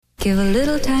Give a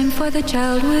little time for the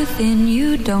child within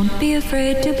you. Don't be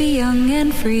afraid to be young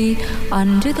and free.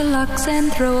 Undo the locks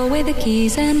and throw away the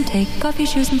keys and take off your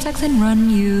shoes and socks and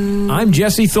run you. I'm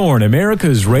Jesse Thorne,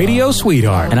 America's radio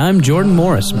sweetheart. And I'm Jordan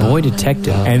Morris, boy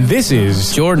detective. And this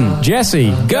is Jordan. Jesse,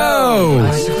 go!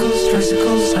 Bicycles,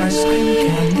 tricycles, ice cream,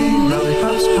 candy,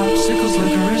 lollipops, popsicles,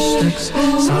 licorice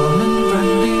sticks, Solomon,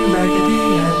 Grundy, Raggedy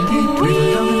Andy,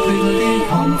 Tweedledum, Tweedledee,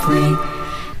 home free.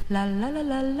 La la la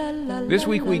la la la. This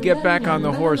week we get back on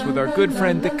the horse with our good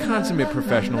friend, the consummate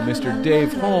professional, Mr.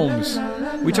 Dave Holmes.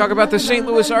 We talk about the St.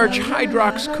 Louis Arch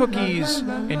Hydrox cookies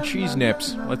and cheese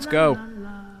nips. Let's go.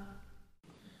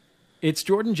 It's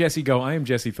Jordan, Jesse, go. I am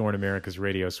Jesse Thorne, America's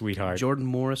radio sweetheart. Jordan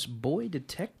Morris, boy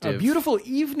detective. A beautiful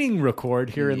evening record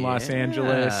here in Los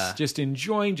Angeles. Just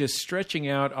enjoying, just stretching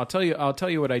out. I'll tell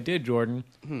you what I did, Jordan.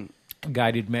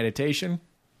 Guided meditation.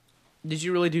 Did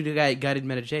you really do the guided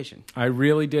meditation? I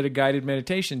really did a guided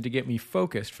meditation to get me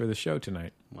focused for the show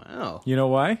tonight. Wow. You know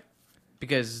why?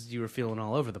 Because you were feeling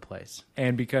all over the place.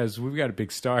 And because we've got a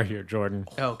big star here, Jordan.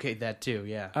 Okay, that too,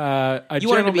 yeah. You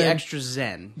wanted to be extra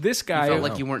zen. This guy... You felt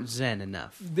like you weren't zen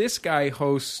enough. This guy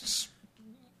hosts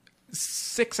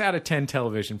 6 out of 10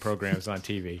 television programs on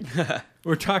TV.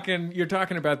 You're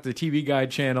talking about the TV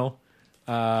Guide channel.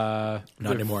 Not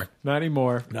anymore. Not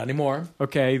anymore. Not anymore.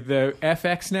 Okay, the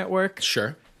FX network.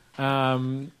 Sure.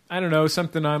 I don't know,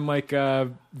 something on like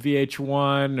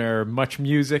VH1 or Much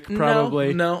Music,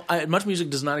 probably. No, Much Music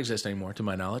does not exist anymore, to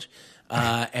my knowledge.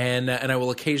 And I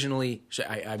will occasionally.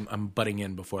 I'm butting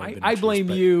in before. I blame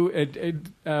you.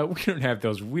 We don't have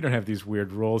those. We don't have these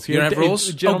weird rules here. You don't have rules?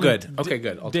 Gentlemen, good. Okay,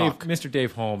 good. I'll Dave, talk. Mr.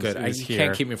 Dave Holmes. Good. Is You here.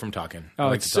 can't keep me from talking. Oh, I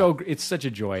like to talk. it's such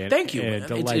a joy. Thank you. And a It's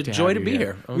delight a joy have to you be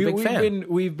here. I'm a big we've fan.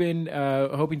 We've been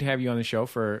hoping to have you on the show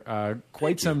for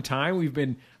quite some time. We've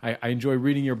been. I enjoy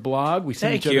reading your blog. We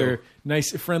send Thank each you. other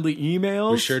nice, friendly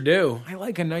emails. We sure do. I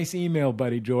like a nice email,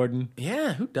 buddy, Jordan.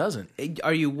 Yeah, who doesn't?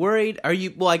 Are you worried?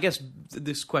 Well, I guess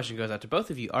this question goes out to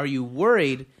both of you. Are you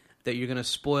worried that you're going to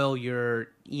spoil your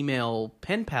email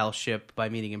pen palship by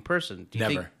meeting in person? Do you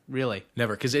Never. think, really?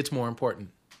 Never, because it's more important,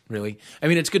 really. I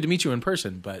mean, it's good to meet you in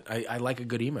person, but I like a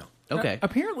good email. Okay.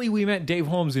 Apparently, we met Dave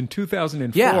Holmes in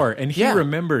 2004, Yeah. and he Yeah.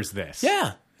 remembers this.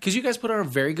 Yeah, because you guys put on a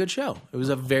very good show. It was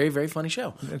a very, very funny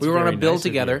show. That's we were on very a bill nice of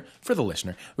together, you. for the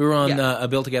listener. We were on Yeah. a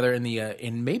bill together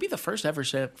in maybe the first ever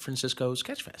San Francisco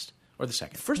Sketchfest. Or the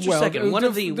second. First or second? One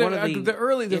of the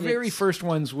very first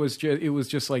ones was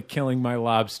just like Killing My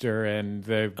Lobster and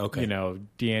the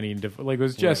Deanne and like it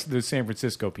was just the San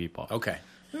Francisco people. Okay.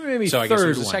 Maybe So I guess it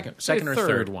was the one. second or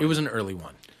third one. It was an early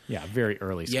one. Yeah, very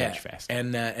early Yeah, Sketchfest.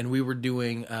 and we were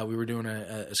doing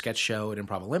a sketch show at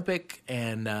Improv Olympic,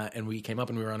 and we came up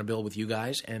and we were on a bill with you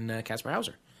guys and Casper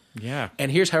Hauser. Yeah. And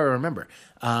here's how I remember.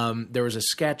 There was a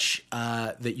sketch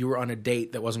that you were on a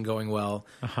date that wasn't going well,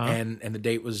 and the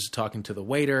date was talking to the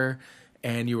waiter,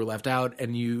 and you were left out,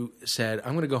 and you said,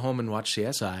 I'm going to go home and watch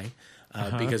CSI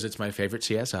because it's my favorite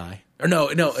CSI. Or no,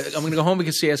 I'm going to go home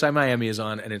because CSI Miami is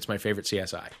on, and it's my favorite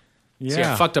CSI. Yeah. See,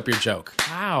 I fucked up your joke.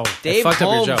 Wow. Dave fucked up your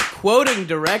Holmes joke. quoting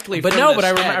directly But from no, the but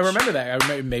I sketch. remember that.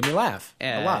 It made me laugh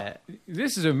a lot.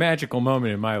 This is a magical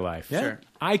moment in my life. Yeah. Sure.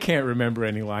 I can't remember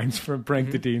any lines from Prank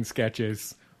the Dean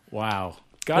sketches. Wow.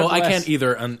 God Well, bless. I can't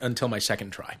either until my second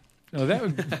try. No, that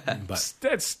would. But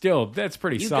that's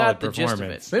pretty You solid got the gist of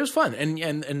performance. it. it was fun, and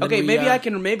then Okay, we,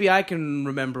 maybe I can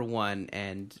remember one.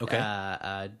 And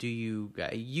Okay. do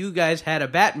you guys had a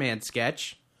Batman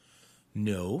sketch?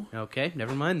 No, Okay,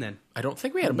 never mind then. I don't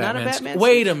think we had a Not a Batman. Batman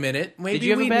Wait sketch? a minute. Maybe Did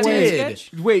you have we a Batman did.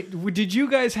 sketch? Wait, did you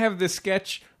guys have the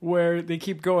sketch where they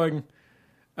keep going,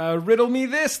 riddle me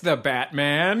this, the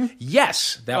Batman?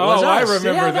 Yes, that Oh, was I us. remember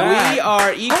Yeah, that. We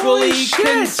are equally Holy shit.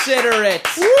 considerate.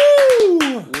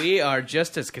 Woo! We are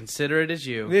just as considerate as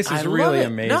you. This is I love really it.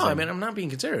 amazing. No, I mean I'm not being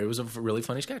considerate. It was a really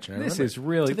funny sketch. And I This remember is it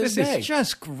really, to this day. is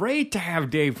just great to have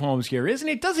Dave Holmes here, isn't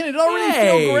it? Doesn't it already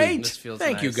Hey, feel great? This feels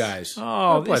Thank you nice. guys. Oh,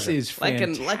 My this pleasure. is like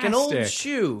fantastic. an old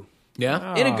shoe.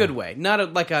 Yeah. In a good way,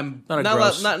 not like I'm Not a not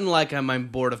gross- not in like I'm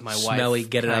bored of my wife. Smelly,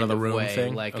 get it out kind of the room way,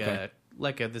 thing? Like Okay.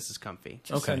 a this is comfy.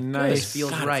 Just Okay. a nice. This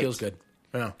feels God, it right. feels good.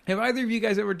 Yeah. Have either of you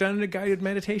guys ever done a guided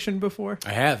meditation before?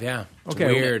 I have. Yeah. It's Okay.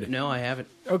 Weird. No, I haven't.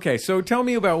 Okay, so tell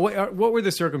me about what were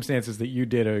the circumstances that you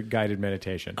did a guided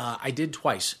meditation? I did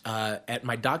twice at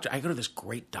my doctor. I go to this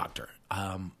great doctor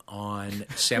on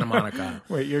Santa Monica.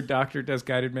 Wait, your doctor does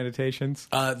guided meditations?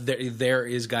 There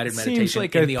is guided Seems meditation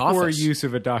like in a the poor office. use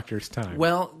of a doctor's time.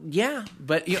 Well, yeah,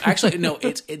 but actually, no.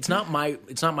 It's not my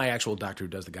actual doctor who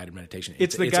does the guided meditation.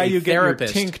 it's the a guy you get your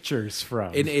therapist. tinctures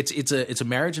from. And it's a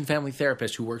marriage and family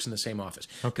therapist who works in the same office.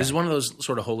 Okay. This is one of those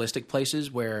sort of holistic places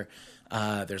where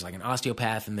There's like an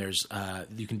osteopath, and there's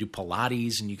you can do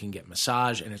Pilates, and you can get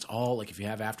massage, and it's all like if you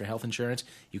have after health insurance,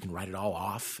 you can write it all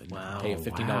off and pay a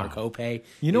 $15 copay.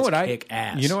 You know It's what kick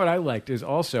ass. You know what I liked is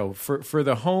also for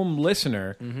the home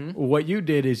listener, what you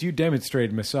did is you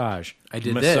demonstrated massage. I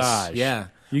did massage. this. Yeah,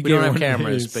 You we don't gave have one of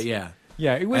cameras, these. but yeah.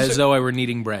 Yeah, it was As though I were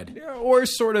kneading bread. or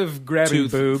sort of grabbing Two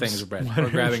boobs. things of bread. Or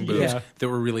grabbing boobs Yeah. that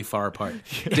were really far apart.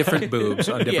 Different boobs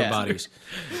on different Yeah. bodies.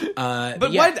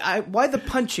 But yeah. why the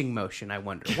punching motion? I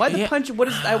wonder why the punch. What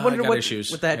is? I wonder I got what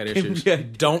issues. what that I got issues.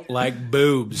 Don't like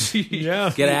boobs.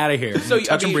 Yeah. Get out of here. So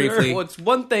touch them briefly. Well, it's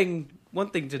one thing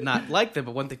to not like them,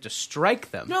 but one thing to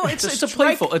strike them. No, it's To a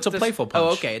playful. strike It's a the- playful punch. Oh,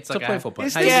 okay. It's like a playful punch.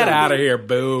 Is this Get something- out of here,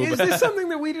 boob. Is this something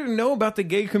that we didn't know about the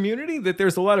gay community? That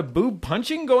there's a lot of boob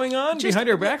punching going on behind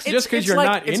our backs just because you're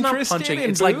not it's interested not punching. in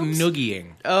It's boobs? like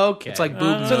noogieing. Okay, It's like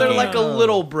boob. So they're noogieing. like a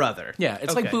little brother. Yeah,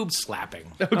 it's Okay. like boob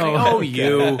slapping. Oh,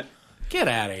 you. Get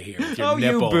out of here with your Oh,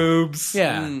 nipple. you boobs.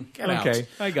 Yeah, get out. Okay,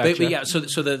 I But gotcha. yeah, so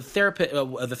the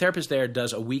therapist there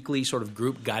does a weekly sort of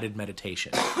group guided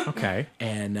meditation, Okay.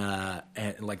 and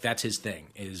like that's his thing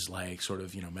is like sort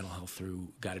of mental health through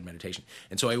guided meditation.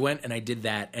 And so I went and I did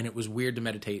that, and it was weird to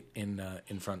meditate in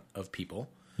front of people.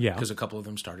 Yeah. because a couple of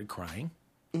them started crying,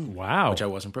 Wow. which I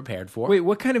wasn't prepared for. Wait,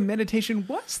 what kind of meditation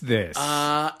was this?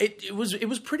 It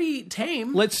was pretty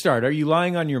tame. Let's start. Are you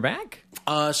lying on your back?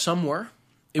 Some were.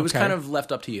 It was Okay. kind of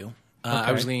left up to you. I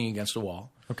Okay. was leaning against a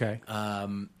wall. Okay.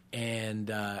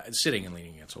 And sitting and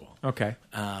leaning against a wall. Okay.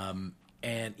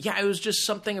 And yeah, it was just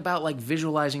something about like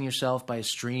visualizing yourself by a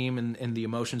stream, and the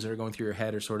emotions that are going through your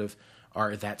head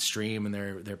are that stream, and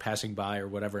they're passing by or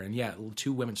whatever. And yeah,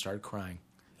 two women started crying.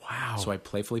 Wow. So I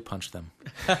playfully punched them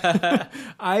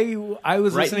I was Right in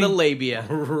listening the labia.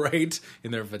 right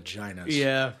in their vaginas.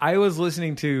 Yeah. I was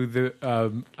listening to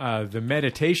the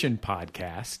meditation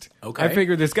podcast. Okay. I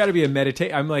figured there's got to be a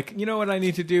meditate. I'm like, you know what I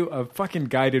need to do? A fucking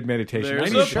guided meditation.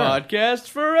 There's I a need podcast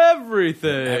for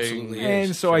everything. Absolutely.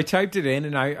 And so I typed it in,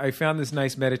 and I found this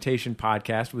nice meditation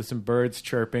podcast with some birds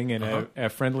chirping and a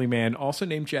friendly man, also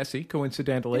named Jesse,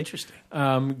 coincidentally, Interesting.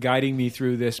 Guiding me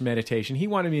through this meditation. He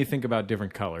wanted me to think about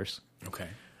different colors. Okay.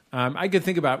 I could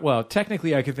think about, well,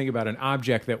 technically I could think about an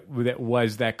object that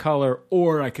was that color,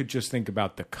 or I could just think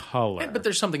about the color. But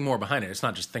there's something more behind it. It's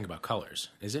not just think about colors,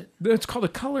 is it? It's called a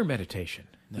color meditation.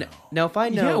 Now, if I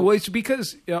know, Yeah, well, it's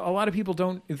because a lot of people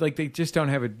don't, like, they just don't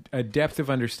have a depth of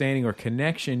understanding or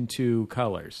connection to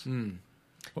colors.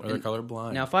 Or they're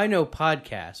colorblind. now if I know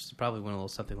podcasts, it probably went a little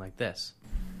something like this.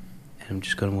 And I'm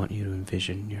just going to want you to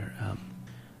envision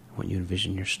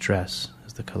your stress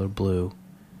as the color blue,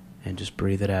 and just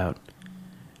breathe it out.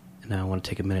 And now I want to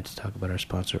take a minute to talk about our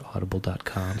sponsor,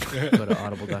 Audible.com. Go to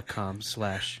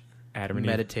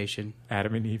audible.com/meditation.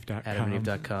 AdamandEve.com.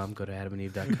 AdamandEve.com. Go to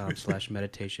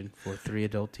AdamandEve.com/meditation for 3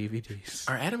 adult DVDs.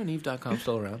 Are AdamandEve.com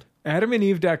still around?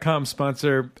 AdamandEve.com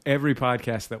sponsor every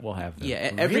podcast that we'll have them.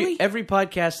 Yeah, Really? every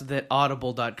podcast that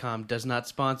Audible.com does not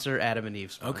sponsor, Adam and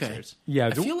Eve sponsors. Okay. Yeah,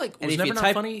 I feel like and was if Never you Not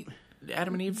type- Funny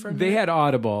Adam and Eve for a They minute? had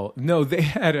Audible. No, they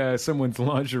had someone's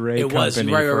lingerie It was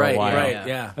company right, for right, a while. right,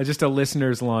 yeah. Just a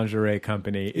listener's lingerie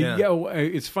company. Yeah.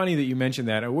 It's funny that you mentioned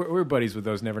that. We're buddies with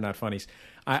those Never Not Funnies.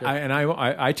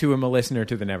 I too am a listener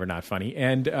to the Never Not Funny.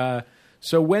 And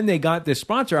so when they got this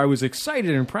sponsor, I was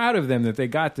excited and proud of them that they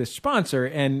got this sponsor.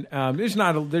 And there's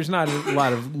not a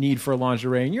lot of need for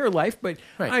lingerie in your life, but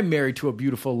Right. I'm married to a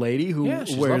beautiful lady who Yeah,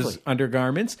 she's wears lovely.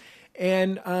 undergarments.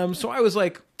 And so I was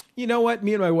like, you know what?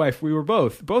 Me and my wife, we were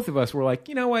both of us were like,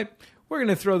 you know what? We're going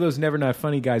to throw those Never Not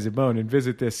Funny guys a bone and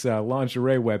visit this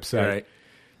lingerie website. Right.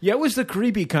 Yeah, it was the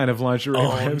creepy kind of lingerie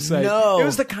website. no. It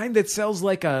was the kind that sells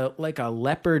like a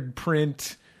leopard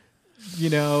print,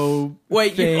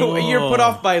 Wait, thing. you're put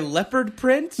off by leopard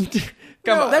print?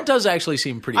 No, that does actually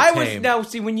seem pretty I tame. was now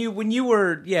see when you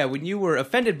were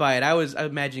offended by it, I was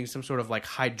imagining some sort of like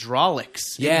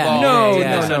hydraulics. Yeah. involved No, in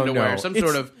no, this no, underwear, no. some It's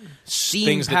sort of steam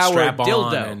things that powered strap on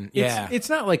dildo. and- It's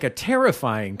not like a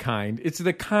terrifying kind. It's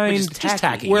the kind Which is just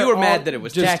tacky. where You were all- mad that it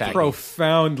was just tacky.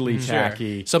 profoundly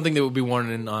tacky. Something that would be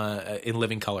worn in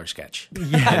Living Color sketch.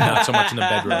 Yeah. And not so much in the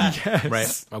bedroom.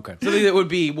 Right. Okay. Something that would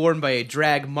be worn by a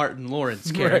drag Martin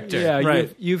Lawrence character. Yeah,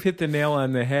 Right. you've hit the nail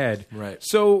on the head. Right.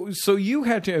 So you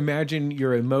had to imagine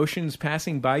your emotions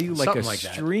passing by you like Something a like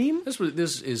that. stream.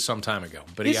 This is some time ago,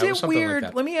 but Is yeah, it was it something weird?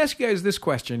 like that. Let me ask you guys this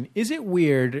question: is it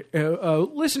weird?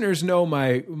 Listeners know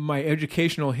my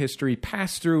educational history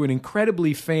passed through an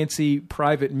incredibly fancy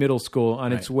private middle school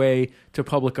on its Right. way to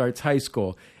public arts high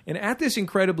school, and at this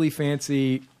incredibly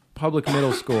fancy public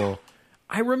middle school,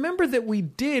 I remember that we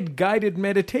did guided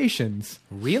meditations.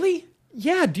 Really?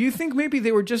 Yeah, do you think maybe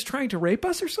they were just trying to rape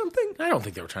us or something? I don't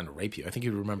think they were trying to rape you. I think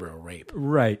you'd remember a rape.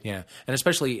 Right. Yeah, and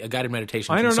especially a guided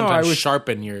meditation. I can don't know. sometimes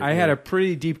sharpen your. I had a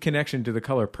pretty deep connection to the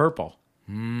color purple.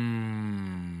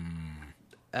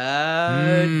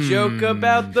 Joke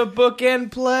about the book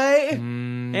and play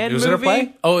and Was movie. it a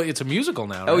play? Oh, it's a musical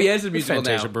now. Oh, right? yeah, it's a musical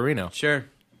Fantasia now. Barrino. Sure.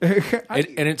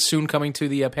 And it's soon coming to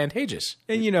the Pantages.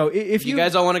 And if You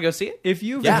guys all want to go see it? if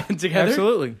you together?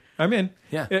 absolutely, I'm in.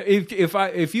 Yeah.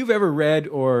 If you've ever read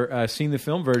or seen the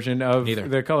film version of Neither.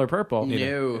 The Color Purple,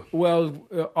 No. Well,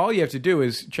 all you have to do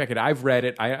is check it. I've read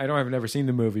it. I've never seen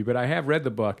the movie, but I have read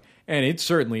the book, and it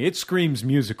screams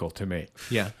musical to me.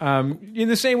 Yeah. In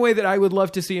the same way that I would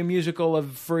love to see a musical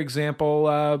of, for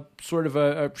example, sort of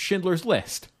a Schindler's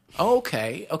List.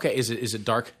 Okay. Is it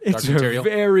dark? It's Dark material. a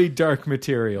very dark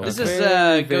material. Is Very, this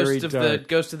very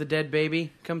Ghost of the Dead Baby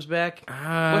comes back?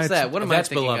 What's it's- that? What am that's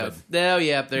I thinking Beloved. of? Oh,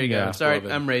 yeah, there you Yeah. go. Sorry,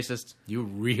 Beloved. I'm racist. You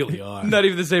really are. Not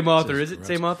even the same author, is it?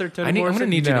 Same author, Toni I'm Morrison? going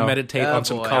to need you No. to meditate Oh, on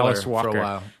some boy. color Alice for Walker. a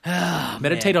while.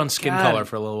 Meditate on skin God. color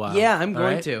for a little while. Yeah, I'm All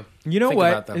going right? to. You know Think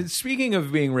what? about them. Speaking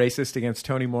of being racist against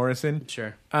Toni Morrison,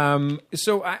 Sure.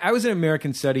 so I was an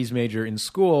American Studies major in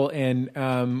school, and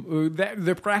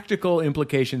the practical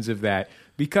implications of that,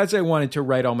 because I wanted to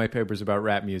write all my papers about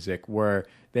rap music, were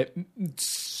that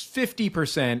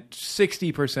 50%,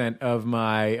 60% of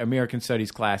my American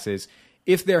Studies classes,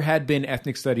 if there had been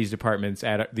ethnic studies departments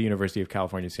at the University of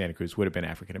California, Santa Cruz, would have been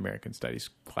African American Studies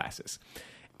classes.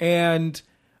 And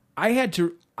I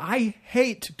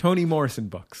hate Toni Morrison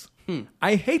books.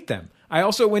 I hate them. I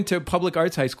also went to public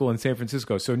arts high school in San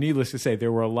Francisco, so needless to say,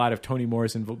 there were a lot of Toni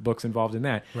Morrison books involved in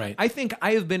that. Right. I think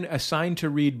I have been assigned to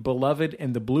read Beloved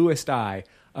and The Bluest Eye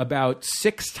about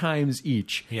 6 times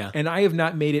each, Yeah. and I have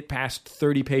not made it past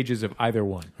 30 pages of either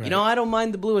one. You know, I don't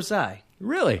mind The Bluest Eye.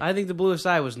 Really? I think The Bluest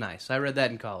Eye was nice. I read that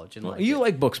in college. And liked You it.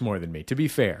 like books more than me, to be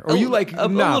fair. Or you like a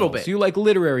novels. little bit. You like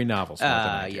literary novels more than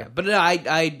I do. Yeah, but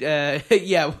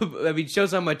yeah. I mean,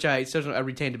 shows how much I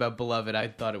retained about Beloved. I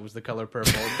thought it was The Color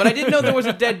Purple, but I didn't know there was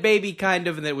a dead baby kind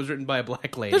of, and that it was written by a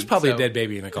black lady. There's probably so- a dead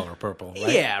baby in The Color Purple,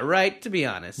 right? Yeah, right. To be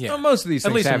honest, Yeah. Well, most of these At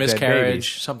things least a have dead miscarriage,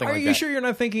 babies. something Are like you that. sure you're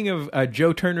not thinking of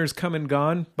Joe Turner's Come and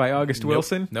Gone by August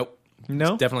Wilson? Nope.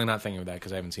 No? Definitely not thinking of that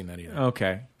because I haven't seen that either.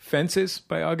 Okay. Fences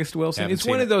by August Wilson. Haven't It's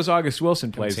seen one it. of those August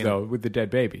Wilson plays, seen though, with the dead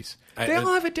babies. I- They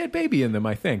all have a dead baby in them,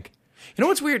 I think. You know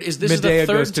what's weird is this Medea is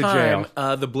the goes third to time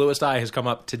jail. The Bluest Eye has come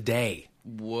up today.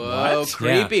 Whoa, What?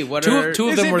 creepy. Yeah. What Two- are two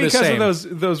of Is them it were the because same.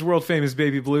 of those world famous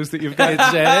baby blues that you've got? It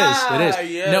is.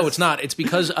 Yes. No, it's not. It's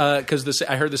because I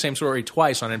heard the same story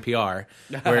twice on NPR,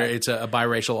 where it's a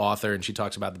biracial author and she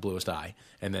talks about The Bluest Eye,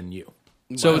 and then you.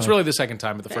 So it's really the second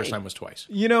time, but the first time was twice.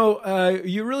 You know,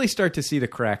 you really start to see the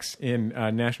cracks in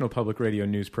National Public Radio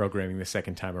news programming the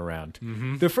second time around.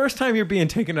 Mm-hmm. The first time you're being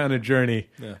taken on a journey.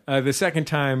 The second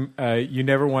time you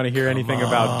never want to hear anything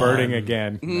about birding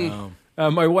again. No.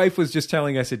 My wife was just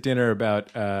telling us at dinner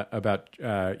about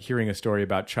hearing a story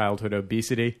about childhood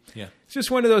obesity. Yeah. It's just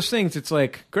one of those things. It's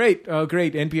like, great,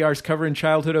 great. NPR's covering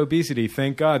childhood obesity.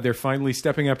 Thank God they're finally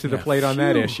stepping up to the plate on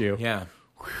that issue. Yeah.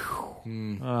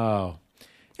 Oh.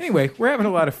 Anyway, we're having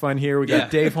a lot of fun here. We got Yeah.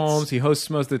 Dave Holmes. He hosts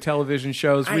most of the television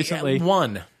shows recently.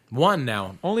 One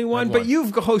now. Only one, I've but won.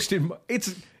 you've hosted.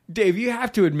 It's Dave. You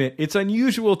have to admit it's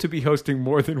unusual to be hosting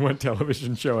more than one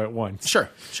television show at once. Sure.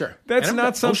 That's And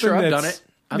not something sure, I've that's- done it.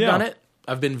 I've Yeah. done it.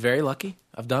 I've been very lucky.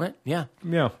 I've done it. Yeah.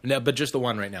 Yeah. No, but just the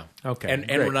one right now. Okay, And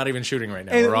great. we're not even shooting right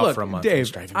now. And we're off look, for a month. Dave, It's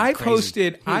driving me I've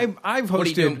crazy. hosted. I've What are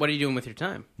you doing? hosted. What are you doing with your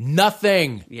time?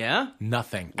 Nothing. Yeah,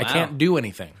 Nothing. I Wow. can't do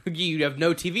anything. you have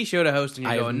no TV show to host, and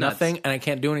you're I have going nuts. nothing, and I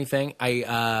can't do anything.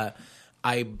 I'm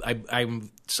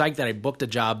psyched that I booked a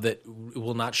job that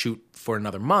will not shoot for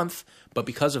another month, but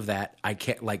because of that, I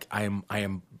can't. Like I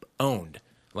am owned.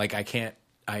 Like I can't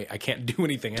do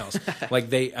anything else. Like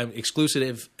I'm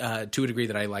exclusive to a degree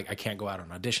that I can't go out on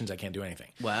auditions. I can't do anything.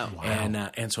 Wow.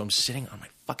 And so I'm sitting on my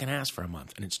fucking ass for a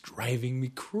month, and it's driving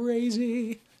me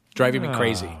crazy. Driving me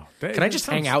crazy. that- Can I that just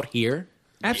sounds- hang out here?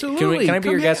 Absolutely. Can I be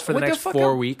Come your here. guest for the What next fuck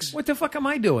 4 am- weeks? What the fuck am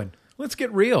I doing? Let's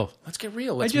get real. Let's get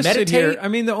real. I Let's just meditate. sit here. I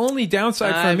mean, the only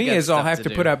downside for I've me got is I'll stuff have to to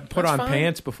do. put That's on fine.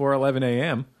 pants before 11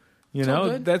 a.m. You know, all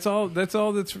good. that's all. Let's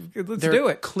There do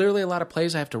are it, clearly a lot of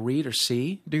plays I have to read or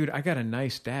see. dude. I got a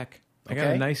nice deck. I got a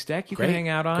Okay. nice deck you Great. can hang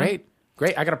out on.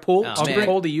 Great. I got a pool. Oh, It's too man.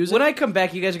 cold to use it. When I come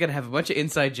back, you guys are gonna have a bunch of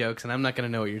inside jokes, and I'm not gonna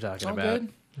know what you're talking All about. good.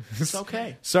 It's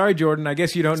okay. Sorry, Jordan. I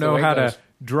guess you don't the know way it how goes. to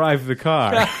drive the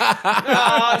car.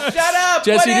 Oh, shut up!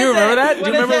 Jesse, What do you is remember it? that? Do What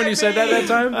you does remember when you said that mean?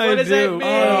 time? What does that mean?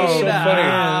 Oh, so funny.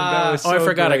 Ah. That was Oh, I so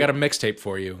forgot. great. I got a mixtape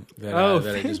for you. That, Oh, that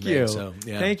I thank just you. made. So,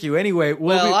 yeah. Thank you. Anyway,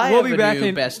 we'll Well, I we'll have be a back new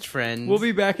in best friend. we'll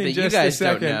be back in that you just a guys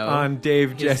don't second know. on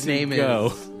Dave His Jesse name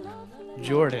Go. is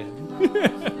Jordan.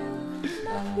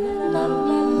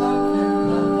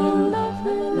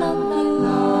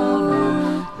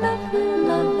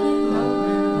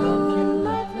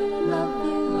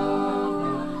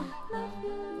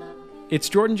 It's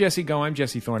Jordan Jesse Go. I'm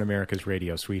Jesse Thorne, America's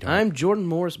radio sweetheart. I'm Jordan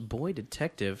Moore's boy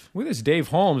detective. With us, Dave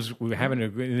Holmes, we're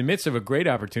in the midst of a great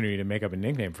opportunity to make up a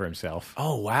nickname for himself.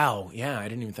 Oh, wow. Yeah, I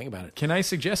didn't even think about it. Can I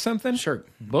suggest something? Sure.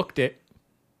 Booked it.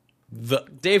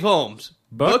 Dave Holmes.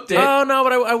 Booked it. Oh, no,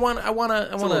 but I want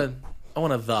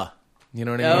a the. You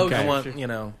know what I mean? Okay. I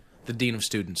want, the dean of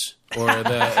students or the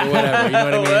whatever. You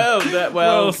know what I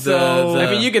mean?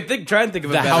 I mean, you could try and think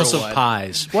of a The better House one. of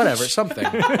Pies. Whatever, something.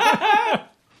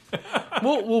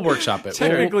 We'll workshop it.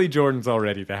 Technically, Jordan's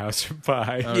already the House of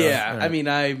Pie. Yeah, I mean,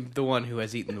 I'm the one who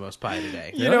has eaten the most pie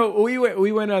today. You know, we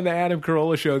went on the Adam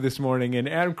Carolla show this morning, and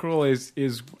Adam Carolla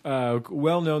is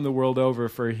well known the world over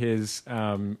for his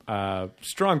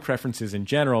strong preferences in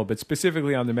general, but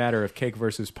specifically on the matter of cake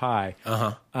versus pie.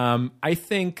 I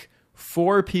think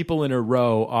 4 people in a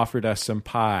row offered us some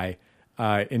pie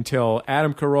until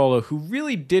Adam Carolla, who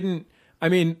really didn't. I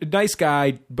mean, nice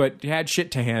guy, but had shit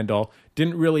to handle.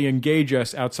 Didn't really engage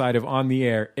us outside of on the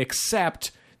air,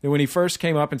 except that when he first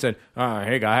came up and said,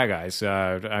 "Hey guys,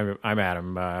 I'm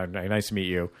Adam. Nice to meet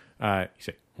you." He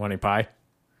said, "Want any pie?"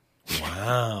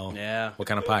 Wow. Yeah. What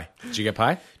kind of pie? Did you get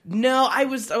pie? No, I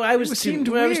was seemed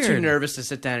too weird. nervous to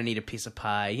sit down and eat a piece of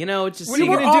pie. You know, it just What are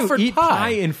you were going to offered do? Eat pie. pie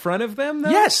in front of them?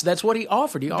 Though? Yes, that's what he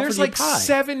offered. He offered There's you like pie.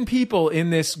 7 people in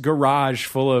this garage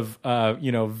full of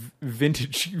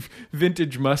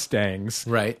vintage Mustangs.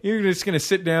 Right. You're just going to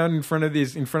sit down in front of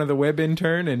the web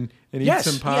intern and eat Yes.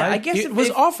 some pie. Yeah, I guess It was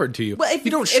offered to you. Well, if-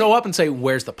 you don't show up and say,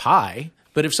 "Where's the pie?"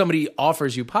 But if somebody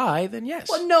offers you pie, then yes.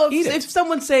 Well, no, eat if it.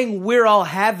 someone's saying we're all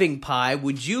having pie,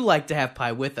 would you like to have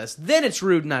pie with us? Then it's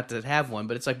rude not to have one.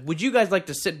 But it's like, would you guys like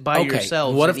to sit by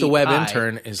yourselves? What and if the eat web pie?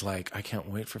 intern is like, "I can't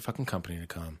wait for fucking company to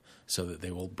come so that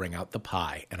they will bring out the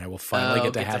pie and I will finally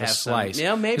get to have a some- slice."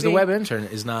 Yeah, maybe. Because the web intern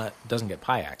doesn't get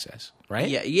pie access, right?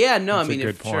 Yeah. No, That's I mean, a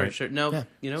good point. Sure. No, Yeah.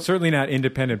 you know, Certainly not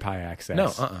independent pie access.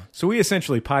 No, So we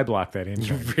essentially pie blocked that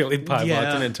intern. Really pie Yeah.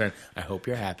 blocked an intern. I hope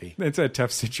you're happy. That's a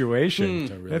tough situation.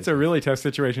 really That's a really tough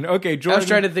situation. Okay, I Jordan. was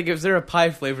trying to think, is there a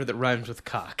pie flavor that rhymes with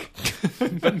cock?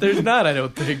 But there's not, I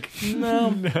don't think.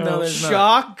 No, there's not.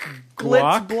 Shock?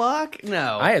 Guac? Glitz block?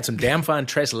 No. I had some damn fine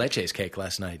Tres Leches cake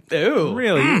last night. Ew.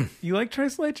 Really? You like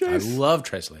Tres I Leches? love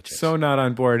Tres Leches. So not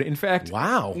on board. In fact,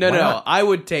 wow. No, Why no. not? I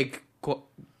would take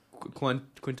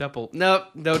quintuple. No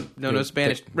Spanish. No.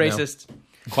 Racist.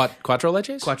 Cuatro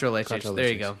Leches? Cuatro leches. Cuatro There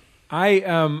you leches. go.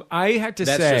 I have to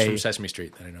That's say, just from Sesame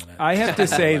Street. I know that. I have to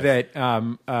say that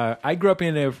I grew up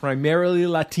in a primarily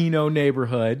Latino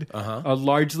neighborhood,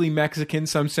 largely Mexican,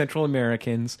 some Central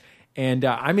Americans, and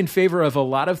I'm in favor of a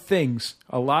lot of things,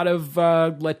 a lot of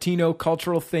Latino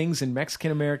cultural things and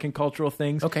Mexican American cultural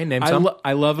things. Okay, name some.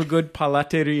 I love a good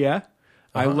palateria.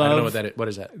 I don't love know what that is. What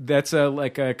is that? That's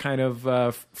like a kind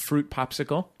of fruit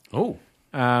popsicle. Oh,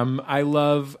 I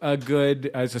love a good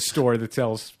as a store that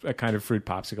sells a kind of fruit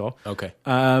popsicle. okay.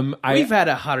 We've had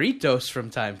a Jarritos from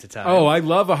time to time. I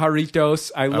love a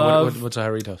Jarritos. I love. What's a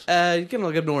Jarritos? You can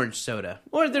like an orange soda.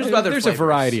 Or there's other There's flavors. a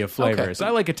variety of flavors. Okay.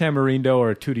 I like a tamarindo or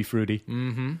a tutti frutti.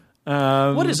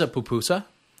 What is a pupusa?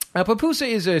 Papusa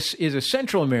is a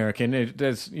Central American.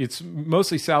 It's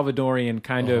mostly Salvadorian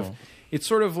kind of. It's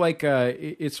sort of like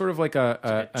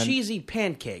a cheesy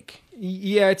pancake.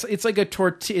 Yeah, it's like a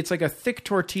tortilla. It's like a thick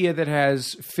tortilla that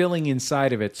has filling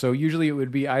inside of it. So usually it would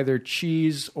be either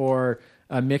cheese or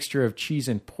a mixture of cheese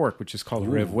and pork, which is called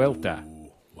revuelta.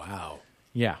 Wow.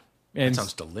 Yeah, and That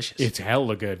sounds delicious. It's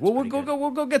hella good. Well, we'll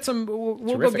go get some. We'll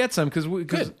go Terrific. get some because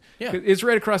Good. Yeah. it's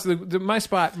right across my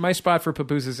spot. My spot for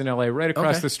pupusas in LA, right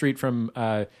across Okay. the street from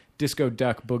Disco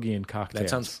Duck Boogie and Cocktails. That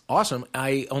sounds awesome.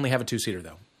 I only have a 2-seater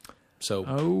though, so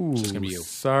it's just gonna be you.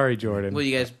 Sorry, Jordan. Will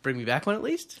you guys bring me back one at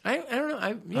least? I don't know.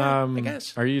 I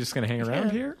guess. Are you just going to hang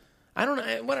around here? I don't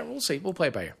know. Whatever. We'll see. We'll play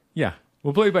it by ear. Yeah,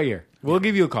 we'll play it by ear. We'll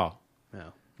give you a call.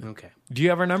 No. Okay. Do you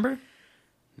have our number?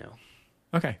 No.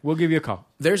 Okay, we'll give you a call.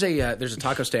 There's a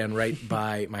taco stand right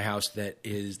by my house that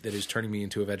is turning me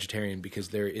into a vegetarian because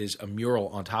there is a mural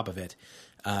on top of it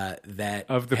that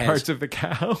Of the has- parts of the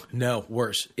cow. No,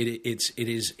 worse. It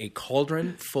is a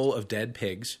cauldron full of dead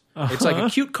pigs. It's like a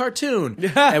cute cartoon,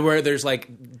 and where there's like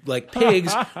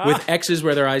pigs with X's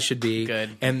where their eyes should be, Good.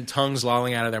 and tongues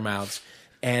lolling out of their mouths,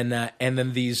 and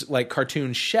then these like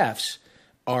cartoon chefs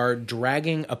are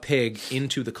dragging a pig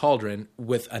into the cauldron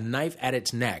with a knife at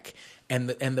its neck, and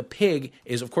the pig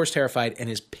is of course terrified and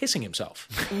is pissing himself.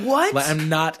 What? Like, I'm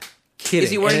not kidding. Is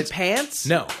he And wearing it's- pants?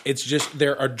 No, it's just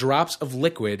there are drops of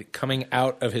liquid coming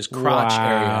out of his crotch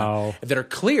Wow. area that are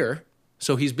clear,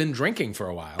 So he's been drinking for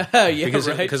a while. Yeah,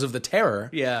 because of the terror.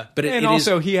 Yeah. But And it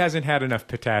also, is, he hasn't had enough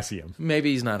potassium.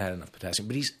 maybe he's not had enough potassium,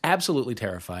 but he's absolutely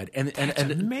terrified and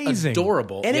amazing.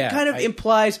 adorable. And Yeah, it kind of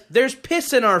implies there's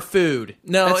piss in our food.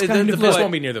 No, That's kind the of piss what-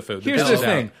 won't be near the food. Here's piss the is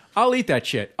thing. out. I'll eat that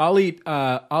shit. I'll eat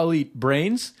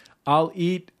brains. I'll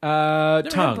eat Never had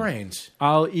tongue. brains.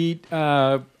 I'll eat.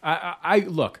 I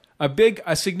look.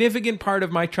 A significant part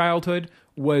of my childhood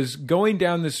was going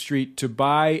down the street to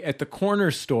buy at the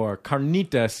corner store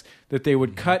carnitas that they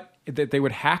would cut, that they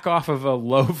would hack off of a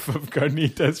loaf of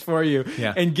carnitas for you,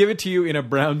 Yeah. and give it to you in a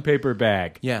brown paper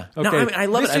bag. Yeah. Okay. No, I mean, I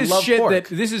love this it. I is love shit pork.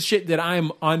 This is shit that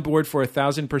I'm on board for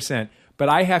 1,000%. But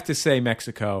I have to say,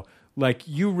 Mexico, like,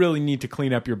 you really need to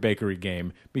clean up your bakery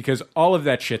game because all of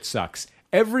that shit sucks.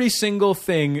 Every single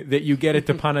thing that you get at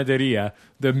the Panaderia,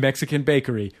 the Mexican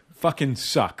bakery, fucking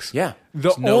sucks. Yeah.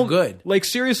 It's no good. Like,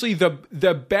 seriously,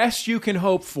 the best you can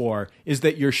hope for is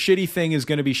that your shitty thing is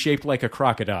going to be shaped like a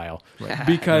crocodile.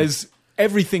 Because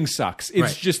everything sucks. It's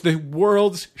Right. just the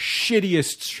world's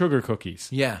shittiest sugar cookies.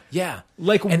 Yeah, yeah.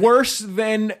 Like, worse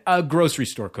than a grocery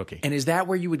store cookie. And is that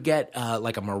where you would get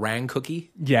like a meringue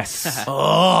cookie? Yes.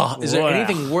 Oh, is there Wow.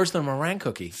 anything worse than a meringue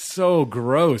cookie? So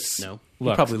gross. No. You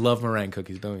Look, probably love meringue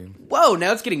cookies, don't you? Whoa,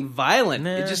 now it's getting violent.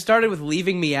 It just started with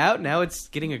leaving me out. Now it's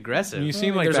getting aggressive. you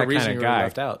seem like There's that a reason kind you of were guy.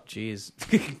 left out. Jeez.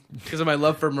 Because of my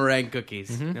love for meringue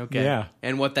cookies. Okay. Yeah.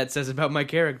 And what that says about my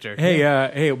character.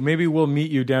 Hey, maybe we'll meet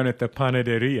you down at the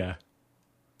Panaderia.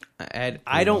 And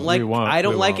I don't like won't. I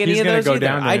don't We like won't. any He's of gonna those go either.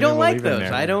 down there I and don't then we'll like leave him those.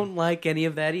 there. I don't like any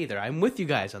of that either. I'm with you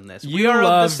guys on this. You We are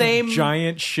love of the same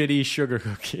giant shitty sugar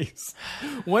cookies.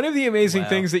 One of the amazing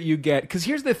things that you get, because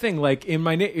here's the thing: like in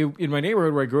my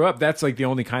neighborhood where I grew up, that's like the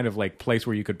only kind of like place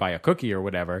where you could buy a cookie or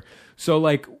whatever. So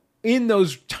like in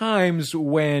those times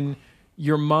when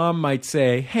your mom might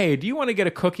say, "Hey, do you want to get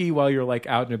a cookie while you're like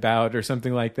out and about or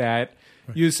something like that?"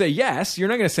 You say yes. You're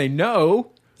not going to say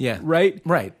no. Yeah. Right.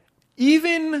 Right.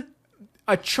 Even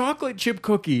a chocolate chip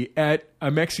cookie at a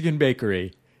Mexican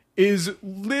bakery is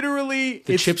literally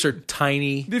The chips are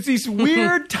tiny. There's these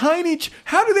weird tiny.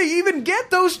 How do they even get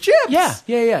those chips? Yeah.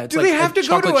 It's Do like they have a to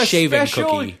go to chocolate a shaving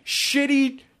special cookie.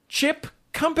 shitty chip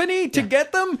company to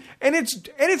get them? And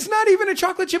it's not even a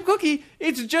chocolate chip cookie.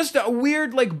 It's just a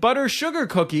weird like butter sugar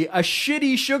cookie, a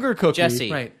shitty sugar cookie.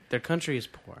 Jesse. Right. Their country is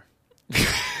poor.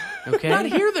 Okay. Not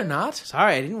here, they're not.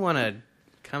 Sorry, I didn't want to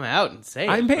come out and say it.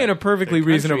 I'm paying but a perfectly their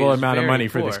country reasonable is amount of very money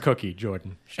for this poor. cookie,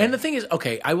 Jordan. And the thing is,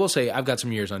 okay, I will say I've got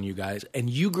some years on you guys, and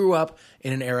you grew up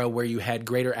in an era where you had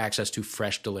greater access to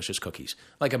fresh, delicious cookies,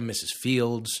 like a Mrs.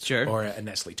 Fields Sure. or a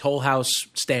Nestle Toll House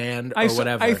stand or I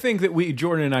whatever. think that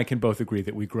Jordan and I can both agree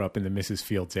that we grew up in the Mrs.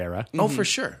 Fields era. Oh, for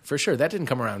sure. For sure. That didn't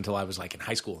come around until I was like in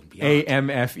high school and beyond.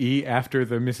 AMFE after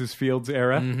the Mrs. Fields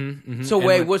era. So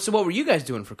wait, what were you guys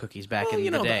doing for cookies back Well,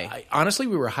 in the day? honestly,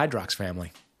 we were a Hydrox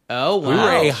family. Oh wow. We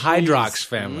were a Hydrox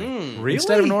family. Really?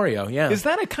 Instead of an Oreo, yeah. Is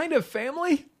that a kind of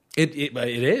family? It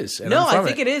is. And No, I'm from I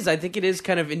think it is. I think it is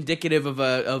kind of indicative of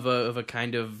a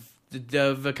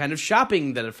kind of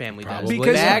shopping that a family Probably. does.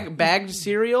 Because- Bagged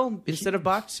cereal instead of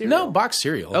boxed cereal. No, box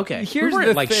cereal. Okay. Here's we weren't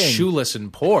the like thing. shoeless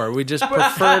and poor. We just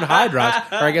preferred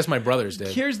Hydrox. Or I guess my brothers did.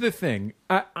 Here's the thing.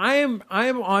 I am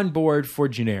on board for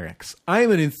generics. I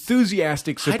am an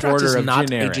enthusiastic Hydrox supporter is of not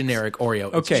generics. a generic Oreo.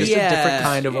 It's Okay. just Yeah. a different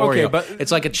kind of Okay, Oreo. but-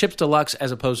 It's like a Chips Deluxe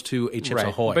as opposed to a Chips Right.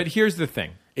 Ahoy. But here's the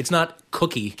thing. it's not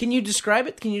cookie. Can you describe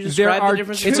it? Can you There describe are the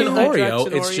difference? two- It's an between Hydrox Oreo.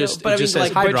 and It's Oreo? just- But it just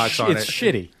says like, Hydrox on It's it.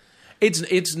 shitty.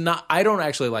 It's not. I don't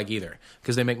actually like either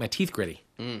because they make my teeth gritty.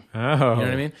 Oh. You know what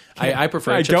I mean? I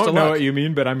prefer. I Chips don't know Deluxe. what you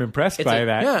mean, but I'm impressed It's by a-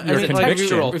 that. Yeah, Your I mean, conviction.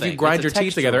 textural if thing. you grind It's your a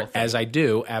teeth together, textural thing. as I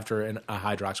do after a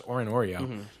Hydrox or an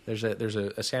Oreo, there's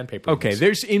a sandpaper. Okay,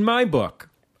 there's in my book,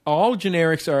 all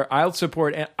generics are. I'll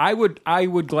support. And I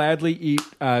would gladly eat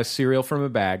cereal from a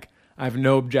bag. I have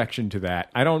no objection to that.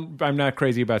 I'm not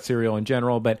crazy about cereal in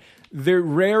general, but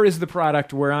rare is the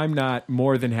product where I'm not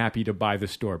more than happy to buy the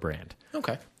store brand.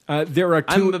 Okay. There are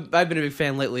two. I've been a big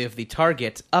fan lately of the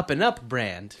Target Up and Up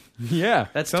brand. Yeah,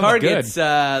 That's sounds Target's. good.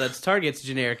 That's Target's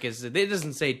generic. It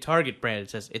doesn't say Target brand.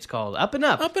 It says it's called Up and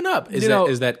Up. Up and up. Is You that know-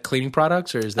 is that cleaning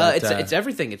products or is that? It's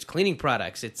everything. It's cleaning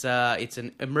products. It's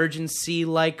an emergency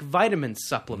like vitamin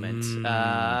supplement,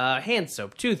 hand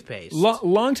soap, toothpaste.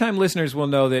 Long-time listeners will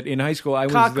know that in high school I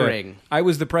Cock ring.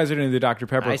 was the president of the Dr.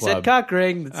 Pepper I Club. said cock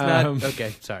ring. That's not Um,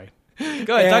 okay. Sorry.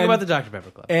 Go ahead, talk about the Dr.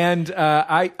 Pepper Club. And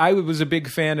I was a big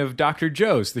fan of Dr.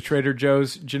 Joe's, the Trader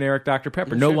Joe's generic Dr.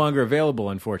 Pepper. No longer available,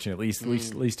 unfortunately, at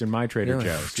least in my Trader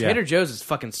Joe's. Yeah. Trader Joe's is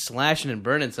fucking slashing and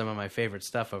burning some of my favorite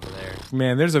stuff over there.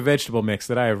 Man, there's a vegetable mix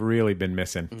that I have really been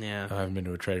missing. Yeah. I haven't been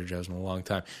to a Trader Joe's in a long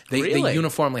time. They Really?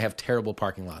 uniformly have terrible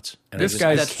parking lots. And This I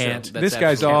guy's just can't. That's this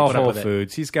guy's absolutely all put up Whole with it.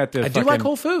 Foods. He's got the. I do like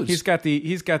Whole Foods. He's got the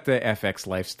FX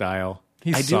lifestyle.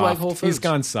 He's I do like soft. Whole He's Foods.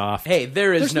 gone soft. Hey,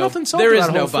 There's nothing soft there is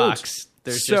about no Whole Foods. box.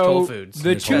 There's so just Whole Foods. the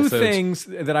There's two Whole Foods. things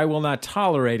that I will not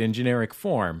tolerate in generic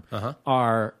form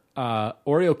are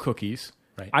Oreo cookies.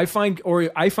 Right. I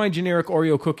find generic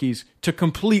Oreo cookies to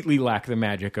completely lack the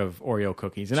magic of Oreo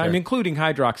cookies, and I'm including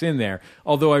Hydrox in there.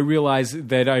 Although I realize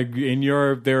that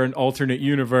they're an alternate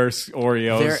universe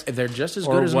Oreos. They're just as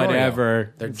or good as an whatever.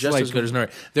 Oreo. They're It's just like- as good as an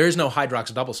Oreo. There is no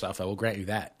Hydrox double stuff. I will grant you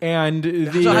that. and the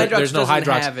So Hydrox There's no doesn't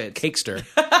Hydrox have it. Cakester.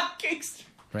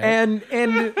 Right?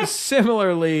 And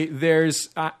similarly,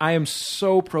 I am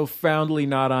so profoundly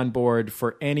not on board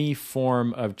for any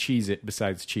form of Cheez-It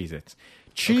besides Cheez-Its.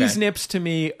 Cheese Okay. Nips to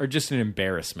me are just an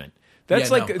embarrassment. That's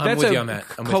Yeah, like no, I'm that's with a you on that.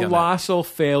 I'm with you on that. colossal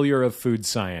failure of food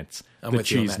science. I'm the with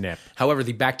you on Cheese that. Nip. However,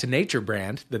 the Back to Nature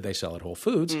brand that they sell at Whole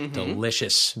Foods,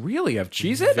 delicious. Really, of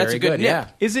Cheez-It? Very a good nip. Yeah.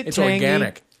 Is it It's tangy?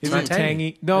 organic. Is It's it not tangy?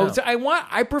 tangy. No, No.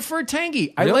 I prefer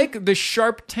tangy. I Really? like the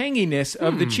sharp tanginess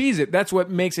of the Cheez-It. That's what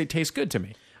makes it taste good to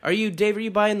me. Dave, are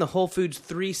you buying the Whole Foods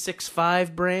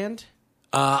 365 brand?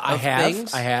 I Of have.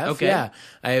 things? I have. Okay. Yeah.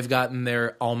 I have gotten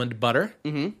their almond butter,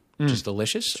 which is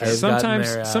delicious. I have gotten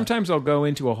their, Sometimes I'll go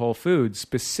into a Whole Foods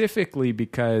specifically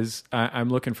because I'm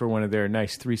looking for one of their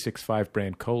nice 365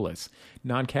 brand colas,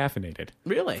 non-caffeinated.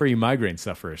 Really? For you migraine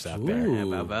sufferers out there.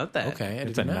 How about that? Okay, I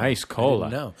It's a didn't know. nice I cola.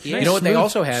 didn't know. Yeah. You know what they Smooth-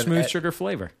 also have? smooth at- sugar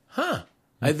flavor.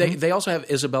 They also have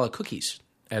Isabella cookies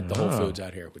at the Whole Foods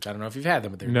out here, which I don't know if you've had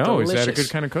them, but they're No, delicious. is that a good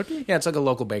kind of cookie? Yeah, it's like a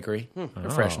local bakery. They're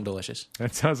fresh and delicious.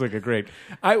 That sounds like a great.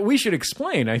 We should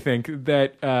explain. I think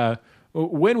that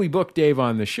when we booked Dave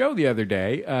on the show the other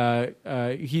day, I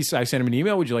sent him an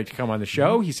email. Would you like to come on the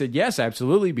show? He said yes,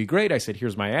 absolutely, it'd be great. I said,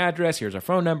 here's my address, here's our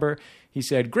phone number. He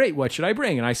said, great. What should I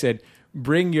bring? And I said,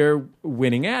 bring your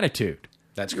winning attitude.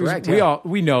 That's correct.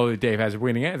 We know that Dave has a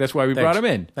winning attitude. That's why we brought him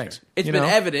in. Thanks. It's You been know?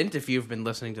 evident if you've been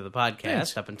listening to the podcast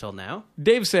Yes. up until now.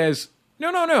 Dave says,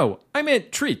 no. I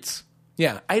meant treats.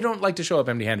 Yeah, I don't like to show up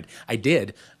empty-handed. I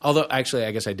did, although actually,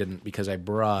 I guess I didn't because I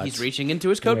brought He's reaching into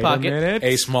his coat Wait a pocket. minute.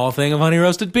 a small thing of honey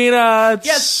roasted peanuts.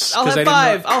 Yes, I'll 'Cause have I didn't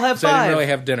five. really- I'll have 'cause I didn't five. really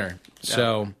have dinner,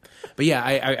 so. But yeah,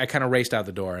 I kind of raced out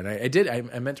the door, and I did. I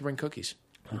meant to bring cookies,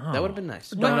 That would have been nice.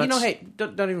 Donuts. But, hey,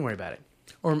 don't even worry about it.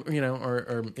 or mini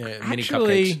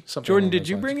Actually, cupcakes. something Jordan, along did those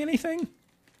you lines. bring anything?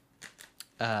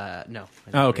 No. I didn't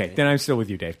Oh, okay. really. Then I'm still with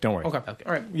you, Dave. Don't worry. Okay.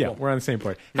 All right. Yeah, Cool. we're on the same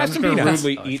page. I'm Have just some gonna peanuts.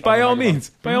 rudely eat By on all the means.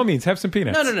 By all means, have some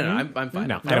peanuts. No. I'm fine.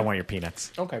 No, I don't want your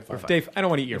peanuts. Okay. Fine. Dave, I don't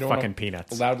want to eat your You don't wanna fucking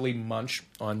peanuts. Loudly munch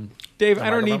on. Dave, the I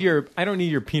don't need microphone?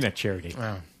 your peanut charity.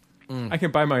 I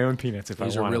can buy my own peanuts if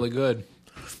These I are want. really good.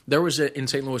 There was in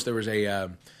St. Louis. There was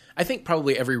I think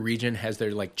probably every region has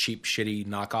their like cheap, shitty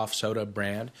knockoff soda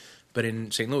brand. But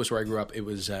in St. Louis, where I grew up, it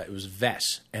was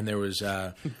Vess, and there was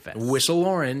Whistle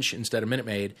Orange instead of Minute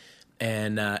Maid,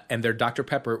 and their Dr.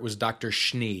 Pepper was Dr.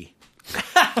 Schnee.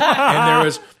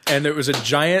 and there was a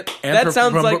giant That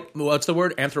sounds like- what's the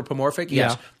word, anthropomorphic?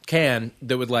 Yes, Yeah. can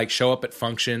that would like show up at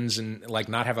functions and like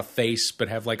not have a face but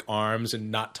have like arms and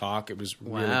not talk. It was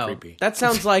Wow. really creepy. That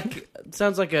sounds like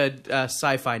a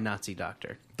sci-fi Nazi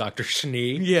doctor. Dr.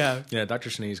 Schnee. Yeah. Yeah, Dr.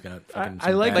 Schnee's got fucking I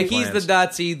some like- bad Like he's plans. the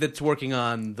Nazi that's working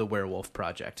on the werewolf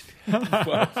project.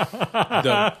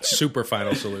 the super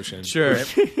final solution. Sure.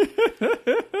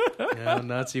 Yeah,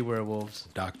 Nazi werewolves.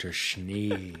 Dr.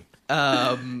 Schnee.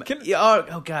 Yeah,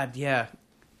 oh God, yeah.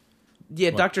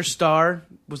 Yeah, Dr. Star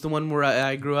was the one where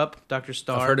I grew up. Dr.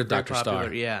 Star. I've heard of very Dr. popular,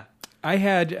 Star. Yeah. I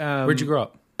had. Where'd you grow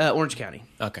up? Orange County.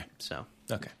 Okay. So.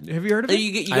 Okay. Have you heard of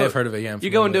it? I have heard of it, yeah, I'm You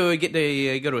go familiar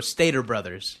you go to a Stater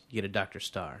Brothers. You get a Dr.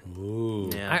 Star. Ooh.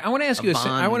 Yeah. I want to ask you.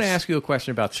 I want to Bonds. ask you a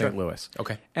question about St. Louis.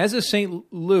 Okay. As a St.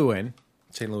 Louisan,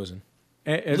 St. Louisan.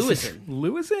 Louisan.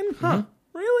 Louisan? Huh?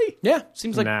 Really? Yeah.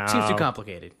 Seems like No. seems too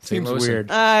complicated. Seems Louisan.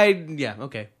 weird. Yeah,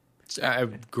 okay. I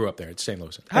grew up there. It's St.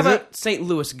 Louisan. How about St.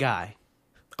 Louis guy?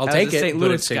 I'll As take a it, St. but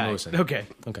Louis it's St. guy. Louisan. Okay.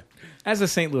 Okay. As a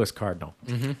St. Louis Cardinal.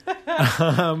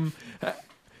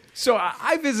 So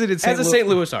I visited St. As a St.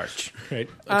 Louis Arch. Right.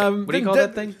 What do you call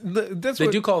that thing? That's They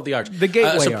what, do call it the Arch. The Gateway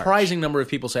A Arch. surprising number of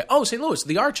people say, "Oh, St. Louis,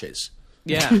 the Arches."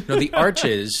 Yeah. No, the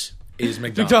Arches is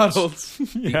McDonald's.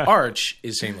 The Yeah. Arch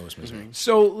is St. Louis, Missouri.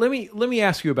 So let me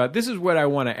ask you about this. Is what I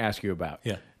want to ask you about.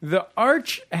 Yeah. The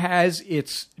Arch has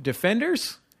its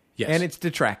defenders Yes. and its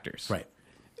detractors. Right.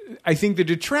 I think the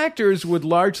detractors would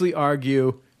largely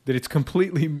argue that it's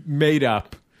completely made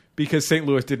up because St.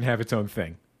 Louis didn't have its own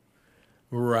thing.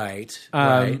 Right.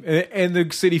 And the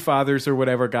city fathers or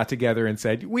whatever got together and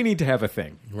said, we need to have a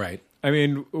thing. Right. I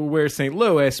mean, we're St.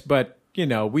 Louis, but,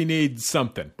 we need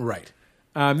something. Right.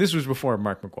 This was before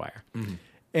Mark McGuire. Mm-hmm.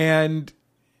 And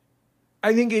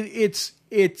I think it's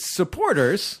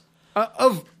supporters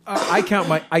I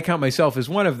count myself as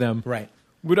one of them. Right.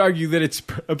 Would argue that it's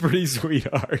a pretty sweet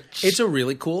arch. It's a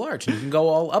really cool arch. You can go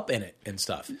all up in it and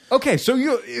stuff. Okay, so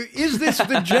is this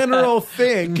the general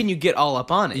thing? Can you get all up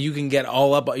on it? You can get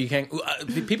all up. You can.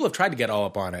 People have tried to get all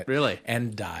up on it, Really?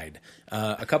 and died.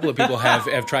 A couple of people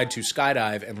have tried to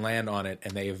skydive and land on it,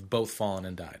 and they have both fallen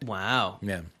and died. Wow.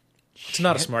 Yeah. It's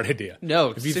not a smart idea. No,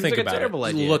 if you seems think like a about terrible it,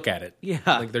 idea. look at it. Yeah.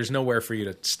 Like there's nowhere for you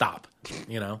to stop.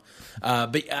 But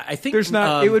I think There's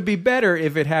not. It would be better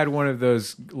if it had one of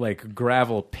those like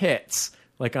gravel pits,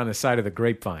 like on the side of the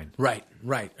Grapevine. Right,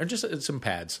 or just some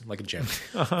pads like a gym.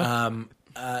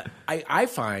 I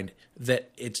find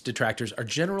that its detractors are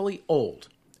generally old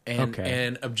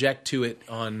and object to it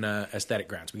on aesthetic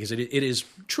grounds because it is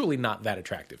truly not that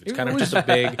attractive. It's kind of just a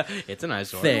big It's an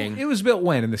eyesore. thing. It was built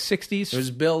when, in the 60s? It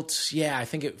was built, I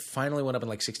think it finally went up in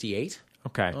like 68.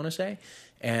 Okay. I want to say.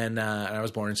 And I was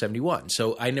born in 71.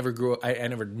 So I never grew I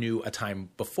never knew a time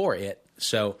before it.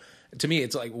 So to me,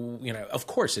 it's like, of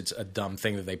course it's a dumb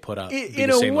thing that they put up. In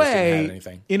a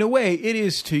way, it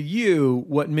is to you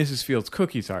what Mrs. Fields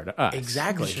cookies are to us.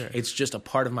 Exactly. Sure. It's just a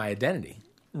part of my identity.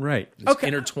 Right. It's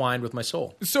intertwined with my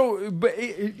soul. So, but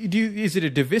is it a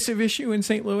divisive issue in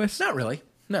St. Louis? Not really.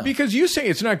 No. Because you say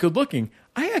it's not good looking.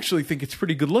 I actually think it's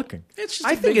pretty good looking. It's just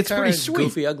I think it's pretty sweet.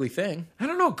 Goofy, ugly thing. I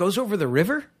don't know. It goes over the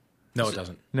river? No, it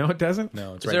doesn't. No, it doesn't?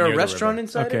 No, it's Is right there near a the restaurant river.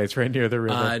 inside Okay, it? it's right near the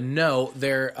river. No,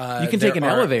 there. You can take an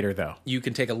elevator, though. You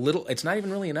can take a little. It's not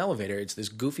even really an elevator. It's this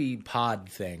goofy pod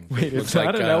thing. Wait, It it's looks not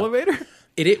like, an elevator?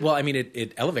 Well, I mean,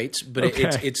 it elevates, but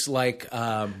it's like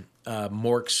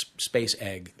Mork's space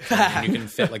egg. And you can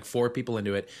fit like 4 people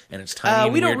into it, and it's tiny.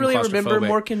 And we weird don't really and remember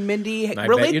claustrophobic. Mork and Mindy. I bet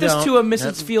Relate you this don't. to a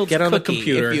Mrs. Fields Get on the cookie,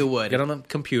 computer, if you would. Get on the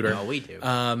computer. No, we do.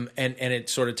 And it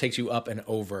sort of takes you up and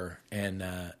over, and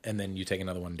then you take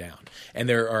another one down. And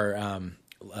there are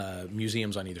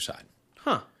museums on either side.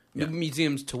 Huh.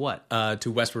 Museums to what?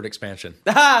 To westward expansion.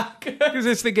 Because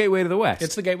it's the gateway to the West.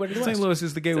 It's the gateway to the West. St. Louis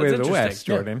is the gateway That's to the West,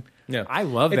 interesting. Jordan. Yeah. I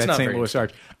love It's that not St. very Louis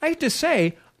arch. I have to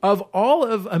say, of all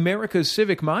of America's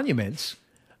civic monuments,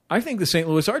 I think the St.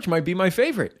 Louis Arch might be my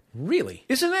favorite. Really?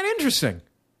 Isn't that interesting?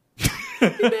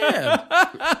 Yeah.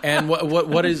 And what are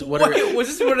Was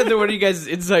this one of you guys'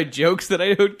 inside jokes that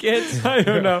I don't get? I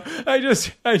don't know. I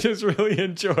just really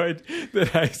enjoyed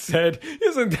that I said,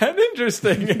 "Isn't that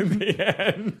interesting?" in the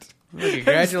end. Well,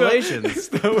 congratulations. As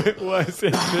though it was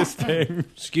interesting.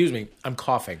 Excuse me, I'm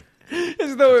coughing.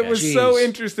 As though it was so Jeez.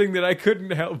 interesting that I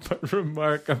couldn't help but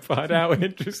remark upon how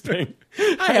interesting.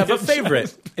 I have a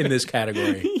favorite in this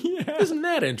category. Isn't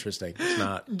that interesting? It's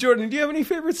not. Jordan, do you have any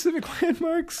favorite civic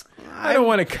landmarks? I don't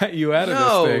want to cut you out of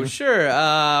No, this thing. sure.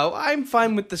 I'm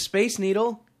fine with the Space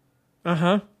Needle.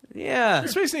 Uh-huh. Yeah. The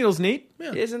Space Needle's neat.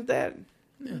 Isn't that?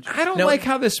 I don't No. like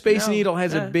how the Space No. Needle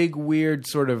has a big, weird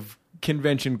sort of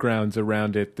convention grounds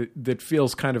around it that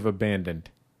feels kind of abandoned.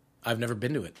 I've never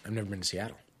been to it. I've never been to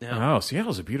Seattle. Oh,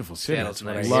 Seattle's a beautiful city. Seattle's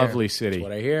nice. Lovely That's city.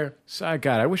 what I hear. So,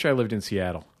 God, I wish I lived in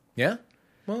Seattle. Yeah?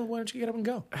 Well, why don't you get up and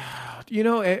go? You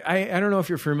know, I don't know if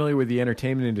you're familiar with the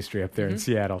entertainment industry up there in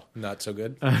Seattle. Not so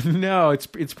good. No,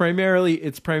 it's primarily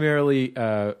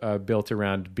built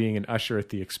around being an usher at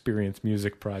the Experience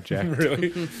Music Project.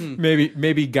 Really?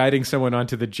 maybe guiding someone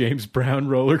onto the James Brown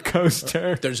roller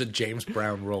coaster. There's a James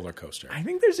Brown roller coaster. I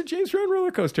think there's a James Brown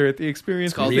roller coaster at the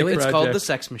Experience Called, Music It's Project. called the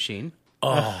Sex Machine.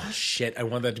 Oh, shit. I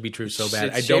want that to be true so bad.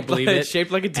 It's I don't shaped believe like- it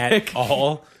shaped like a at dick.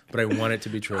 all, but I want it to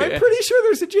be true. I'm pretty sure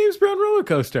there's a James Brown roller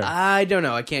coaster. I don't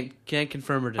know. I can't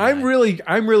confirm or deny. I'm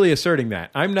really asserting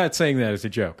that. I'm not saying that as a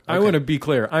joke. I want to be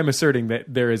clear. I'm asserting that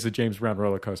there is a James Brown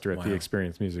roller coaster at the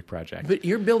Experience Music Project. But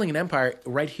you're building an empire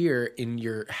right here in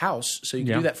your house, so you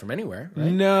can do that from anywhere,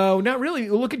 right? No, not really.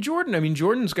 Look at Jordan. I mean,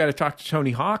 Jordan's got to talk to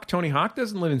Tony Hawk. Tony Hawk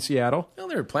doesn't live in Seattle. Well,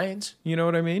 there are planes. You know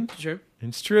what I mean? Sure.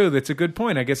 It's true. That's a good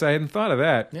point. I guess I hadn't thought of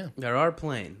that. Yeah. There are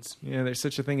planes. Yeah, there's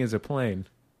such a thing as a plane.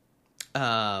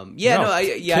 I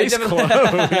Case definitely.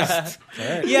 closed.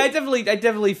 Yeah, I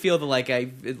definitely feel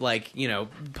the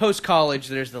post college.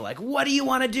 There's the what do you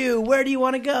want to do? Where do you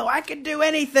want to go? I could do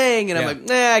anything, and I'm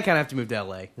like, I kind of have to move to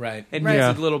LA. Right. And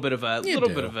Yeah. it's a little bit of a You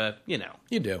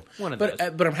You do. One of but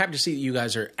those. But I'm happy to see that you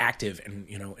guys are active and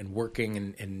and working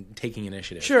and taking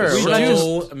initiative. Sure, Because we're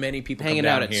not so many people hanging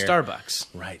come out down at here. Starbucks.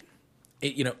 Right.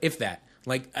 If that.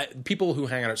 Like people who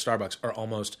hang out at Starbucks are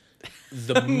almost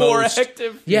the More most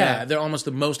active. Yeah, they're almost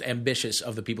the most ambitious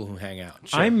of the people who hang out.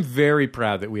 I'm very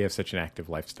proud that we have such an active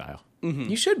lifestyle.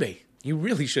 You should be. You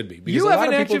really should be. Because You a have lot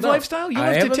an of people active don't. lifestyle?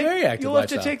 I have a very active You'll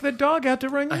lifestyle. have to take the dog out to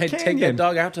run the I canyon. take that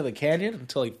dog out to the canyon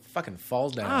until he fucking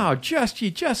falls down. Oh,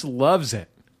 he just loves it.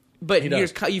 But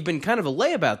does. you've been kind of a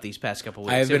layabout these past couple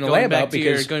weeks. I have been a Going layabout back to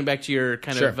because- going back to your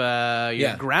kind Sure. of your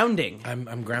Yeah. grounding.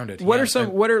 I'm grounded. What Yeah, are some?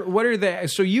 I'm- What are the?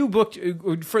 So you booked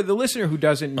for the listener who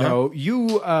doesn't know.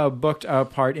 You booked a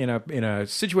part in a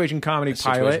situation comedy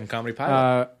pilot. situation comedy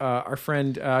pilot. Our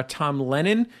friend Tom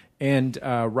Lennon and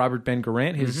Robert Ben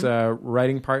Garant, his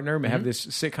writing partner, have this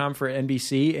sitcom for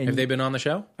NBC. And Have they been on the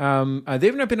show?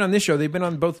 they've not been on this show. They've been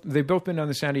on both. They've both been on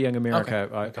the Sound of Young America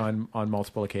Okay. on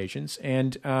multiple occasions.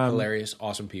 And Hilarious,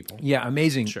 awesome people. yeah,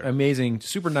 amazing, amazing,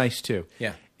 super nice too.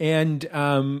 Yeah. And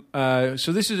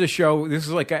so this is a show. This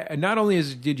is like not only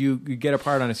did you get a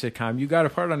part on a sitcom, you got a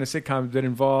part on a sitcom that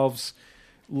involves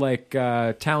like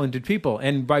talented people,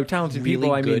 and by talented Really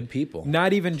people I mean good people.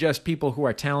 not even just people who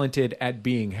are talented at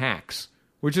being hacks.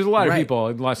 Which is a lot of Right. people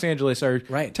in Los Angeles are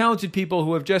Right. talented people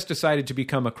who have just decided to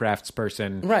become a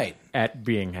craftsperson Right. at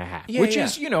being a hack. Yeah, which yeah.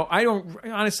 is, I don't,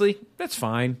 honestly, that's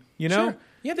fine. You know? Sure.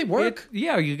 Yeah, they work.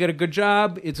 You get a good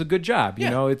job. It's a good job. You Yeah.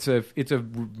 know, it's a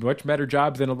much better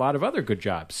job than a lot of other good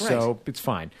jobs. So it's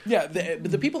fine. Yeah,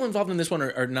 the people involved in this one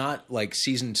are not like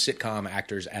seasoned sitcom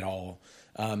actors at all.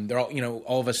 They're all,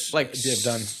 all of us Like have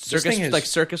done circus, this thing is- like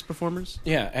circus performers.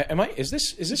 Yeah, am I? Is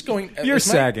this going? You're is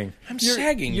my- sagging. I'm You're-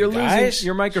 sagging. You're you guys. losing.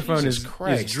 Your microphone Jesus is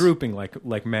Christ. drooping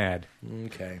like mad.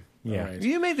 Okay. Yeah, All right.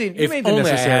 you made the If made the only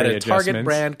I necessary had a Target adjustments.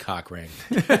 brand cock ring.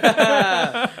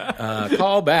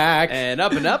 Call back. And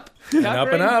up and up. And up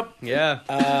and up.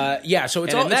 Yeah. Yeah, so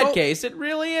it's and all in that it's all- case, it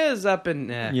really is up and...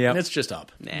 Yeah. It's just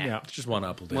up. Nah. Yeah. It's just one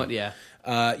up will do. What, yeah.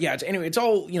 Yeah. Anyway, it's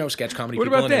all sketch comedy What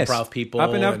people about and this? improv people.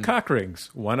 Up and up cock rings.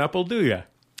 One up will do ya.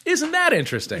 Isn't that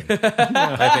interesting? I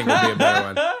think would be a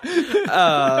better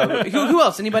one. Who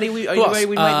else? Anybody we Who else?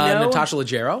 we might know? Natasha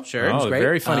Leggero. Sure. Oh, Who's great.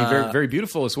 very funny, very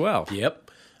beautiful as well. Yep.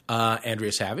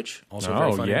 Andrea Savage, also Oh,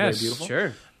 very funny, yes. very beautiful.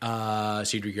 Sure.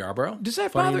 Cedric Yarborough. Does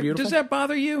that funny and bother? beautiful. Does that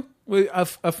bother you?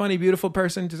 A funny, beautiful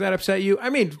person? Does that upset you? I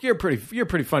mean, you're pretty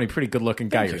funny, pretty good looking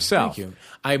guy yourself. Thank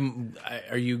you.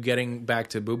 Are you getting back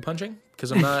to boob punching?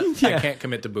 Because I'm not. I can't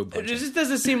commit to boob It punching. just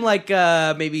doesn't seem like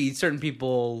maybe certain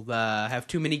people have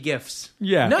too many gifts.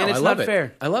 Yeah. No, And it's I love not it.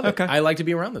 fair. I love Okay. it. I like to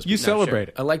be around those people. You celebrate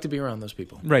it. I like to be around those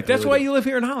people. Right. I That's really why do. you live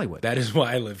here in Hollywood. That is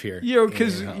why I live here.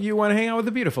 Because Yeah. you want to hang out with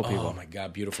the beautiful people. Oh my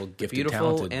god, beautiful, gifted,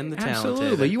 Beautiful talented. and the talented.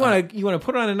 Absolutely. You want to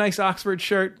put on a nice Oxford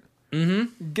shirt.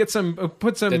 Mm-hmm. Get some.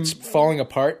 Put some. That's falling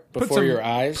apart put before some, your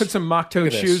eyes. Put some mock toe Look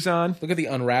at this. shoes on. Look at the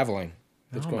unraveling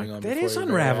that's Oh going my- on. that before is your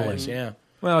very unraveling. eyes. Yeah.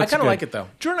 Well, I it's kind of good. like it though.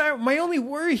 Jordan, my only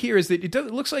worry here is that it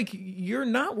looks like you're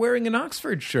not wearing an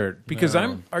Oxford shirt because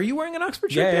Are you wearing an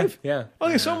Oxford shirt, Yeah, Dave? yeah.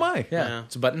 Okay, so am I. Yeah, Yeah.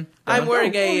 it's a button. I'm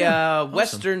wearing a yeah.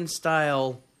 Western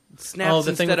style snaps Oh,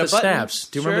 the thing instead with of the buttons. snaps.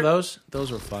 Do you remember those? Those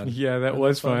were fun. Yeah, that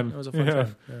was fun. It was a fun Yeah.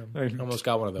 time. Yeah. I almost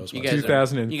got one of those. You once. guys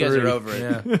 2003. You guys are over it.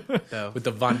 Yeah, though. with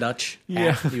the Von Dutch.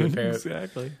 Yeah, hat you would pair it.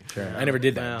 exactly. Sure. I never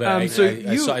did that, Wow. but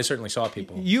So I certainly saw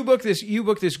people. You booked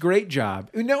this great job.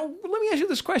 Now, let me ask you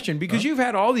this question because you've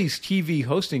had all these TV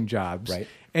hosting jobs, Right.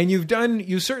 And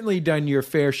you've certainly done your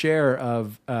fair share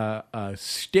of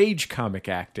stage comic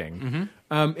acting.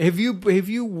 Mm-hmm. Have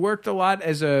you worked a lot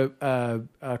as a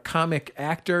comic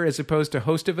actor as opposed to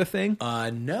host of a thing?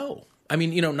 No. I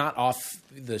mean, not off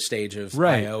the stage of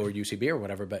Right. IO or UCB or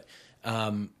whatever, but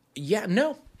yeah,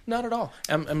 no, not at all.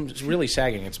 I'm really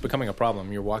sagging. It's becoming a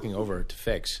problem. You're walking over to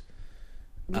fix.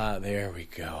 There we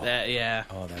go. Yeah.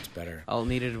 Oh, that's better. All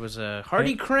needed was a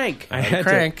hearty crank. I had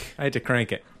crank. I had to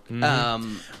crank it.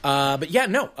 But yeah,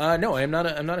 no, I'm not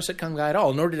a sitcom guy at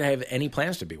all. Nor did I have any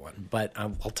plans to be one. But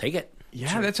I'll take it.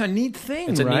 Yeah, that's a neat thing.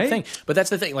 It's a right? neat thing. But that's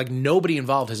the thing. Like nobody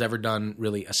involved has ever done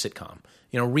really a sitcom.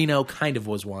 Reno kind of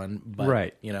was one, but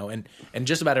Right. and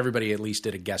just about everybody at least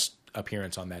did a guest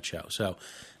appearance on that show. So,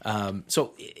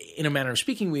 so in a manner of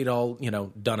speaking, we'd all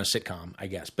done a sitcom, I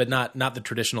guess, but not the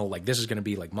traditional like this is going to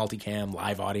be like multicam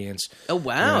live audience. Oh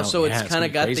wow! So yeah, it's kind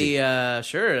of gonna got be crazy.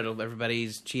 the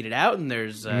everybody's cheated out and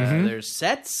there's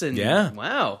sets and Yeah.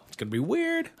 wow, It's going to be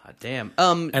weird. God damn.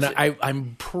 And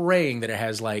I'm praying that it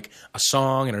has like a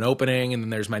song and an opening, and then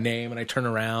there's my name, and I turn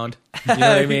around. You know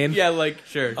what I mean? yeah, like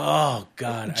sure. Oh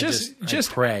God! Just I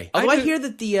pray. Although I I just- hear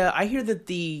that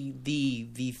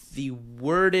the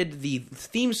worded the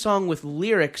theme song with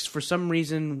lyrics for some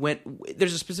reason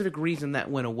there's a specific reason that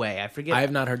went away. I forget I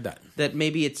have not heard that. that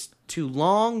maybe it's too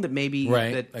long. That maybe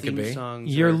Right, that that could theme be.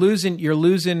 songs. You're are- losing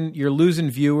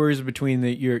viewers between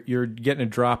you're getting a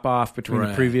drop off between the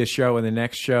Right. previous show and the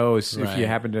next show. If you Right.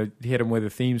 happen to hit them with a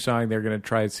theme song, they're going to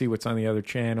try and see what's on the other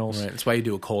channels. Right. That's why you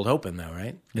do a cold open, though,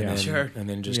 right? Yeah. And then, Sure. And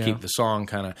then just Yeah. keep the song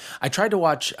kind of. I tried to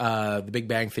watch The Big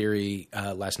Bang Theory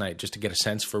last night just to get a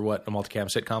sense for what a multicam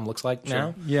sitcom looks like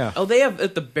now. Yeah. Oh, they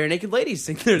have the Bare Naked Ladies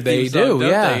sing their They theme song, do, don't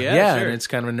yeah, they? yeah. Sure. And it's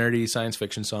kind of a nerdy science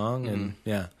fiction song, and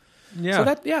yeah.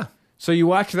 Yeah. So So you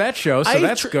watched that show, so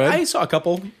that's good. I saw a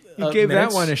couple. You gave that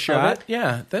minutes one a of shot. it.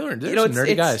 Yeah, they're You know, some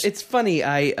nerdy guys. It's funny.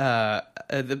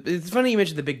 It's funny you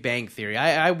mentioned the Big Bang Theory.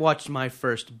 I watched my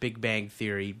first Big Bang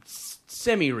Theory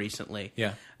semi recently.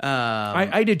 Yeah.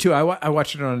 I did too. I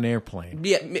watched it on an airplane.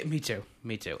 Yeah, me too.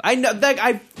 Me too. I know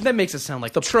that makes us sound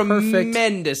like The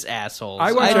tremendous assholes.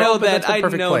 I watched know it, but that that's the I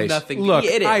perfect know place. nothing. Look,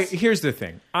 it is. here's the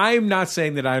thing. I'm not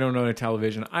saying that I don't own a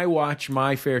television. I watch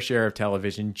my fair share of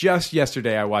television. Just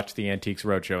yesterday, I watched the Antiques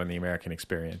Roadshow and the American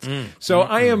Experience. So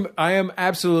I am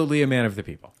absolutely a man of the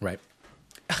people. Right.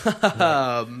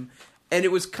 And it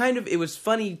was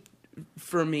funny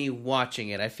for me watching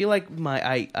it. I feel like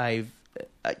I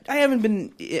haven't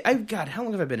been. God, how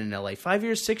long have I been in LA? 5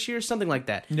 years, 6 years, something like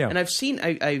that. Yeah. And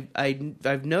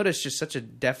I've noticed just such a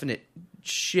definite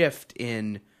shift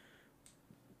in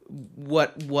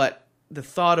what the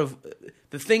thought of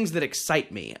the things that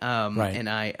excite me. Right. And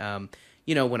I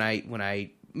when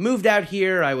I moved out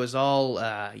here, I was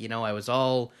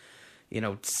all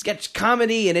sketch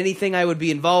comedy, and anything I would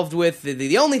be involved with,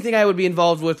 the only thing I would be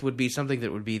involved with would be something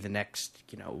that would be the next,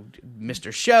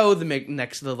 Mr. Show, the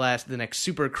next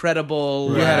super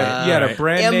credible, You had a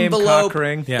brand name cock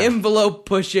ring. Yeah. envelope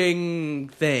pushing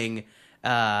thing.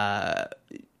 But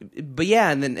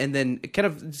yeah, and then kind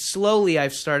of slowly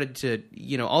I've started to,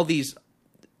 all these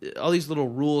little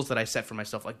rules that I set for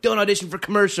myself, like don't audition for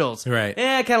commercials. Right.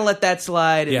 I kind of let that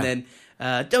slide, and Yeah. then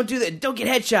don't do that. Don't get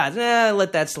headshots.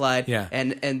 Let that slide. Yeah.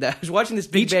 And I was watching this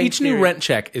Big Bang Each new Theory. rent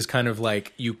check is kind of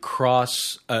like you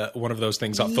cross one of those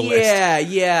things off the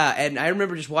list. Yeah. And I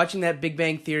remember just watching that Big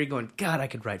Bang Theory, going, God, I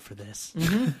could write for this.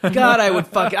 God, I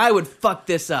would fuck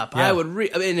this up. Yeah. I would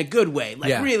in a good way.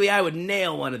 Like Yeah. really, I would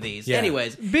nail one of these. Yeah.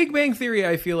 Anyways, Big Bang Theory,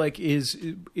 I feel like, is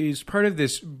part of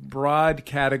this broad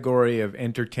category of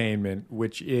entertainment,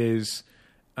 which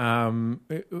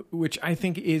I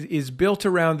think is built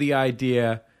around the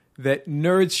idea that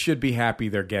nerds should be happy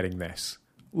they're getting this.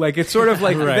 Like, it's sort of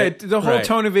like Right. the whole Right.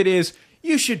 tone of it is,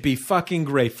 you should be fucking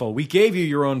grateful. We gave you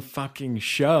your own fucking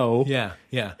show. Yeah.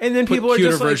 And then Put people are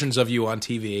cuter just like, versions of you on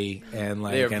TV, and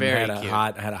They're and very had a cute.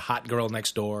 hot girl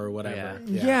next door or whatever.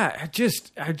 yeah, I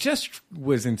just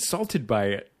was insulted by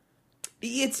it.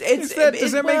 does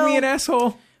Does that make me an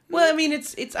asshole? Well, I mean,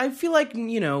 it's. I feel like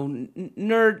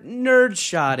nerd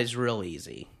shot is real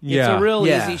easy. It's Yeah. a real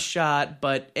Yeah. easy shot,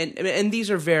 but and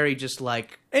these are very just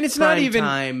like And it's not prime even-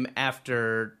 time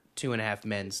after 2.5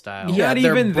 Men style. Yeah, Not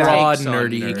they're even that. broad, Takes on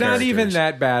nerdy. nerds. Not even characters.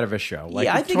 that bad of a show. Like,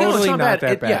 Yeah, I think it's totally not not bad.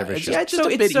 that bad Yeah, of a it's show. just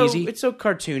a bit easy. It's so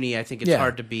cartoony. I think it's Yeah.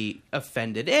 hard to be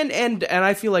offended, and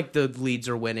I feel like the leads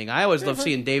are winning. I always love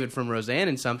seeing David from Roseanne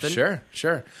in something. Sure.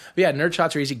 But yeah, nerd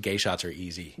shots are easy. Gay shots are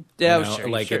easy. Yeah, You know? sure,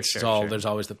 Like sure, it's sure, all. sure. There's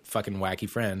always the fucking wacky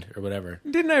friend or whatever.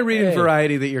 Didn't I read in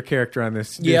Variety that your character on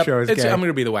this Yep, show is it's- gay? I'm going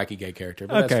to be the wacky gay character.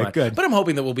 But Okay, that's fine. good. But I'm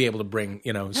hoping that we'll be able to bring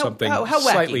something how wacky?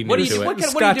 slightly What new do you to do? it. What kind of-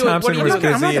 Scott do you- what Thompson do you- was I'm not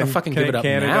I'm not busy going in to fucking give it up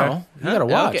Canada. now. You got to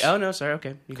watch. Okay. Oh no, sorry.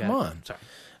 Okay, you got Come it. on.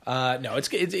 Sorry. No,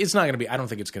 it's not going to be. I don't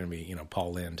think it's going to be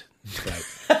Paul Lind.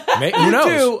 But who knows?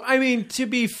 You do. I mean, to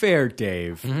be fair,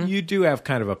 Dave, you do have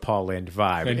kind of a Paul Lind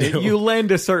vibe. I do. You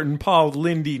lend a certain Paul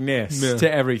Lindiness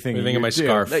to everything. What do you think you of my do.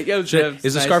 scarf? Like, yo, Is the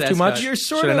nice scarf too ass much? cut. You're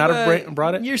sort Should I of not have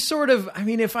brought it? You're sort of. I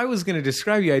mean, if I was going to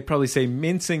describe you, I'd probably say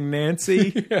mincing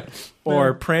Nancy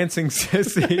or prancing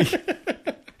sissy.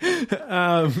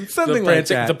 Something like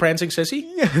that. The prancing sissy.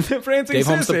 Yeah, the prancing Dave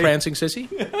Holmes, the sissy. prancing sissy.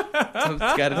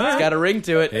 It's got a ring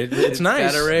to it. It's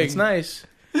nice. got a ring. It's nice.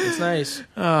 It's nice. We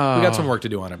got some work to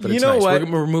do on it, but You it's know nice. what?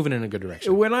 We're moving in a good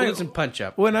direction. When Put some punch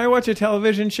up. When I watch a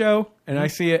television show and I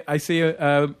see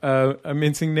a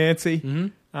mincing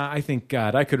Nancy, I think,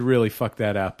 God, I could really fuck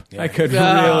that up. I could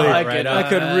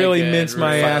really mince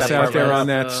my really ass fuck that out part there right on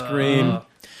up. that screen.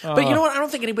 But you know what? I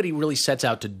don't think anybody really sets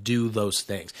out to do those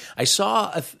things. I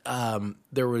saw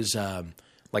there was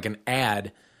like an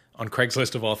ad on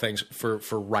Craigslist of all things for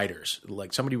writers.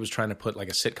 Like somebody was trying to put like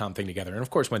a sitcom thing together, and of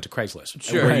course went to Craigslist,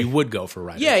 Sure. where you would go for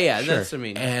writers. Yeah. That's. I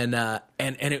mean, And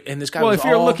this guy. Well, was if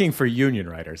you're all- looking for union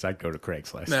writers, I'd go to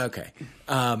Craigslist. Okay,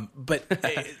 but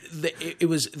it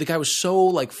was the guy was so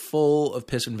like full of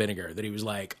piss and vinegar that he was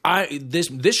like,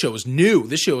 this show is new.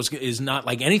 This show is not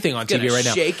like anything on TV gonna right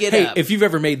now. shake it hey, up. if you've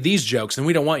ever made these jokes, then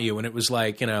we don't want you. And it was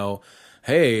like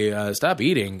hey, stop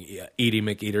eating, Edie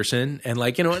McEaterson. And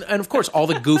like, and of course, all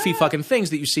the goofy fucking things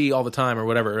that you see all the time or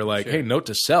whatever are like, hey, note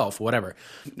to self, whatever.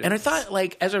 And I thought,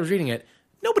 like, as I was reading it,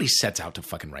 nobody sets out to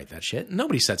fucking write that shit.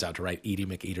 Nobody sets out to write Edie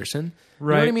McEaterson.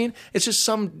 Right. You know what I mean? It's just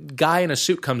some guy in a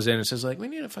suit comes in and says, like, we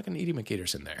need a fucking Edie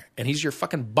McEaterson there. And he's your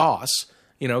fucking boss,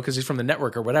 because he's from the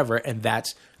network or whatever. And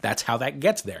that's how that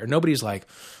gets there. Nobody's like,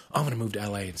 oh, I'm going to move to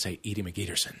LA and say Edie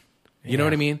McEaterson. You know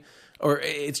what I mean? Or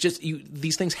it's just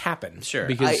these things happen, Sure.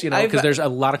 because because there's a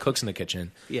lot of cooks in the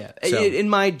kitchen. Yeah, So- in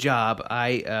my job,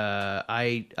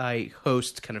 I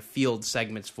host kind of field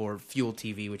segments for Fuel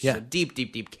TV, which is a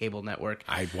deep cable network.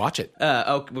 I watch it.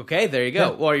 Okay, there you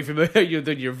go. Yeah. Well, are you familiar?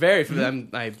 You're very familiar.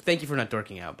 I thank you for not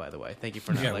dorking out, by the way. Thank you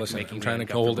for not listen, making I'm trying me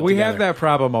to hold it uncomfortable. We together. have that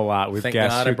problem a lot with Thank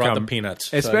guests God I who brought come. the peanuts,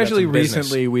 so I got Especially some business.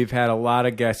 recently, we've had a lot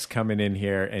of guests coming in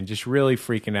here and just really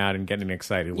freaking out and getting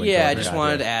excited. When Yeah, I Jordan just got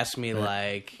wanted here. to ask me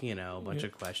a bunch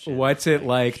of questions. What's it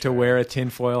like to wear a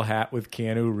tinfoil hat with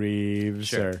Keanu Reeves?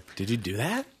 Sure. Or, Did you do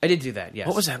that? I did do that. Yes.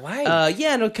 What was that like?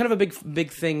 Yeah, no, kind of a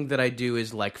big thing that I do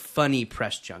is like funny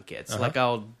press junkets. Like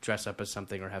I'll dress up as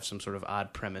something or have some sort of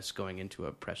odd premise going into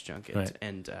a press junket, Right.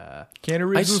 and Keanu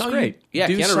Reeves I was saw you great. yeah,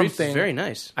 do Keanu Reeves is something- very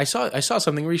nice. I saw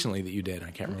something recently that you did.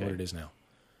 I can't remember what it is now.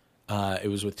 It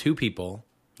was with two people.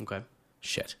 Okay.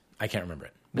 Shit, I can't remember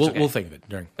it. okay. We'll think of it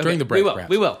during Okay, the break. We will. perhaps.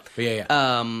 We will. But yeah.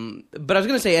 But I was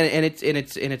going to say, and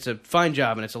it's a fine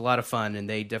job, and it's a lot of fun, and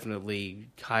they definitely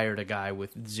hired a guy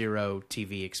with zero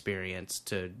TV experience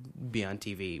to be on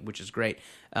TV, which is great.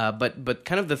 But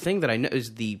kind of the thing that I know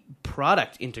is the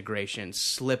product integration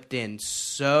slipped in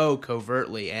so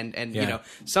covertly, and Yeah.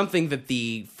 something that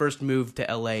the first move to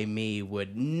LA me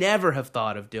would never have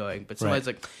thought of doing. But somebody's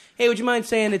Right. like, hey, would you mind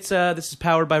saying this is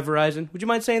powered by Verizon? Would you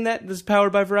mind saying that this is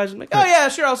powered by Verizon? I'm like, oh yeah,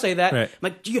 sure, I'll say that. Right. I'm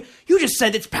like, you just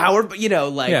said it's powered, but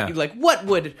Yeah. like what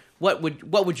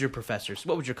would your professors,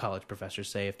 what would your college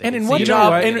professors say if they And could in see what you?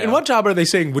 job? what? In what job are they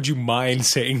saying? Would you mind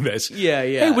saying this? Yeah,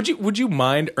 yeah. Hey, would you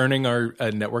mind earning our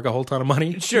network a whole ton of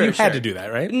money? Sure, you sure. had to do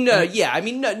that, right? No, yeah, I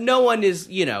mean, no one is,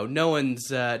 no one's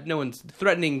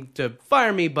threatening to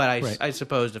fire me, but Right. I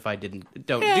suppose if I don't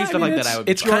Yeah, do I stuff mean, like that, it's- I would.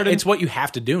 Be It's fired. it's what you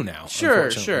have to do now. Sure,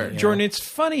 unfortunately, sure. you know? Jordan, it's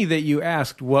funny that you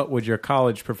asked what would your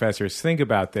college professors think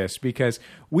about this, because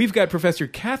we've got Professor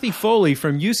Kathy Foley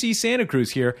from UC Santa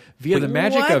Cruz here via the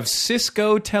magic what? of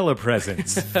Cisco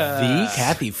telepresence. The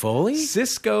Kathy Foley.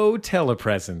 Cisco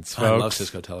telepresence, folks. I love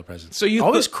Cisco telepresence. So you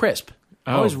always put- crisp,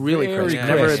 always really very crisp, crisp.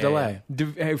 never a Yeah,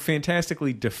 delay.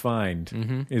 Fantastically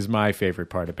defined is my favorite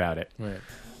part about it. Right.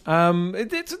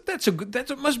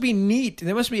 That must be neat.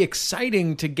 That must be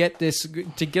exciting to get this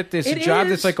It job is.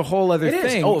 that's like a whole other It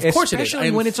is. thing. Oh, of course it is. Especially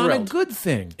I'm when it's on thrilled. a good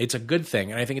thing. It's a good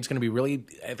thing, and I think it's going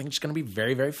to be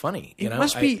very, very funny. It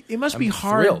must be I'm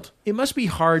hard. thrilled. It must be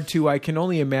hard to, I can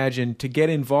only imagine, to get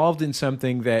involved in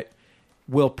something that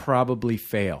will probably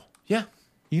fail. Yeah.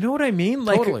 You know what I mean?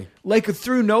 Like, Totally. like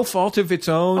through no fault of its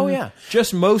own. Oh, yeah.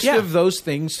 Just most Yeah. of those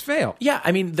things fail. Yeah,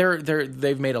 I mean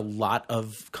they've made a lot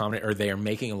of comedy, or they are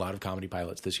making a lot of comedy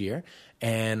pilots this year,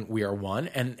 and we are one,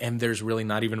 and there's really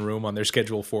not even room on their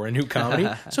schedule for a new comedy.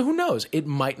 So who knows? It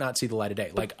might not see the light of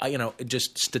day. Like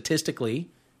just statistically,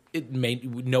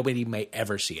 nobody may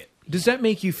ever see it. Does that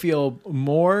make you feel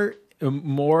more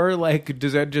like?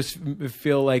 Does that just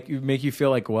make you feel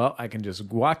like, well, I can just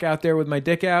walk out there with my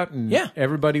dick out and Yeah.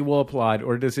 everybody will applaud,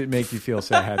 or does it make you feel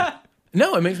sad?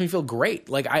 No, it makes me feel great.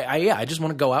 Like I just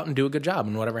want to go out and do a good job,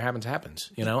 and whatever happens,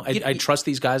 happens. I trust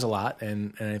these guys a lot,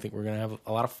 and I think we're gonna have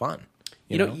a lot of fun.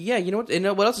 You know? Yeah, you know what? And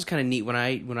what else is kind of neat when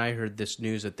I heard this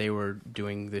news that they were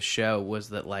doing this show was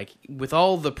that, like, with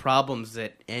all the problems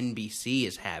that NBC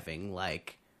is having,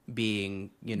 like being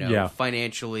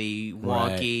financially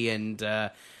wonky and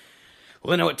at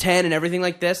 10 and everything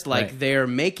like this, like Right. they're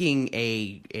making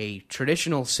a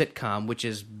traditional sitcom which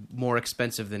is more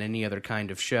expensive than any other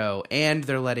kind of show, and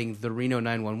they're letting the Reno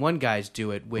 911 guys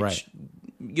do it, which Right.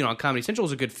 on Comedy Central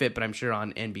is a good fit, but I'm sure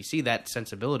on NBC that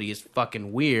sensibility is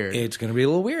fucking weird. It's going to be a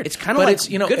little weird. It's kind of like,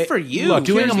 good for you. look,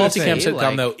 Doing a Here's the multicam thing, sitcom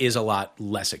like- though is a lot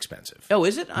less expensive. Oh,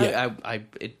 is it? Yeah.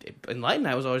 Enlightened.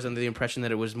 I was always under the impression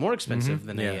that it was more expensive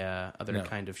than Yeah. other No.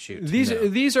 kind of shoot.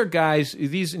 These are guys.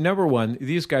 Number one,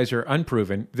 these guys are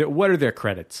unproven. What are their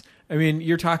credits? I mean,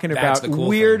 you're talking That's about the cool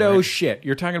weirdo thing, right? shit.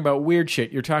 You're talking about weird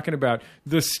shit. You're talking about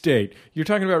the state. You're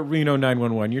talking about Reno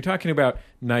 911. You're talking about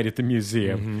Night at the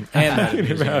Museum. And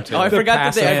about Oh, I the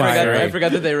forgot that pacifier. I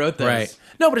forgot that they wrote those. Right.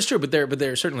 No, but it's true. But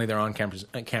they're certainly their on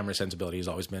camera sensibility has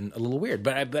always been a little weird.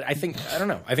 But I think I don't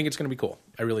know. I think it's going to be cool.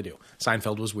 I really do.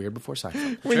 Seinfeld was weird before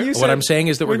Seinfeld. When you What said- I'm saying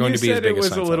is that we're when going you to be as said big it as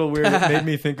was Seinfeld. a little weird. It made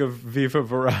me think of Viva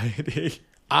Variety.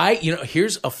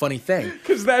 Here's a funny thing.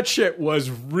 Because that shit was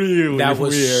really That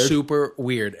was weird. super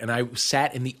weird. And I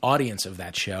sat in the audience of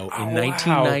that show in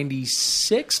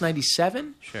 1996,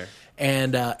 97. Sure.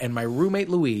 And my roommate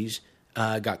Louise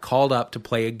got called up to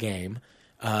play a game,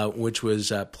 which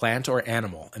was plant or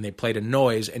animal. And they played a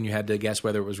noise, and you had to guess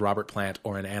whether it was Robert Plant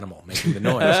or an animal making the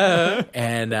noise.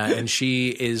 And she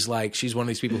is like, she's one of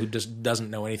these people who just doesn't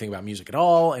know anything about music at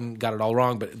all and got it all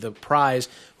wrong. But the prize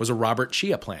was a Robert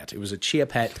Chia plant. It was a chia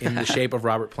pet in the shape of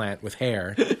Robert Plant with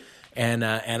hair. And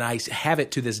I have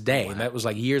it to this day. And that was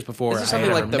like years before This is I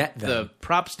something ever like met the them.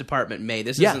 props department made.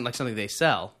 This Yeah. isn't like something they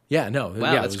sell. Yeah, no.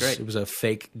 Wow, yeah, that's great. It was a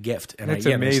fake gift. And That's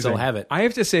I amazing. still have it. I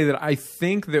have to say that I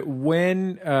think that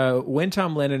when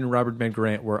Tom Lennon and Robert Ben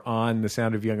Grant were on The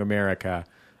Sound of Young America,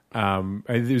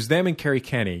 it was them and Kerry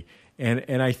Kenny.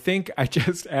 And I think I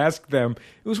just asked them.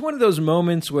 It was one of those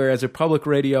moments where, as a public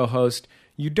radio host,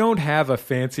 you don't have a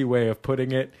fancy way of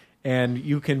putting it, and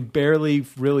you can barely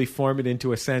really form it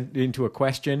into a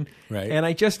question. Right. And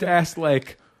I just asked,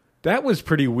 like, that was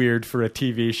pretty weird for a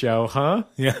TV show, huh?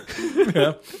 Yeah.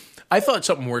 Yeah. I thought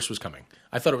something worse was coming.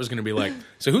 I thought it was going to be like,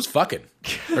 so who's fucking?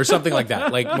 Or something like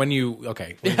that. Like when you,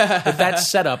 okay. If that's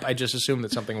set up, I just assumed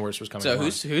that something worse was coming. So along.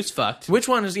 who's fucked? Which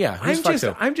one is, who's fucked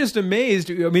up? I'm just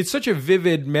amazed. I mean, it's such a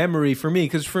vivid memory for me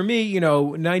because for me,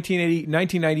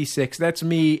 1996, that's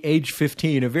me, age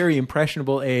 15, a very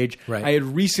impressionable age. Right. I had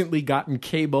recently gotten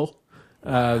cable.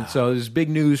 So it was big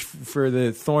news for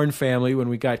the Thorne family when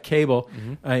we got cable.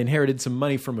 I inherited some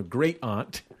money from a great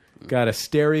aunt. Got a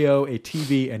stereo, a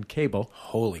TV, and cable.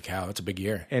 Holy cow, that's a big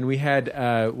year. And we had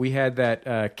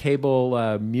that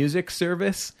cable music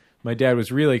service. My dad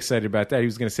was really excited about that. He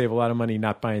was going to save a lot of money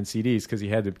not buying CDs because he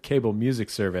had the cable music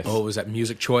service. Oh, was that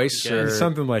Music Choice? Or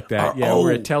Something like that,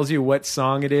 where it tells you what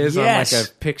song it is Yes. on like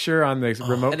a picture on the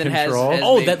remote And it has-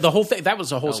 control. has- the whole thing. That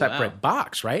was a whole Oh, separate wow.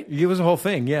 box, right? It was a whole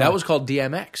thing, yeah. That was called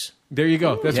DMX. There you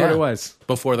go. That's what Yeah. it was.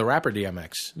 Before the rapper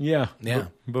DMX. Yeah. Yeah.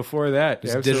 Before that. It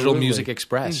was absolutely. Digital Music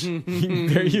Express.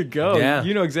 There you go. Yeah.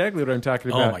 You know exactly what I'm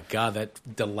talking about. Oh my God, that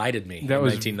delighted me That in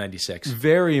was 1996.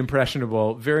 very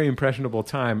impressionable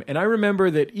time. And I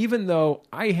remember that even though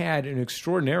I had an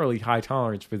extraordinarily high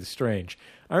tolerance for the strange,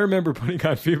 I remember putting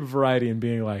on Viva Variety and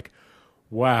being like,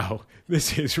 wow,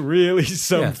 this is really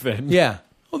something. Yeah.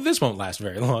 Well, this won't last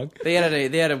very long. They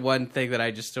had a one thing that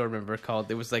I just still remember called.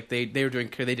 It was like they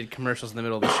did commercials in the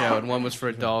middle of the show, and one was for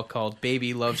a doll called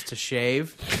 "Baby Loves to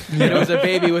Shave." And it was a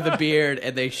baby with a beard,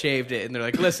 and they shaved it. And they're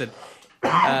like, "Listen,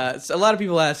 so a lot of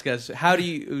people ask us how do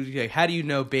you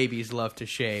know babies love to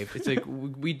shave?" It's like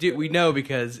we know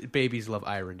because babies love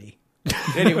irony.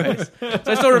 Anyways, so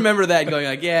I still remember that and going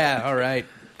like, "Yeah, all right."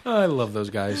 I love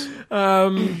those guys.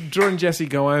 Jordan, Jesse,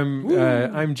 go.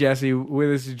 I'm Jesse.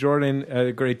 With us is Jordan,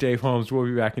 the great Dave Holmes. We'll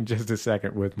be back in just a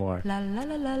second with more. La la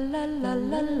la la la la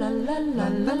la la la la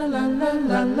la la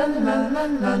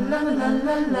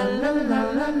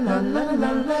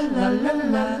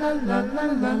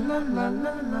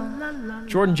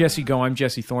Jordan, Jesse, go. I'm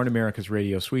Jesse Thorne, America's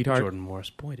radio sweetheart. Jordan Morris,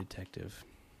 boy detective.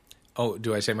 Oh,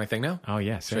 do I say my thing now? Oh,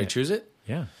 yes. Should I choose it?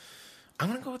 Yeah. I'm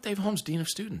going to go with Dave Holmes, Dean of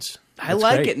Students. I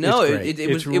like great. it. No,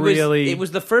 It's great. it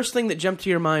was the first thing that jumped to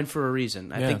your mind for a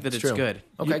reason. I think that it's true. good.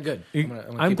 Okay, good.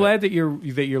 I'm keep glad that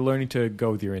you're learning to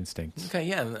go with your instincts. Okay,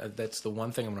 yeah, that's the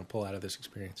one thing I'm going to pull out of this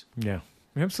experience. Yeah,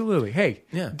 absolutely. Hey,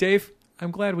 Yeah. Dave,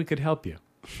 I'm glad we could help you.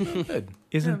 Good.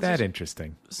 Isn't that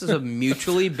interesting? This is a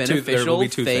mutually There beneficial will be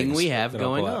two thing things we have that I'll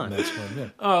going pull out, on. and that's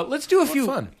one, yeah. Let's do a few.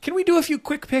 fun. Can we do a few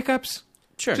quick pickups?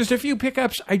 Sure. Just a few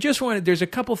pickups. I just wanted. There's a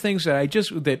couple things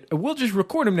that we'll just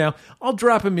record them now. I'll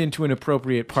drop them into an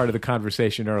appropriate part of the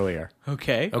conversation earlier.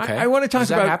 Okay. Okay. I want to talk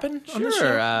Does about. that happen? on this show?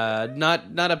 Sure.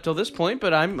 Not up till this point,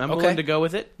 but I'm willing to go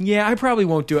with it. Yeah, I probably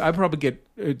won't do it. I probably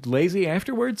get lazy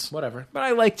afterwards. Whatever. But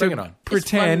I like Bring to it on.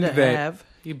 pretend it's fun to that have.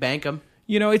 You bank them.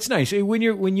 it's nice when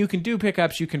you can do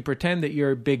pickups. You can pretend that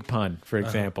you're Big Pun, for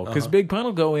example, because Big Pun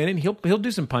will go in and he'll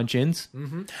do some punch-ins.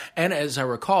 And as I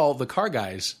recall, the car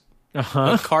guys,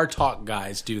 the car talk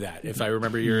guys do that. If I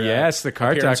remember your Yes, the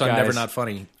car appearance talk on guys. Never Not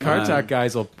Funny. Car talk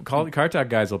guys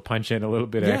will punch in a little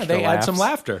bit Yeah, extra. they add some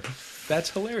laughs. laughter.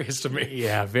 That's hilarious to me.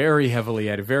 Yeah, very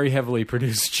heavily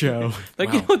produced show.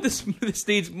 Like, you know what? This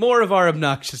needs more of our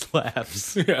obnoxious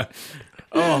laughs. Yeah.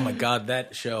 Oh my God,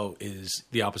 that show is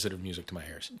the opposite of music to my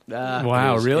ears.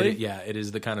 Wow, It is- really? it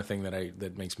is the kind of thing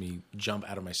that makes me jump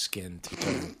out of my skin to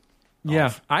turn.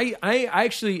 Yeah, I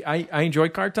actually enjoy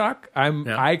car talk.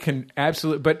 I can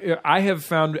absolutely, but I have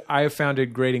found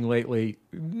it grating lately.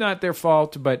 Not their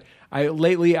fault, but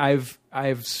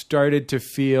I've started to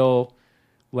feel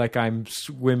like I'm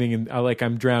swimming in, like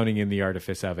I'm drowning in the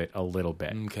artifice of it a little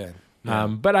bit. Okay.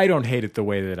 But I don't hate it the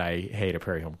way that I hate A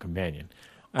Prairie Home Companion.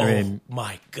 I mean,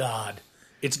 my God.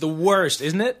 It's the worst,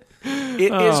 isn't it?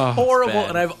 It is horrible,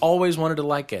 and I've always wanted to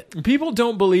like it. people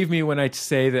don't believe me when I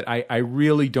say that I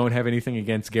really don't have anything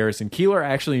against Garrison Keillor. I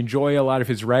actually enjoy a lot of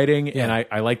his writing, and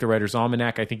I like the Writer's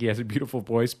Almanac. I think he has a beautiful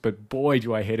voice, but boy,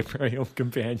 do I hate A Perennial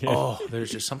Companion. Oh, there's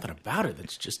just something about it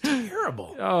that's just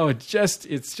terrible. Oh, it's just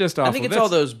awful. I think it's all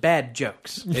those bad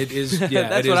jokes. It is, yeah,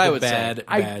 That's it what is I the would bad, say.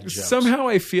 bad jokes. Somehow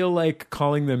I feel like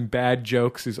calling them bad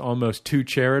jokes is almost too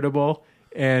charitable,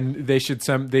 and they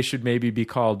should maybe be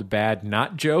called bad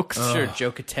not jokes. Sure,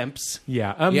 joke attempts.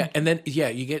 Yeah. Yeah, and then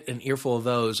you get an earful of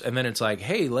those, and then it's like,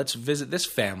 hey, let's visit this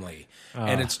family,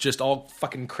 and it's just all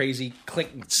fucking crazy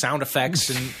clink sound effects,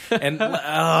 and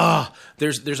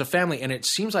there's a family, and it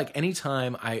seems like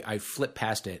anytime I flip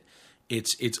past it,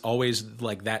 it's always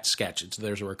like that sketch.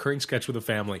 There's a recurring sketch with a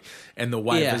family, and the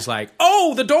wife is like,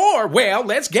 "Oh, the door. Well,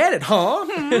 let's get it, huh?"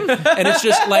 And it's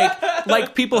just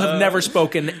like people have never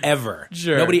spoken ever.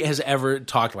 Sure. Nobody has ever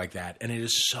talked like that, and it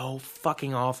is so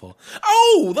fucking awful.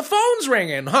 Oh, the phone's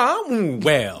ringing, huh?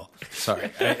 Well,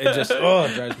 sorry, it just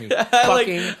drives me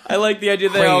fucking. I like the idea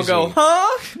they all go, crazy.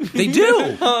 huh? They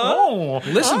do. Oh,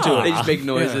 listen to it. They just make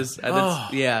noises.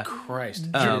 Yeah. Christ,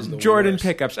 it is the Jordan worst.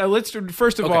 pickups.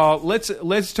 First of all,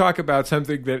 let's talk about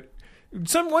something that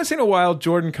once in a while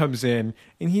Jordan comes in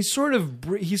and he's sort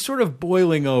of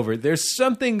boiling over. There's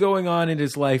something going on in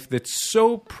his life that's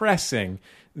so pressing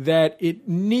that it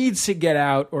needs to get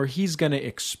out or he's going to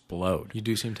explode. You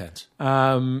do seem tense.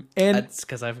 And That's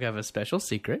because I've got a special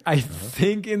secret. I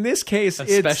think in this case A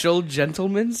it's special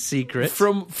gentleman's secret.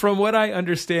 from what I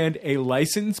understand, a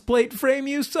license plate frame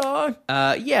you saw.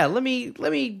 Yeah, let me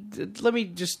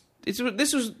just.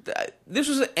 This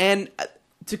was and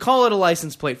to call it a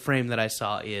license plate frame that I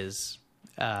saw is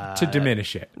To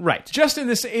diminish it, right. Just in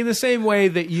the same way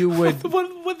that you would.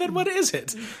 What is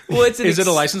it? Well, it's Is it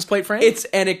a license plate frame? It's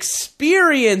an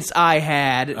experience I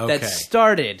had Okay. that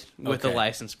started with Okay. a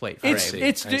license plate frame. I see.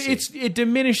 It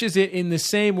diminishes it in the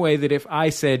same way that if I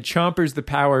said Chompers the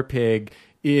Power Pig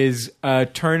is a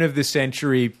turn of the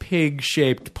century pig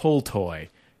shaped pull toy,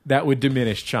 that would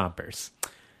diminish Chompers.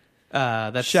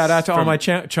 That's Shout out to all from- my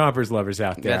Chompers lovers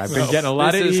out there. I've That's- been getting a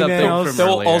lot of this is something emails. from That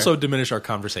will earlier. also diminish our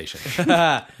conversation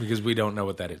because we don't know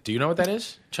what that is. Do you know what that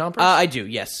is, Chompers? I do,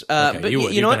 yes. Okay, But you would.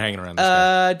 you You've know been what? hanging around this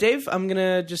guy. Dave, I'm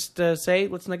gonna just say,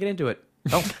 let's not get into it.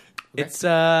 Oh, It's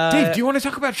Dave, do you want to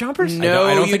talk about Chompers? No,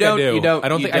 I don't you think I don't. do. You don't. I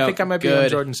don't you think- I think I might be on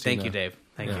Good. Jordan's team Thank you, now. Dave.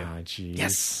 Thank you. Ah, jeez.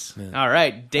 Yes. All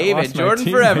right, Dave lost and my Jordan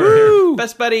team forever. there. Woo!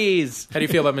 Best buddies. How do you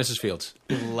feel about Mrs. Fields?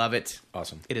 Love it.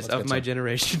 Awesome. It is Let's of get my some.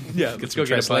 generation. Yeah, let's go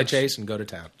Try get a sled bunch. chase and go to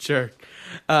town. Sure.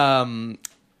 The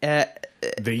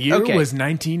year Okay. was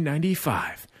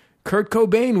 1995. Kurt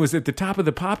Cobain was at the top of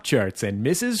the pop charts, and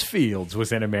Mrs. Fields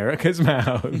was in America's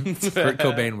mouth. Kurt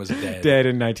Cobain was dead. Dead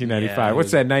in 1995. Yeah,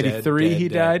 What's that? 93 Dead, he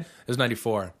dead. died? It was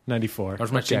 94. 94. That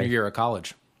was my Okay. senior year of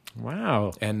college,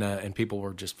 Wow. and people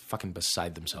were just fucking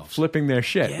beside themselves. Flipping their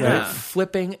shit, Yeah. right?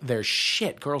 Flipping their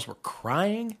shit. Girls were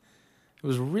crying. It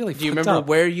was really. Do you fucked remember up.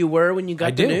 where you were when you got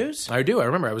I the do. news? I do. I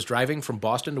remember. I was driving from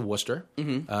Boston to Worcester,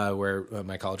 where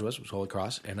my college was Holy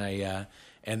Cross, and I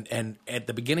and at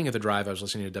the beginning of the drive, I was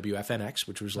listening to WFNX,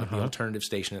 which was like the alternative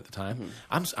station at the time.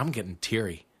 I'm getting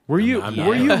teary. Were you I'm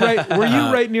were you right? Were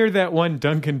you right near that one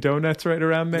Dunkin' Donuts right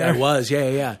around there? I was,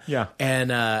 yeah. Yeah.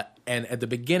 And at the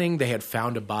beginning, they had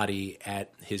found a body at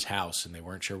his house, and they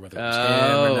weren't sure whether it was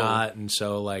him or not. And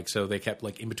so they kept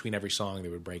like in between every song, they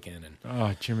would break in and.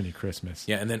 Oh, Jiminy Christmas!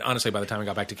 Yeah, and then honestly, by the time I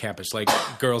got back to campus, like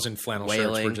girls in flannel shirts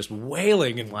Wailing. were just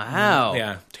wailing and Wow.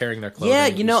 yeah, tearing their clothing. Yeah,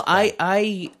 It you know, was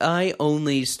bad. I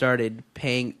only started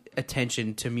paying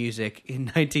attention to music in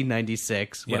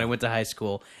 1996 when Yeah. I went to high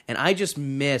school, and I just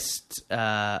missed.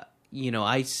 I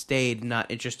stayed not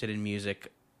interested in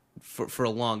music for a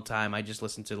long time. I just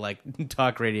listened to like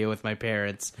talk radio with my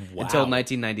parents until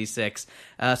 1996.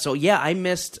 So yeah, I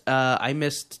missed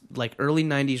like early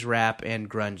 90s rap and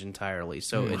grunge entirely.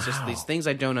 So it's just these things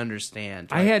I don't understand.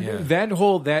 I had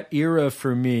that era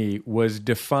for me was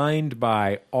defined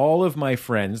by all of my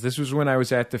friends. This was when I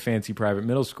was at the fancy private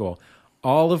middle school.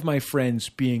 All of my friends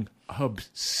being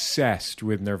obsessed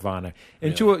with Nirvana,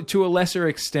 and to a lesser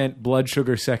extent, Blood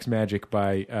Sugar Sex Magic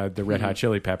by the Red Hot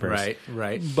Chili Peppers.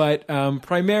 Right. But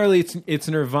primarily, it's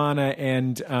Nirvana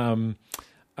and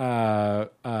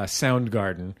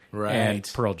Soundgarden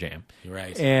and Pearl Jam.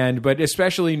 Right. But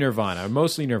especially Nirvana,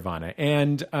 mostly Nirvana,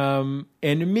 and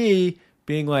me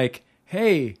being like,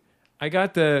 hey, I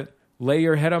got the Lay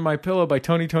Your Head on My Pillow by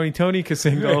Tony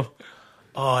single.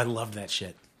 Oh, I love that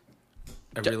shit.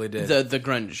 I really did. The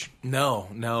grunge. No.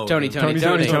 Tony.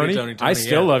 I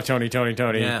still love Tony.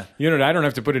 Yeah. You know, I don't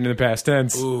have to put it in the past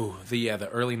tense. Ooh, the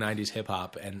early '90s hip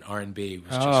hop and R&B was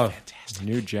just fantastic.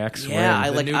 New Jack Swing. Yeah,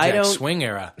 The new Jack Swing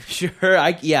era. Sure.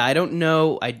 I don't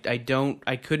know. I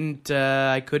couldn't tell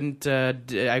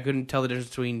the difference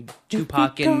between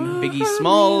Tupac and Biggie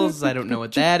Smalls. I don't know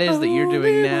what that is that you're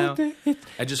doing now.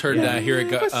 I just heard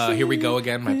Here We Go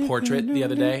Again, my portrait the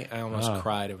other day. I almost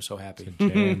cried. I was so happy.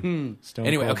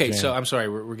 Anyway, okay, so I'm sorry.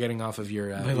 We're getting off of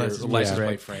your license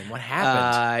plate frame. What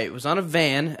happened? It was on a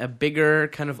van, a bigger,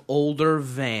 kind of older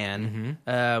van,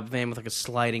 van with like a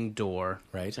sliding door.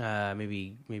 Right.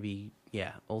 Maybe,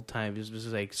 old time. This was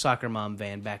like soccer mom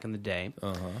van back in the day.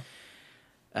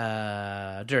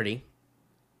 Dirty.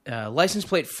 License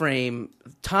plate frame,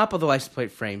 top of the license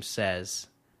plate frame says,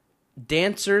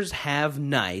 dancers have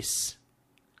nice.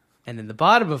 And then the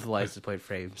bottom of the license plate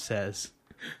frame says,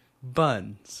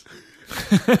 buns.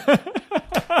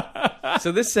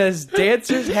 So this says,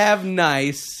 dancers have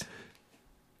nice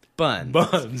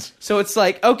buns. So it's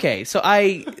like, okay, so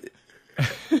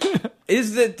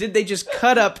did they just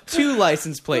cut up 2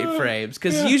 license plate frames?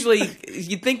 Because usually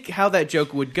you'd think how that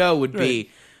joke would go would be,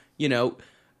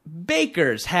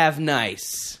 bakers have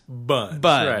nice buns.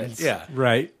 Buns. Right. Yeah.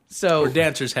 Right. So or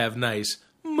dancers have nice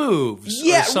moves.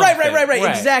 Yeah, or right.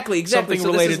 Exactly. Something so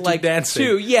related this is like to dancing.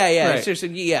 2. Yeah. Right.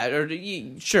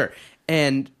 Seriously, sure.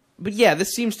 But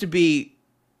this seems to be.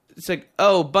 It's like,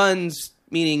 oh, buns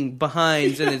meaning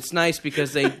behinds, and it's nice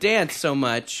because they dance so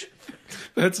much.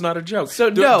 That's not a joke. So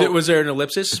was there an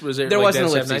ellipsis? Was there? There was an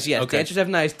dancers have ellipsis. nice? Yes, Okay. dancers have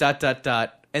nice ...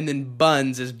 And then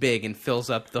buns is big and fills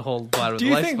up the whole bottom of Do the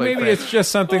you license think plate maybe frame. it's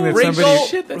just something that Wrinkle. somebody...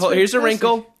 Shit, that's Here's a fantastic.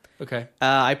 wrinkle. Okay.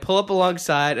 I pull up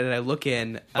alongside and I look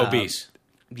in. Obese.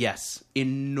 Yes,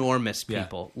 enormous Yeah.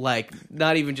 people. Like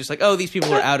not even just like, oh, these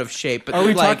people are out of shape. But Are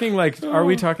we like,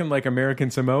 talking like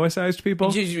American Samoa-sized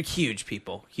people? huge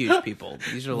people? Huge people.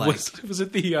 These are like. Was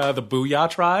it the Booyah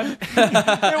tribe?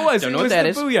 It was. Don't It know what was that the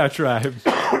is. Booyah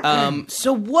tribe.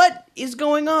 So what is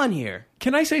going on here?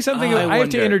 Can I say something? I I have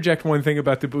to wonder. interject one thing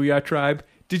about the Booyah tribe.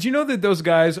 Did you know that those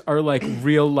guys are like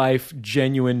real life,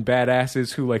 genuine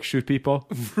badasses who like shoot people?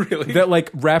 Really? That like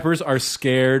rappers are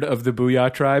scared of the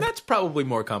Booyah tribe? That's probably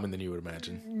more common than you would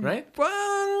imagine, right?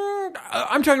 Well,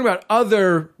 I'm talking about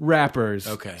other rappers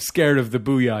Okay. scared of the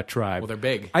Booyah tribe. Well, they're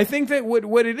big. I think that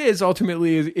what it is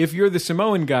ultimately is if you're the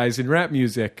Samoan guys in rap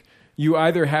music, you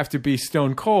either have to be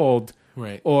stone cold,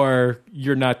 Right. or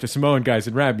you're not the Samoan guys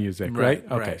in rap music, right?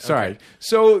 Right, Okay, right, sorry. okay.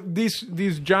 So these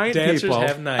giant Dancers people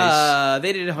have nice.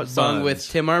 They did a song Buns. with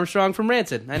Tim Armstrong from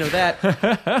Rancid. I know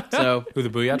that. So Who, the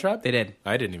Booyah tribe? they did.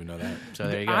 I didn't even know that. So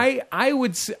there you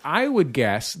go. I would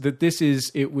guess that this is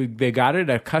they got it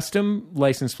at a custom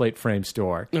license plate frame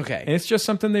store. Okay. And it's just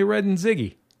something they read in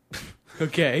Ziggy.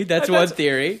 Okay, that's one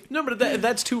theory. No, but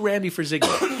that's too randy for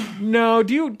Ziggy. No,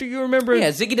 do you remember? Yeah,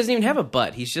 Ziggy doesn't even have a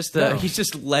butt. He's just he's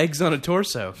just legs on a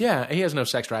torso. Yeah, he has no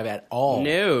sex drive at all.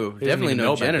 No, He doesn't definitely even no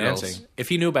know about genitals. dancing. If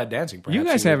he knew about dancing, perhaps You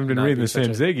guys he would haven't been not reading be the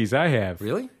such same a- Ziggies I have.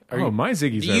 Really? My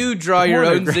Ziggies Do are you draw your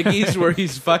own pornographic. Ziggies where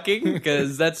he's fucking?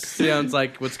 Because that sounds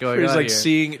like what's going He's on like here.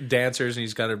 seeing dancers and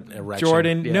he's got an erection.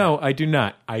 Jordan, Yeah. no, I do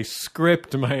not. I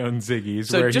script my own Ziggies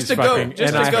So where just he's to go- fucking,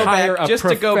 just and to I go hire back- a just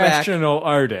to go back- professional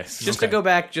artist. Just to go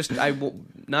back, I will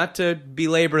not to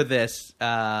belabor this.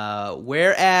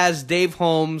 Whereas Dave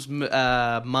Holmes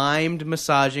mimed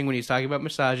massaging when he was talking about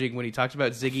massaging, when he talked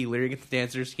about Ziggy leering at the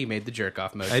dancers, he made the jerk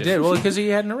off motion. I did. Well, because he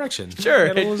had an erection. Sure, He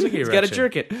had a little Ziggy he's got to erection.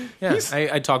 jerk it. Yeah,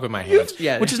 I talk with my hands,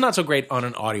 Yeah. which is not so great on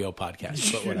an audio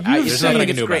podcast. But whatever. I There's think nothing I can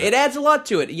it's do great. about It adds a lot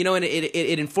to it, and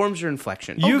it informs your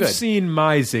inflection. You've good. seen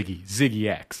my Ziggy, Ziggy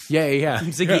X. Yeah.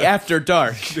 Ziggy after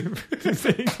dark.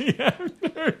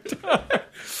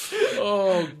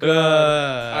 Oh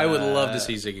god, I would love to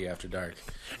see Ziggy After Dark.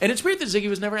 And it's weird that Ziggy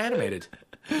was never animated.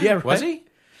 Yeah, right? Was he?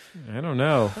 I don't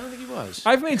know. I don't think he was.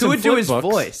 I've made Who some would do flip his books.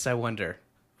 voice? I wonder.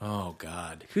 Oh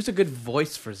god. Who's a good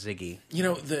voice for Ziggy? You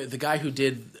know, the guy who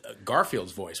did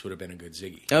Garfield's voice would have been a good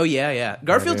Ziggy. Oh yeah.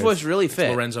 Garfield's is. voice really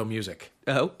fit. Lorenzo Music.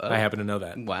 Oh, I happen to know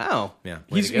that. wow. Yeah.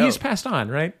 He's passed on,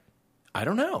 right? I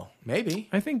don't know. Maybe.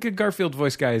 I think good Garfield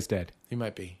voice guy is dead. He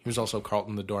might be. He was also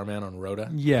Carlton the doorman on Rhoda.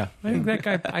 Yeah, I think that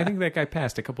guy. I think that guy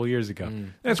passed a couple years ago.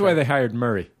 That's why they hired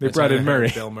Murray. They brought in Murray.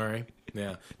 Bill Murray.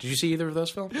 Yeah. Did you see either of those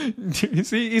films?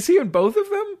 Is he in both of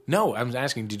them? No, I'm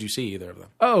asking, did you see either of them?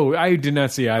 Oh, I did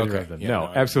not see either Okay. of them. Yeah, no,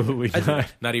 no, absolutely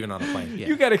not. Not even on a plane.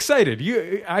 You got excited.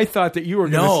 I thought that you were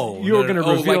going to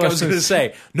reveal like I us was going to as-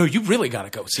 say, no, you really got to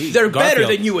go see. They're better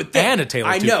Garfield than you would think. And A Tale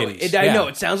of I Two know. Kitties. I know.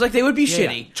 It sounds like they would be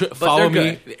shitty. but Follow they're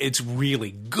me. good. It's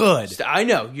really good. I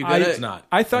know. You I- gotta. It's not.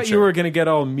 I thought I'm you sure. were going to get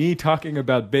all me talking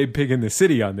about Babe Pig in the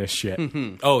City on this shit.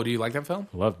 Oh, do you like that film?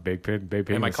 Love Babe Pig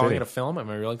Am in I the calling City. it a film? Am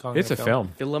I really calling It's it a a film.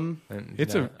 Film.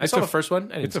 It's No. a. I saw a- the first one.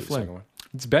 I didn't It's a see the second film. one.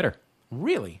 It's better.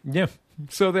 Really? Yeah.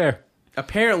 So there.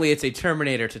 Apparently, it's a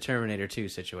Terminator to Terminator 2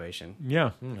 situation.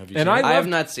 Yeah. have you And seen it? I have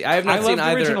not seen. I have not I seen love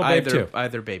the original Babe too.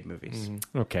 either Babe movies.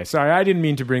 Okay, sorry, I didn't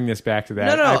mean to bring this back to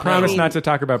that. No, I promise I mean, not to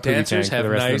talk about Pootie dancers Tang for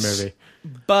the have rest nice- of the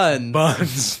movie. Buns.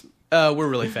 Buns. We're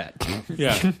really fat.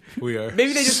 Yeah, we are.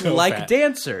 Maybe they just so like fat.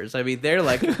 dancers. I mean, they're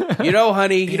like,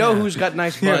 honey, you know who's got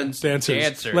nice Yeah, buns?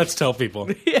 dancers. Let's tell people.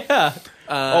 Yeah.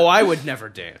 I would never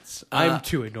dance. I'm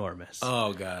too enormous.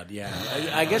 Oh God, yeah.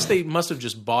 I guess they must have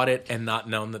just bought it and not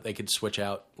known that they could switch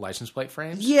out license plate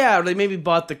frames. Yeah, or they maybe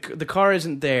bought the car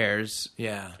isn't theirs.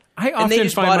 Yeah. I And they often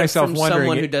just find bought it myself from wondering.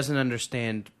 someone who doesn't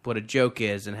understand what a joke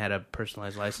is and had a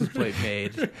personalized license plate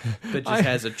made that just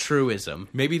has a truism.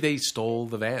 Maybe they stole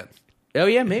the van. Oh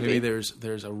yeah, Maybe maybe.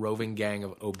 there's a roving gang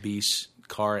of obese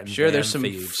car and Sure, van there's some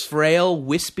thieves. frail,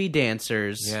 wispy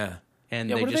dancers. Yeah. And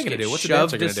Yeah, they what are just they gonna get do? What's the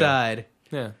shoved dancer gonna do? aside.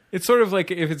 Yeah. It's sort of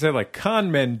like if it said like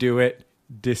con men do it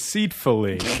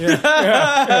deceitfully.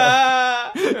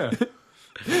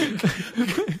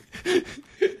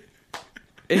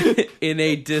 In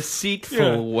a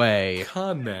deceitful way.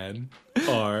 Con men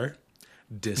are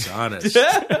dishonest.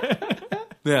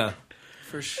 Yeah.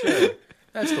 For sure.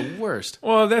 That's the worst.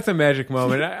 Well, that's a magic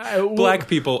moment. Black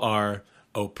people are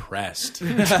oppressed. I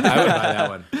would buy that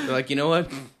one. They're like, you know what?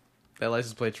 That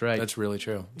license plate's right. That's really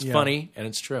true. It's Yeah. funny and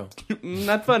it's true.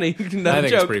 not funny. Not I a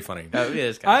think joke. it's pretty funny. Oh, it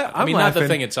is kind of I'm I mean, not the laughing.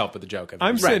 thing itself, but the joke.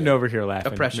 I'm sitting over here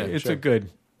laughing. Oppression, It's sure. a good.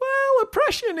 Well,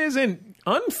 oppression isn't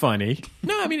unfunny.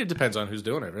 No, I mean, it depends on who's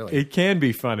doing it, really. It can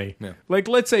be funny. Yeah. Like,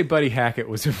 let's say Buddy Hackett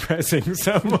was oppressing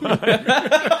someone.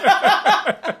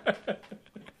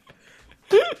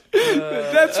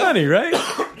 That's funny, right?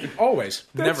 Always.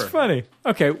 That's Never. funny.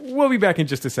 Okay, we'll be back in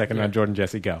just a second on Jordan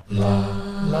Jesse Go.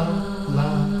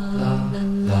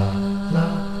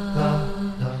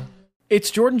 It's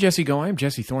Jordan Jesse Go. I'm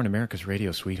Jesse Thorne, America's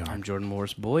radio sweetheart. I'm Jordan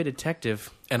Morris, boy detective.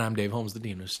 And I'm Dave Holmes, the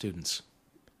Dean of Students.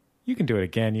 You can do it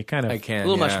again. You kind of. I can. A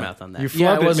little yeah. much mouth on that. You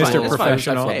flubbed it it, was Mr. fine. It's fine.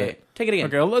 Professional. Hey, take it again.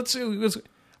 Okay, let's.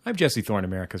 I'm Jesse Thorne,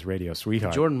 America's radio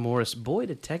sweetheart. Jordan Morris, boy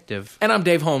detective. And I'm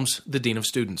Dave Holmes, the Dean of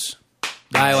Students.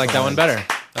 I like that one better.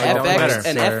 I like that one FX,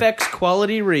 an better. FX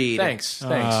quality read. Thanks. Oh,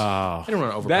 I don't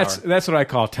want to overpower. that's what I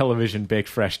call television baked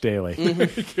fresh daily.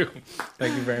 Thank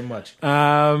you very much. Here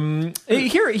on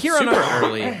Super our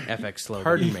early FX slogan.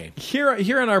 Pardon me.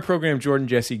 Here on our program, Jordan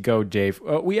Jesse Go, Dave,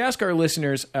 we ask our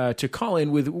listeners to call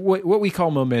in with what we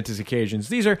call momentous occasions.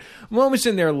 These are moments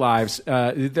in their lives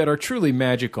that are truly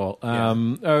magical,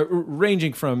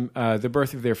 ranging from the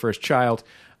birth of their first child,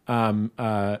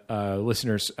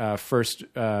 listeners' first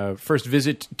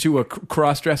visit to a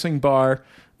cross-dressing bar,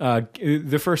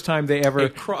 the first time they ever... A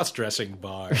cross-dressing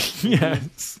bar.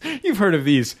 Yes. You've heard of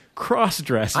these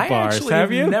cross-dress I bars, actually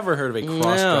have you? never heard of a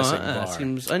cross-dressing bar.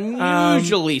 Seems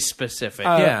unusually specific.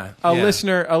 Yeah. A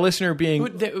listener being...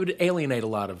 That would alienate a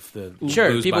lot of the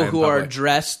Sure, booze people buying who are public.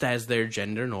 dressed as their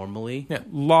gender normally. Yeah.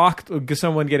 locked,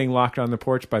 someone getting locked on the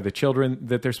porch by the children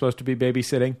that they're supposed to be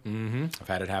babysitting. I've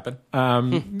had it happen.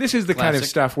 This is the kind of Classic.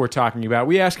 stuff we're talking about.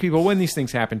 We ask people when these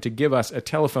things happen to give us a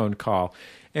telephone call.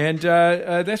 And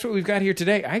that's what we've got here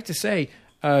today. I have to say,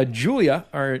 Julia,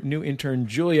 our new intern,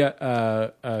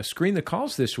 Julia, screened the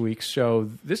calls this week. So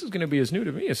this is going to be as new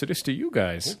to me as it is to you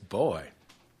guys. Boy.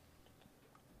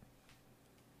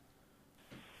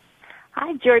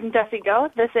 Hi, Jordan Jesse Go.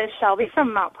 This is Shelby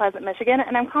from Mount Pleasant, Michigan,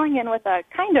 and I'm calling in with a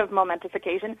kind of momentous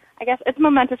occasion. I guess it's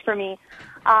momentous for me.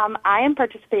 I am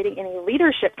participating in a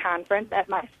leadership conference at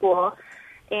my school,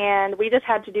 and we just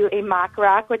had to do a mock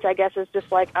rock, which I guess is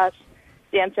just like us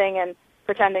dancing and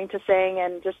pretending to sing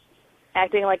and just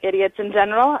acting like idiots in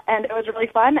general, and it was really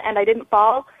fun, and I didn't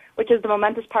fall, which is the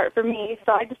momentous part for me,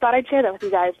 so I just thought I'd share that with you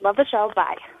guys. Love the show.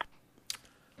 Bye.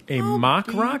 A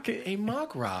mock rock? A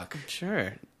mock rock.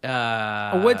 Sure.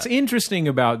 What's interesting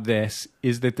about this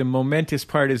is that the momentous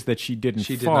part is that she didn't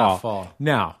She did fall. not fall.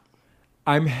 Now,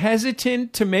 I'm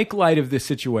hesitant to make light of this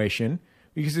situation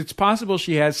because it's possible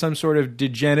she has some sort of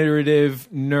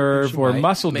degenerative nerve or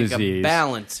muscle Make disease. a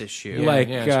balance issue. Like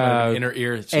yeah, it's got an inner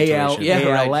ear situation. Yeah,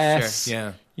 right, ALS, sure.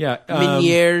 Yeah. Yeah.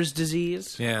 Meniere's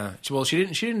disease. Yeah. Well, she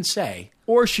didn't say.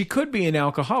 Or she could be an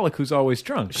alcoholic who's always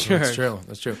drunk. Sure.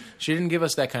 That's true. She didn't give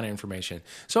us that kind of information.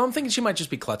 So I'm thinking she might just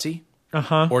be klutzy.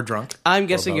 Uh-huh. Or drunk. I'm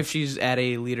guessing both. if she's at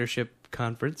a leadership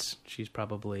conference, she's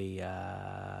probably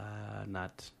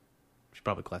not. She's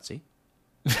probably klutzy.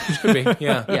 Could be.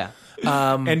 Yeah.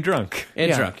 Yeah, And drunk. and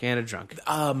Yeah. drunk, and a drunk.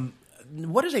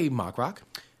 What is a mock rock?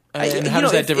 I- And you how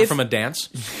does know, that if- differ if- from a dance?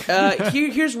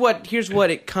 Here's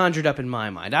what it conjured up in my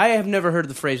mind. I have never heard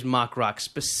the phrase mock rock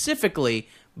specifically,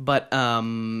 but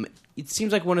it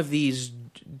seems like one of these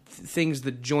things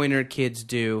that joiner kids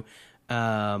do,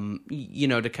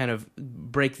 to kind of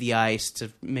break the ice,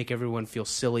 to make everyone feel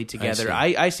silly together. see.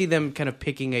 I see them kind of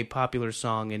picking a popular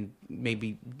song and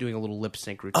maybe doing a little lip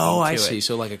sync routine. Oh, to I it. see.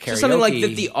 So like a karaoke. So something like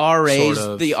that the RAs, sort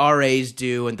of. the RAs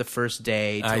do in the first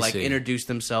day to I like see. introduce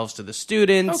themselves to the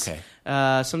students. Okay.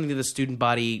 Something that the student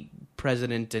body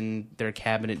president and their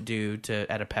cabinet do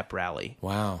at a pep rally,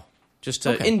 Wow. just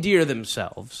to Okay. endear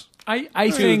themselves I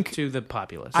to, think to the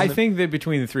populace. I think that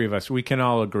between the three of us, we can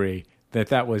all agree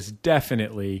that was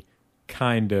definitely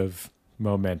kind of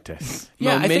momentous.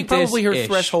 Yeah, I think probably her Momentous-ish.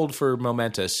 threshold for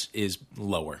momentous is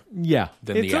lower. Yeah,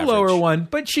 Than it's the a lower average. one,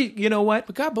 but you know what?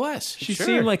 But God bless. She Sure.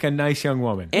 seemed like a nice young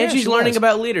woman. and Yeah, she's she learning was.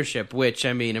 about leadership, which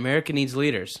I mean, America needs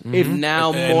leaders if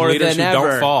now And more leaders than who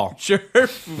ever. don't fall. Sure,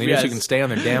 Leaders Yes. who can stay on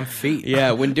their damn feet.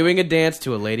 Yeah, when doing a dance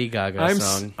to a Lady Gaga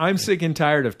song. I'm sick and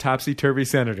tired of topsy-turvy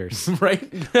senators. Right?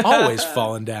 Always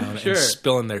falling down Sure. and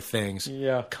spilling their things.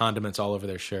 Yeah. Condiments all over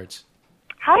their shirts.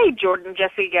 Hi, Jordan,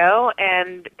 Jesse Go,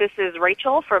 and this is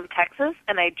Rachel from Texas,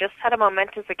 and I just had a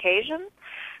momentous occasion.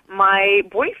 My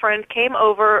boyfriend came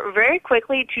over very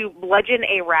quickly to bludgeon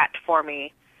a rat for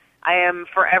me. I am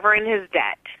forever in his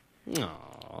debt.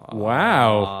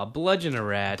 Wow. Aw, bludgeon a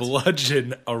rat.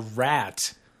 Bludgeon a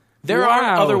rat. There Wow.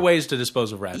 are other ways to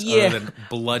dispose of rats Yeah. other than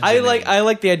bludgeoning. I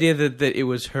like the idea that it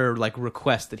was her like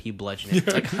request that he bludgeon it.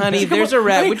 Like, honey, there's a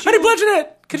rat. Honey, Would honey, you bludgeon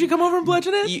it. Could you come over and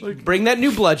bludgeon it? bring that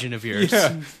new bludgeon of yours?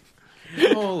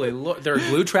 Holy Lord. There are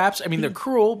glue traps. I mean, they're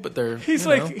cruel, but they're He's you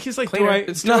like, know, do cleaner. I,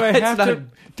 It's do not- I it's have not- to,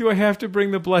 do I have to bring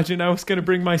the bludgeon? I was going to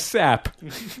bring my sap.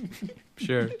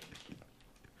 Sure.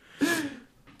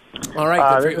 All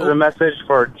right. This is a message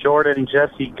for Jordan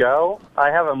Jesse Go. I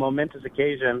have a momentous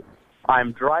occasion.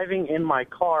 I'm driving in my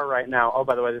car right now. Oh,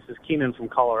 by the way, this is Keenan from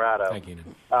Colorado. Hi,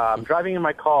 Keenan. I'm driving in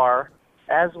my car.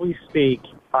 As we speak,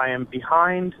 I am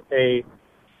behind a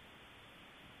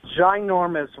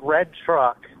ginormous red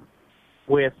truck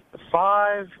with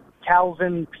 5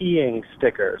 Calvin peeing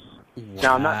stickers.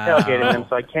 Now, I'm not tailgating them,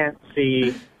 so I can't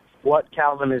see what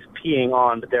Calvin is peeing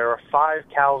on, but there are 5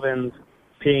 Calvins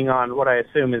peeing on what I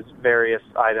assume is various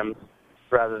items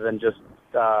rather than just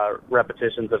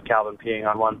repetitions of Calvin peeing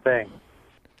on one thing.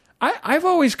 I've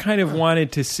always kind of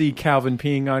wanted to see Calvin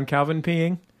peeing on Calvin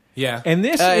peeing. Yeah. And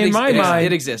this, in my mind...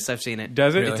 it exists. I've seen it.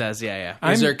 Does it? It does. Yeah.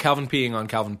 Is there Calvin peeing on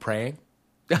Calvin praying?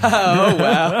 Oh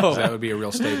wow. 'Cause that would be a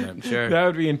real statement. Sure. That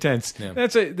would be intense. Yeah.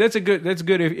 That's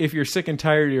good if you're sick and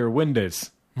tired of your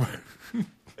windows.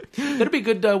 That'd be a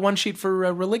good one sheet for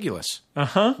Religulous.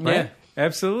 Uh-huh. Yeah.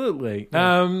 Absolutely.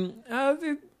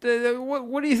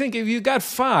 What do you think if you got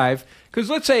 5? Because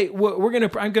let's say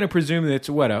I'm gonna presume that it's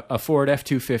a Ford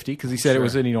F-250 because he said it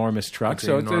was an enormous truck. It's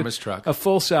so an enormous truck. a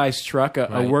full size truck, a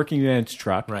Right. working man's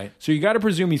truck. Right. So you got to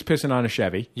presume he's pissing on a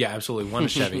Chevy, Yeah, absolutely. One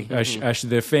Chevy.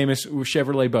 the famous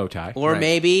Chevrolet bow tie. Or Right.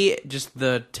 maybe just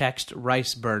the text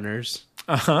rice burners.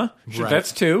 Right.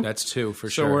 That's 2. That's 2 for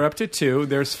so sure. we're up to 2.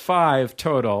 There's 5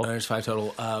 total. There's 5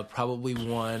 total. Probably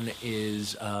one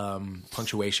is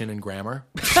punctuation and grammar.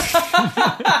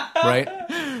 Right?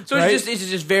 So Right. it's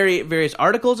just various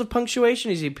articles of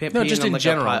punctuation. Is he No, just on in like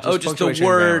general. just the punctuation and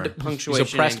word grammar. punctuation.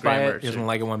 He's oppressed and by grammar. it. He doesn't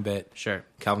like it one bit. Sure.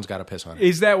 Calvin's got to piss on it.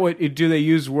 Is that what? Do they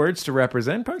use words to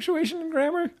represent punctuation and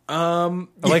grammar?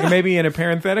 Like maybe in a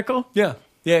parenthetical. Yeah.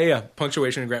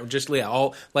 Punctuation and grammar. Just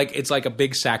all like it's like a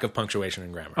big sack of punctuation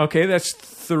and grammar. Okay, that's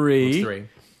 3. That's 3.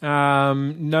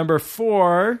 Number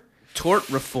 4, Tort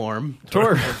reform.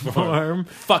 tort reform.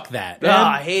 Fuck that.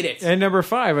 I hate it. And number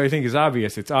 5, I think, is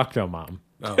obvious. It's Octomom.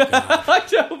 Oh,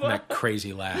 God. That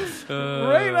crazy laugh.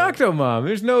 Right, Octomom.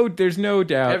 There's no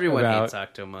doubt. Everyone about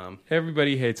hates Octomom.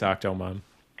 Everybody hates Octomom.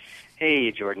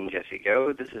 Hey, Jordan, Jesse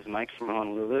Go. This is Mike from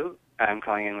Honolulu. I'm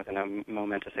calling in with a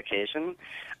momentous occasion.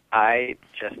 I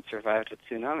just survived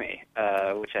a tsunami,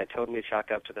 which I totally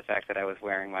chalk up to the fact that I was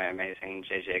wearing my amazing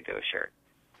JJ Go shirt.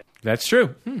 That's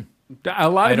true. A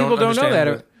lot of people don't know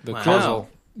that. The Wow. causal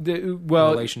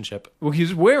Well, relationship.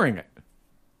 he's wearing it.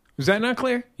 Is that not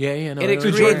clear? Yeah. No, And it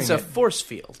creates a force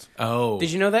field. Oh.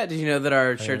 Did you know that? Did you know that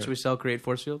our shirts we sell create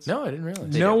force fields? No, I didn't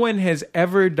realize. No one has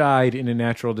ever died in a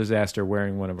natural disaster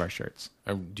wearing one of our shirts.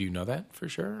 Do you know that for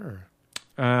sure?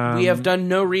 We have done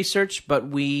no research, but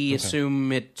we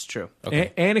assume it's true.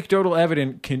 Okay. Anecdotal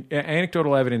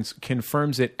evidence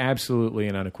confirms it absolutely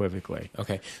and unequivocally.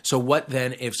 Okay. So what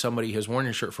then if somebody has worn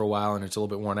your shirt for a while and it's a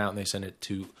little bit worn out and they send it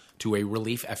to a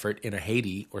relief effort in a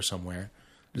Haiti or somewhere?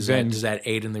 Does that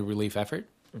aid in the relief effort?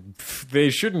 They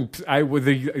shouldn't.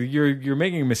 You're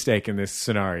making a mistake in this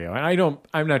scenario, and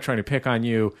I'm not trying to pick on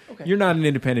you. Okay. You're not an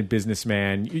independent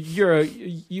businessman.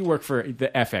 You work for the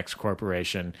FX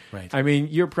Corporation. Right. I mean,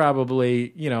 you're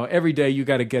probably every day you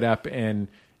got to get up and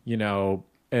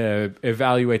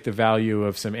evaluate the value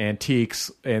of some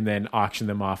antiques and then auction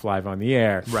them off live on the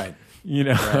air. Right.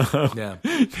 Right. Yeah.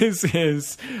 This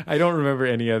is. I don't remember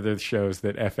any other shows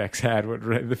that FX had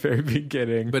at the very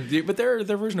beginning. But their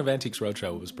version of Antiques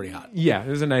Roadshow was pretty hot. Yeah, it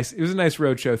was a nice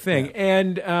roadshow thing,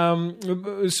 and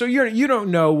so you don't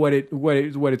know what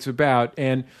it's about,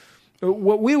 and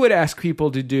what we would ask people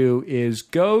to do is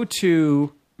go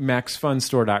to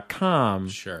maxfunstore.com.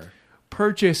 Sure.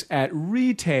 Purchase at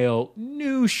retail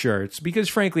new shirts because,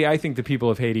 frankly, I think the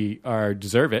people of Haiti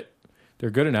deserve it.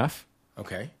 They're good enough.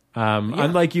 Okay.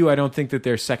 Unlike you, I don't think that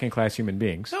they're second-class human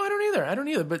beings. No, I don't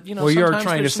either. But well, you're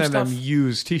trying to send them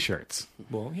used T-shirts.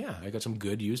 Well, yeah, I got some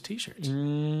good used T-shirts.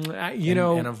 And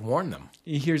I've worn them.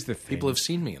 Here's the thing: people have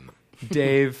seen me in them.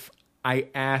 Dave, I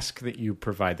ask that you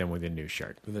provide them with a new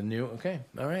shirt. With a new, okay,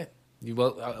 all right.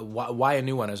 Why a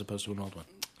new one as opposed to an old one?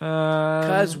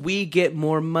 Because we get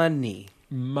more money.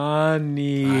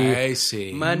 I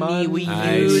see. Money, we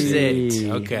use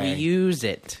it. Okay. We use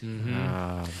it. Mm-hmm.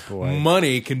 Oh, boy.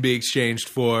 Money can be exchanged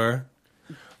for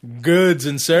goods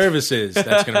and services.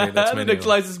 That's my new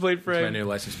license plate frame. That's my new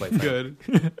license plate frame.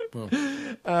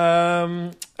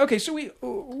 Good. Okay, so we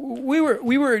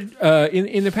were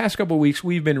in the past couple of weeks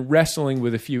we've been wrestling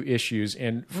with a few issues,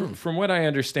 and from what I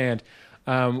understand,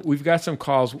 we've got some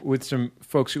calls with some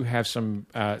folks who have some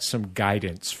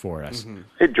guidance for us. Mm-hmm.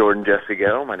 Hey, Jordan, Jesse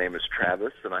Go. My name is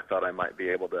Travis, and I thought I might be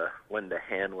able to lend a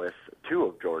hand with two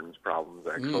of Jordan's problems,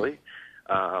 actually.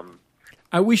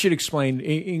 We should explain,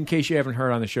 in case you haven't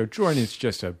heard on the show, Jordan is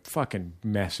just a fucking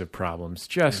mess of problems.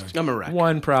 Just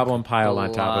one problem piled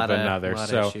on top of another.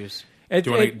 So, issues. Do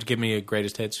you want to give me a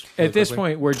greatest hits? At this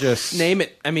point, we're just... Name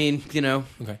it. I mean,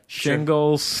 Okay.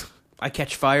 Shingles. Sure. I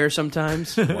catch fire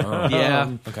sometimes. Wow.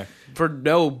 Yeah. Okay. For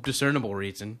no discernible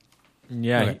reason.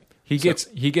 Yeah. Okay. He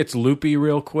gets loopy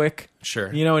real quick. Sure.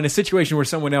 In a situation where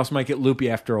someone else might get loopy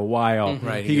after a while. Mm-hmm.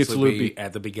 Right. He gets loopy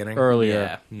at the beginning.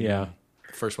 Earlier. Yeah.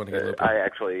 First one to get loopy. I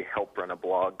actually help run a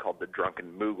blog called The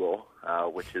Drunken Moogle,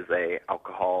 which is a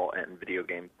alcohol and video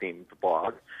game themed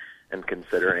blog. And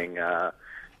considering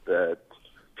the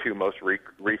two most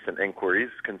recent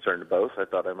inquiries concerned both, I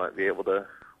thought I might be able to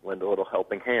lend a little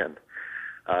helping hand.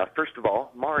 First of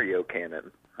all, Mario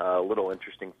canon. A little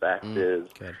interesting fact is...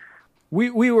 Good.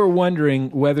 We were wondering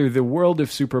whether the world of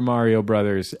Super Mario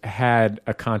Brothers had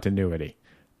a continuity.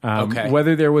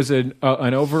 Whether there was an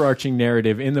overarching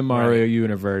narrative in the Mario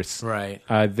universe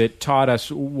that taught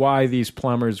us why these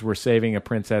plumbers were saving a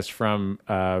princess from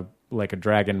like a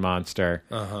dragon monster,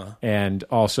 and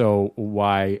also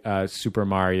why Super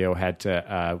Mario had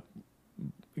to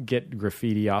get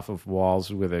graffiti off of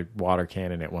walls with a water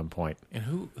cannon at one point. And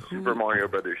who Super Mario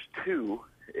Brothers 2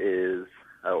 is,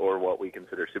 or what we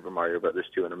consider Super Mario Brothers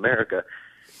 2 in America,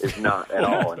 is not at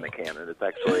all in the canon. It's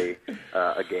actually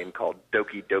a game called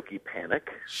Doki Doki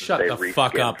Panic. Shut the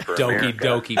fuck up, Doki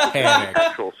Doki Panic.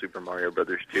 Actual Super Mario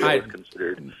Brothers 2 is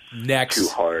considered too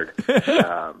hard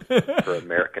for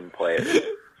American players.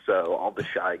 So all the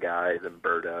Shy Guys and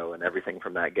Birdo and everything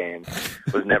from that game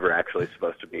was never actually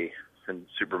supposed to be in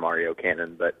Super Mario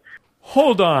canon, but...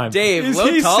 Hold on, Dave.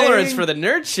 Low tolerance for the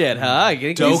nerd shit, huh?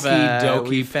 Doki.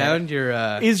 We found your.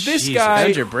 Is this guy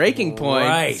found your breaking point?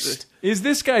 Right. Is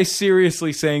this guy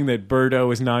seriously saying that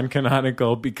Birdo is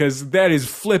non-canonical? Because that is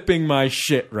flipping my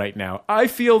shit right now. I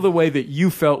feel the way that you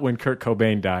felt when Kurt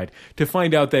Cobain died to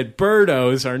find out that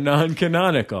Birdos are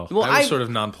non-canonical. Well, I was sort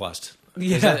of nonplussed.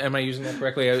 Yeah. Am I using that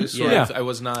correctly? I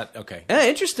was not. Okay.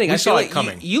 Interesting. I saw it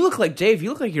coming. You look like Dave.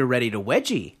 You look like you're ready to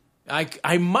wedgie.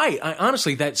 I might.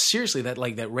 Honestly,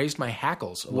 that raised my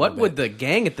hackles. What would the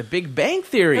gang at the Big Bang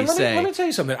Theory say? Let me tell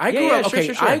you something.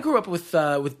 I grew up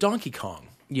with Donkey Kong.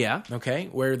 Yeah. Okay.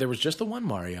 Where there was just the one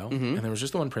Mario, and there was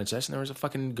just the one princess, and there was a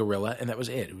fucking gorilla, and that was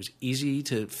it. It was easy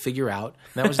to figure out.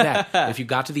 And that was that. If you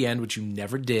got to the end, which you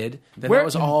never did, then that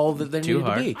was all that there needed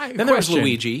to be. Then there was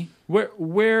Luigi.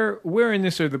 Where in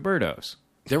this are the Birdos?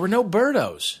 There were no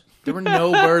Birdos. There were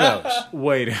no Birdos.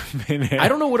 Wait a minute. I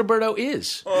don't know what a Birdo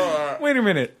is. Wait a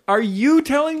minute. Are you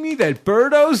telling me that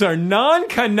Birdos are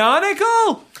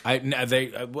non-canonical?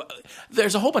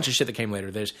 There's a whole bunch of shit that came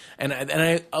later.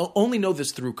 I only know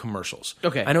this through commercials.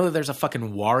 Okay. I know that there's a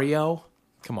fucking Wario.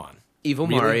 Come on. Evil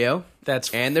Really? Mario.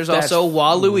 And there's also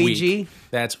Waluigi.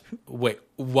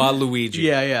 Waluigi.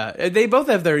 Yeah. They both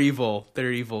have their evil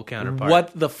counterpart.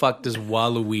 What the fuck does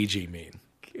Waluigi mean?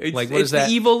 What It's is that?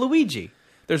 the evil Luigi.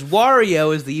 There's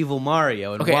Wario as the evil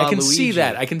Mario. And Okay, I can see Waluigi.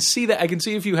 that. I can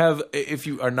see if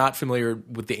you are not familiar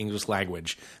with the English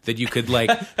language, that you could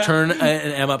turn an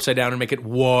M upside down and make it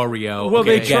Wario. Well,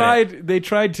 Okay, they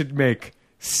tried to make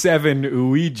 7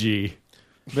 Luigi,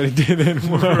 but it didn't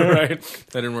work. Right.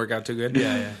 That didn't work out too good.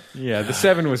 Yeah, the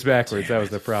 7 was backwards. That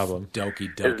was the problem. Doki.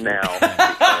 Is now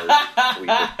because we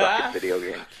just suck at video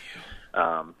games.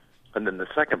 And then the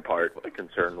second part,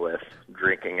 concerned with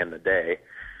drinking in the day,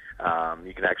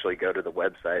 you can actually go to the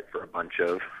website for a bunch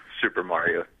of Super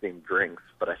Mario themed drinks,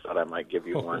 but I thought I might give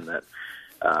you one that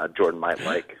Jordan might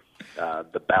like.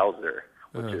 The Bowser,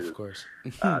 which is of course.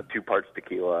 2 parts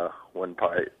tequila, 1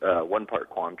 part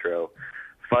Cointreau,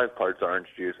 5 parts orange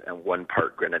juice, and 1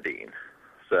 part grenadine.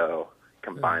 So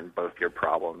combine both your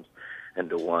problems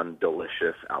into one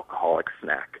delicious alcoholic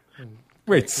snack.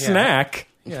 Wait, snack?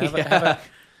 Yeah,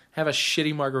 have a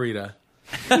shitty margarita.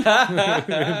 Play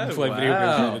video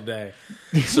games during the day.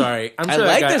 Sorry, I'm sure I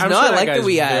like that guy, this. I'm No, sure I that like that guy's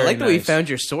we. I very like that we nice. found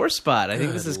your sore spot. I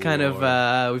think this is kind Lord.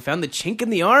 of. We found the chink in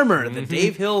the armor. The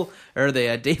Dave Hill or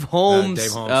the Dave Holmes.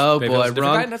 Dave Holmes. Oh Dave boy, Hill's a different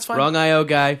wrong. guy? That's fine. Wrong IO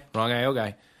guy. Wrong IO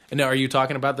guy. And now, are you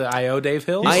talking about the IO Dave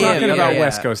Hill? He's talking about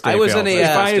West Coast Dave I was Hill. in a. If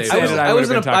I had said it, I would have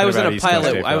been talking I was in about a East Coast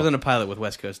pilot. Dave I was Hill. in a pilot with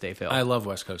West Coast Dave Hill. I love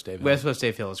West Coast Dave Hill. West Coast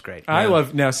Dave Hill is great. I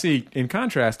love, now see, in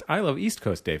contrast, I love East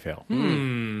Coast Dave Hill.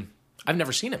 I've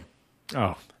never seen him.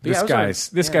 Oh, Yeah,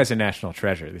 this guy's a national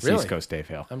treasure, this Really? East Coast Dave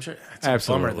Hill. I'm sure. It's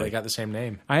Absolutely. a bummer that they got the same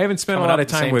name. I haven't spent Coming a lot up of at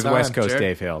the time same with time, West Coast sure.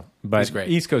 Dave Hill, but He's great.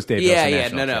 East Coast Dave Hill's Yeah, a yeah,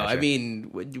 national no. treasure. I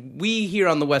mean, we here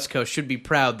on the West Coast should be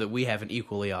proud that we have an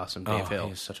equally awesome Dave Hill.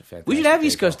 He's such a fantastic We should have Dave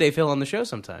East Coast Hill. Dave Hill on the show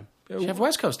sometime. You should have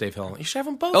West Coast Dave Hill. You should have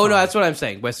them both. Oh no, on. that's what I'm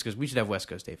saying. West Coast. We should have West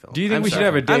Coast Dave Hill. Do you think I'm we should sorry.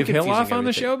 have a I'm Dave Hill confusing off on the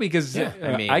everything. show? Because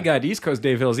I mean- I got East Coast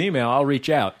Dave Hill's email. I'll reach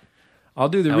out. I'll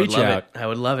do the I would reach love out. it. I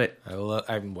would love it.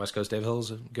 I'm West Coast Dave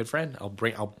Hill's a good friend. I'll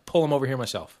pull him over here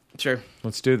myself. Sure.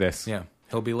 Let's do this. Yeah,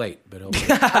 he'll be late, but he'll be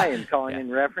Hi, I'm calling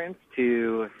in reference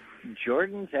to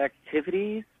Jordan's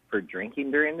activities for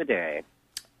drinking during the day.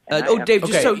 And I have- Dave,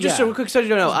 just Okay, so yeah. quick, so you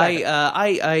know,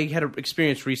 I had an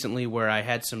experience recently where I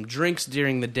had some drinks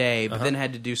during the day, but then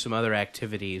had to do some other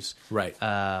activities Right.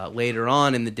 later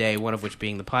on in the day. One of which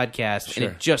being the podcast, Sure.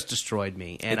 and it just destroyed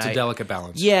me. And It's a delicate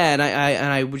balance. Yeah, and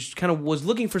I was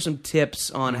looking for some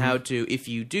tips on how to, if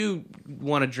you do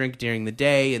want to drink during the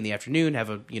day in the afternoon,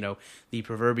 have the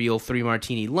proverbial 3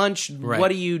 martini lunch. Right. What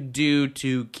do you do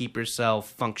to keep yourself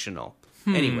functional?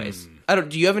 Anyways,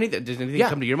 do you have anything? Does anything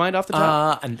come to your mind off the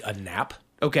top? A nap.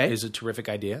 Okay. Is a terrific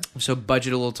idea. So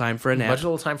budget a little time for a nap. Budget a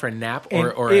little time for a nap,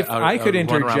 And or if a I could run around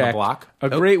the interject, block. a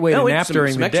great way to nap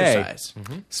during some the day, exercise.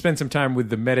 spend some time with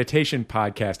the meditation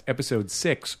podcast, episode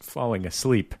 6, Falling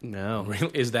Asleep. No.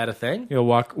 Is that a thing? He'll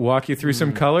walk you through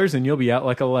some colors, and you'll be out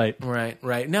like a light. Right.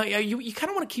 Now, yeah, you kind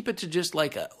of want to keep it to just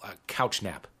like a couch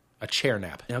nap, a chair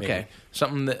nap. Okay. maybe.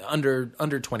 Something that under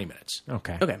 20 minutes.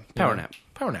 Okay. Okay. Power nap.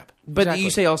 Power nap. But Exactly. you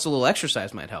say also a little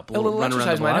exercise might help. A little run around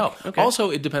exercise the might block? help. Okay.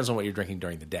 Also, it depends on what you're drinking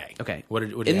during the day. Okay. What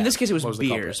did you in have? this case, it was What the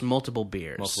beers, culprit? multiple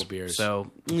beers. Multiple beers. So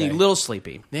Okay. a little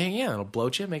sleepy. Yeah, it'll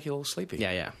bloat you, make you a little sleepy.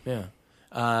 Yeah.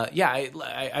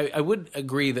 I would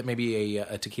agree that maybe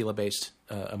a tequila-based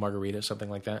a margarita, something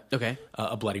like that. Okay.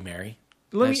 A Bloody Mary.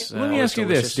 Let That's, me ask always you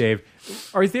delicious. this,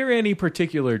 Dave. Are there any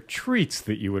particular treats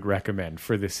that you would recommend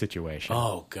for this situation?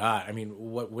 Oh God! I mean,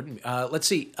 what wouldn't? Let's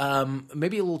see.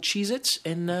 Maybe a little Cheez-Its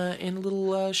and a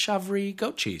little Chavry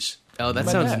goat cheese. Oh, that How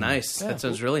about sounds that? nice. Yeah. That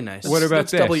sounds really nice. What about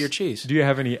let's this? double your cheese. Do you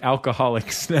have any alcoholic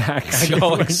snacks?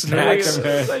 Alcoholic snacks.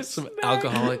 Okay. Some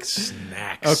alcoholic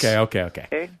snacks. Okay.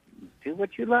 Okay, do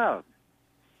what you love.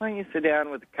 Why don't you sit down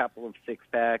with a couple of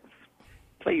 6-packs,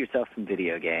 play yourself some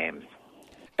video games.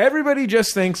 Everybody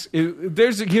just thinks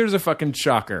here's a fucking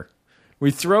shocker. We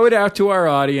throw it out to our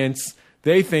audience.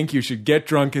 They think you should get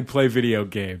drunk and play video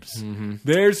games. Mm-hmm.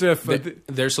 There's a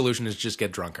Their solution is just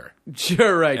get drunker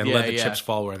Sure, right. and yeah, let the yeah. chips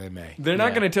fall where they may. They're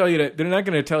not going to tell you to. They're not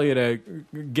going to tell you to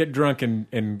get drunk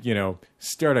and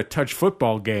start a touch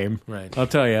football game. Right. I'll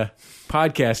tell you,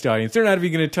 podcast audience. They're not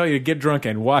even going to tell you to get drunk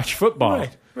and watch football.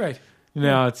 Right.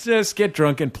 No, it's just get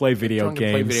drunk and play video Drunk and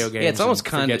games. play video games. Yeah, it's almost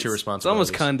and forget your It's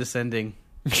almost responsibilities. condescending.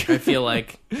 I feel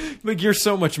like. Like you're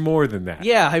so much more than that.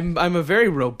 Yeah, I'm a very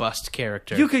robust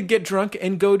character. You could get drunk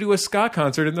and go to a ska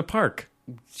concert in the park.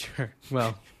 Sure.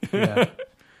 Well, yeah.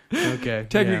 Okay.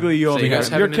 Technically, you So only you guys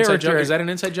have have your an inside character. joke? Is that an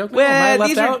inside joke? Well, Am I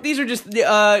left out? these are just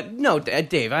no,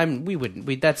 Dave.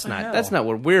 That's not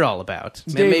what we're all about.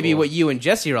 Dave- Maybe what you and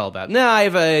Jesse are all about. No, I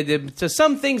have to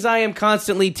some things I am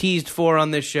constantly teased for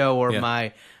on this show, or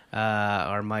my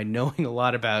knowing a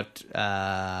lot about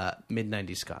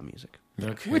mid-90s ska music.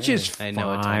 Okay. Which is I fine.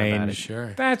 know a ton about it.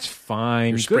 Sure. That's fine.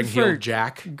 Your Good Spring for Heel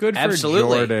Jack. Good for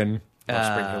Absolutely. Jordan.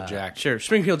 Spring Heel Jack. Sure,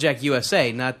 Spring Heel Jack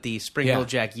USA, not the Spring Heel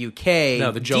Jack UK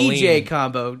No, the DJ Jolene.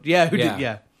 combo. Yeah, who Yeah. did?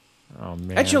 Yeah, Oh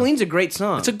man, that Jolene's a great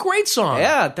song. It's a great song.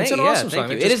 Yeah, it's an awesome thank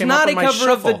song. you. It It just is came not up a on my cover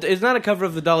of shuffle. the. It's not a cover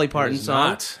of the Dolly Parton It is song.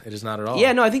 not. It is not at all.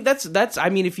 Yeah, no, I think that's. I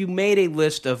mean, if you made a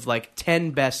list of like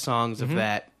 10 best songs of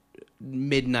that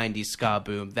mid '90s ska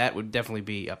boom, that would definitely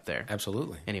be up there.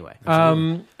 Absolutely. Anyway,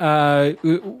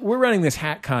 we're running this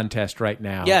hat contest right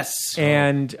now. Yes.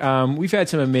 and we've had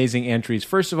some amazing entries.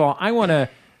 First of all, I want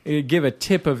to give a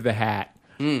tip of the hat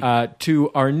to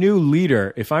our new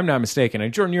leader, if I'm not mistaken.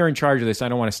 And Jordan, you're in charge of this. I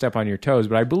don't want to step on your toes,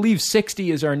 but I believe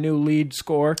 60 is our new lead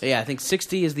score. yeah, I think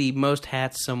 60 is the most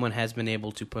hats someone has been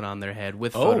able to put on their head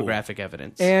with photographic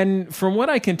evidence. And from what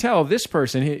I can tell, this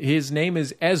person, his name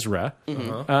is Ezra,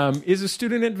 is a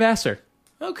student at Vassar.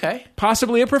 Okay.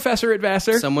 Possibly a professor at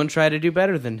Vassar. Someone tried to do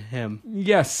better than him.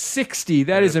 Yes, 60.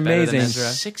 That is Better than amazing. Ezra.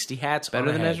 60 hats Better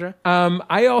on than a head. Ezra?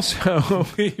 I also...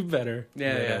 Better. Yeah.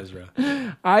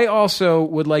 Ezra. I also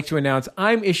would like to announce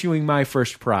I'm issuing my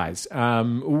first prize.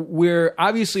 We're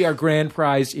obviously our grand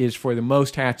prize is for the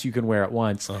most hats you can wear at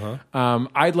once.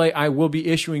 I will be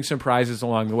issuing some prizes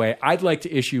along the way. I'd like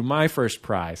to issue my first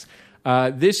prize.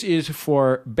 This is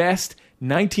for best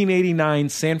 1989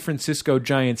 San Francisco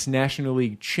Giants National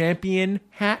League champion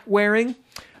hat wearing.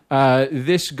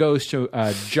 This goes to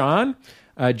John.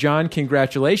 John,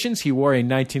 congratulations. He wore a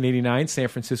 1989 San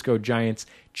Francisco Giants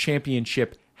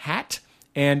championship hat.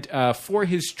 And for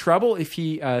his trouble, if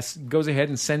he goes ahead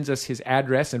and sends us his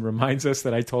address and reminds us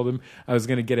that I told him I was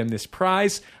going to get him this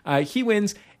prize, he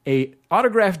wins a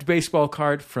autographed baseball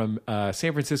card from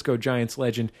San Francisco Giants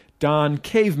legend Don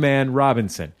Caveman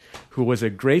Robinson, who was a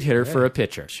great hitter for a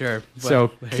pitcher. Sure. So Well,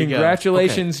 there you go.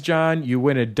 congratulations, John. You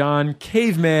win a Don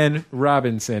Caveman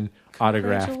Robinson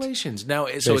autographed. Congratulations. Now,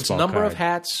 so it's baseball number of card.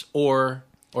 hats or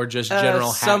just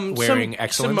general hat wearing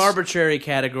excellence? Some arbitrary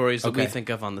categories that we Okay. think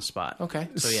of on the spot. Okay.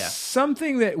 So yeah.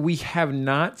 Something that we have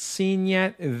not seen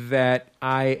yet that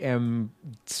I am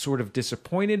sort of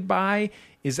disappointed by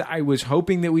is I was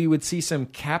hoping that we would see some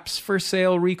Caps for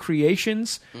Sale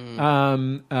recreations.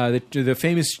 The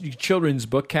famous children's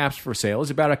book Caps for Sale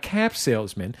is about a cap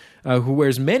salesman who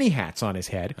wears many hats on his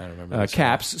head, I remember this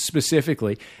caps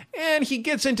specifically, and he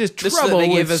gets into This trouble they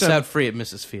with gave us some, out free at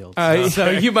Mrs. Fields. So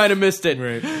you might have missed it.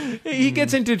 He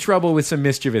gets into trouble with some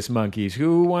mischievous monkeys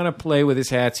who want to play with his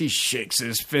hats. He shakes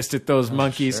his fist at those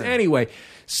monkeys. sure. Anyway,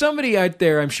 somebody out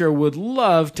there, I'm sure, would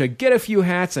love to get a few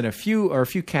hats and a few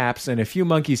caps and a few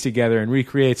monkeys together and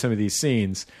recreate some of these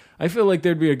scenes. I feel like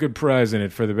there'd be a good prize in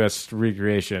it for the best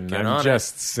recreation. Get on I'm it.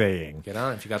 just saying. Get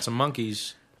on it. If you got some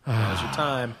monkeys, now's your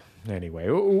time. Anyway,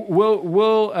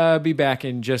 we'll be back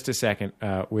in just a second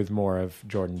with more of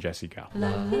Jordan Jesse Go.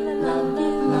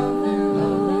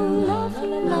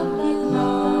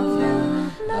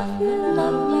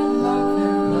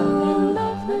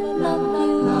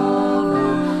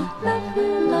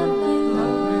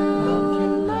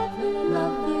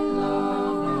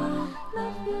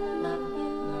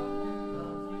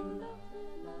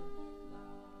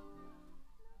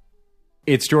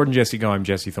 It's Jordan Jesse Go. I'm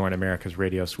Jesse Thorne, America's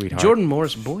radio sweetheart. Jordan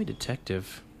Morris, boy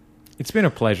detective. It's been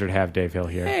a pleasure to have Dave Hill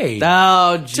here. Hey.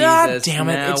 Oh, Jesus. God damn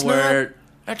it. Now It's we're- not.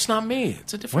 That's not me.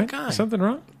 It's a different What? guy. Something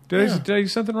wrong? Did I do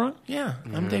something wrong? Yeah.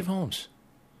 I'm Dave Holmes.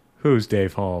 Who's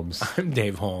Dave Holmes? I'm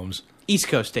Dave Holmes. East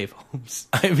Coast Dave Holmes.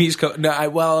 I'm East Coast. No, I'm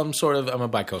a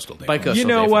bi-coastal Dave. Bi-coastal Holmes. You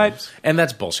know Dave what? Holmes. And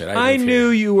that's bullshit. I live knew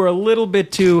here. you were a little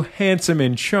bit too handsome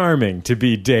and charming to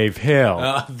be Dave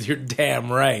Hill. You're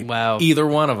damn right. Wow. Either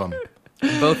one of them.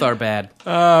 Both are bad.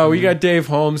 Oh, we got Dave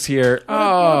Holmes here. What a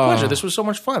Oh, pleasure. This was so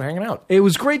much fun hanging out. it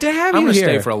was great to have I'm you going to here.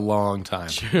 stay for a long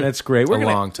time. That's great. We're A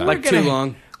gonna, long time. we're Like gonna- too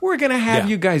long. We're going to have Yeah.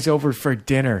 you guys over for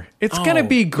dinner. It's Oh, going to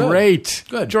be good. great.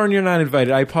 Good. Jordan, you're not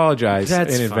invited. I apologize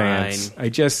That's in advance.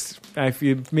 fine. I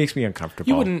feel it makes me uncomfortable.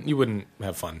 You wouldn't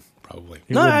have fun, probably.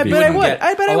 No, I be bet I fun. would. get-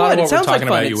 I bet I a lot would. of It what we're sounds like talking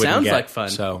fun. about you It wouldn't sounds get. like fun.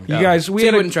 So, You guys, we So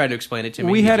had you a, wouldn't try to explain it to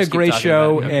me. we You had a just keep great talking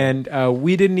show, about it. and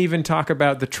we didn't even talk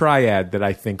about the triad that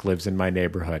I think lives in my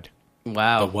neighborhood.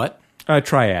 Wow. what?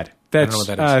 Triad. That's know what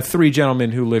that is. three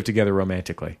gentlemen who live together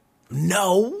romantically.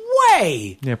 No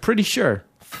way. Yeah, pretty sure.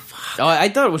 Oh, I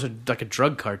thought it was like a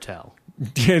drug cartel.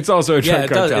 It's also a drug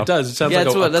cartel. It does. It sounds like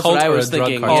that's cult what I or was a drug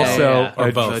thinking. cartel. Also,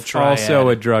 Or both. also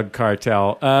a drug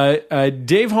cartel.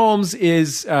 Dave Holmes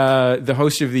is the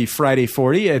host of the Friday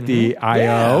 40 at the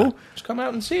IO. Just come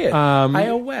out and see it.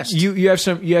 IO West. You have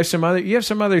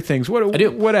some other things. What I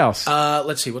do. What else?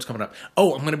 Let's see what's coming up.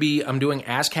 Oh, I'm doing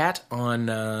ASCAT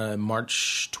on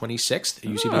March 26th at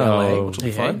UCB LA, which will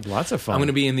be fun. Lots of fun. I'm going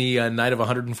to be in the Night of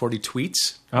 140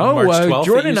 Tweets. Oh, March 12th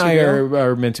Jordan at and I UCB.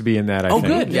 are meant to be in that. I think.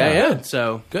 Good. Yeah.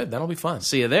 So Good. That'll be fun.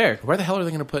 see you there. Where the hell are they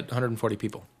going to put 140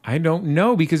 people? I don't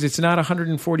know because it's not a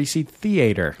 140 seat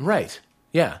theater. Right.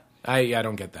 Yeah. I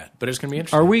don't get that, but it's going to be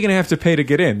interesting. Are we going to have to pay to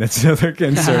get in? That's another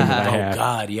concern that I have. Oh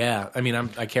God, yeah. I mean,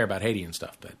 I care about Haiti and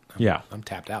stuff, but I'm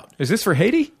tapped out. Is this for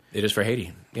Haiti? It is for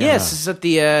Haiti. Yeah. Yes, it's at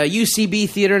the UCB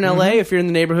Theater in LA. If you're in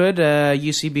the neighborhood,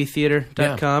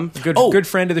 UCBtheater.com. Good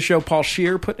friend of the show, Paul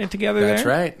Scheer, putting it together. That's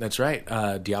there. right. That's right.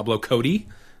 Diablo Cody,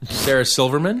 Sarah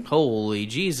Silverman. Holy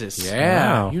Jesus!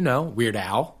 Yeah, Wow. you know, Weird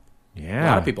Al. Yeah. A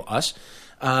lot of people. Us.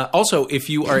 Also, if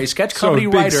you are a sketch So comedy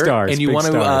big writer stars, and you big want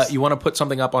stars. to put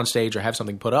something up on stage or have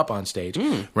something put up on stage,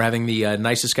 we're having the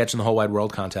nicest sketch in the whole wide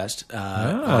world contest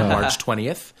on March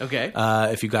 20th. Okay.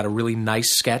 If you've got a really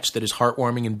nice sketch that is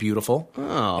heartwarming and beautiful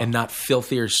and not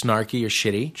filthy or snarky or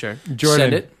shitty, Sure.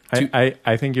 Jordan, send it.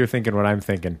 I think you're thinking what I'm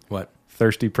thinking. What?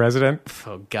 Thirsty President?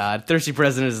 Oh God, Thirsty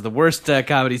President is the worst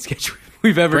comedy sketch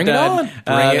we've ever Bring it done. on. Bring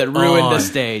that it ruined on. the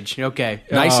stage. Okay,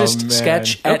 Nicest man.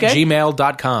 sketch at Okay.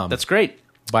 gmail.com. that's great.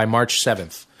 by March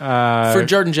 7th. For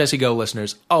Jordan Jesse Go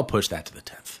listeners, I'll push that to the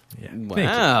 10th.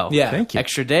 Wow. Yeah. Thank you.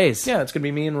 Extra days. Yeah, it's going to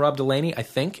be me and Rob Delaney, I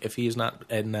think, if he is not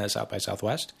in South by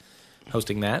Southwest,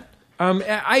 hosting that.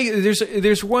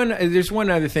 There's one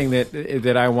other thing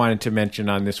that I wanted to mention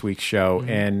on this week's show,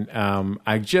 and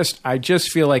I just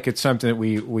feel like it's something that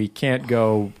we can't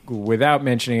go without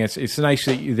mentioning. It's nice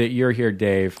that you're here,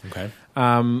 Dave. Okay.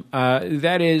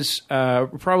 That is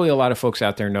probably a lot of folks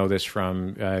out there know this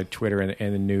from Twitter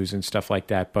and the news and stuff like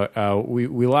that. But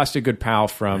we lost a good pal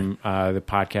from the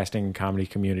podcasting and comedy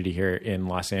community here in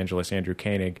Los Angeles, Andrew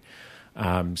Koenig.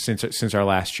 Since our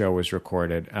last show was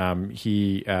recorded,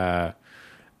 he, of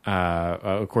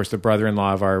course, the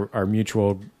brother-in-law of our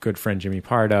mutual good friend Jimmy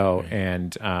Pardo,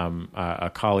 and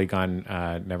a colleague on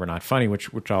Never Not Funny, which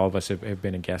all of us have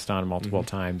been a guest on multiple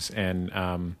times, and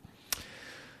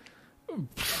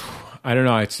I don't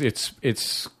know. It's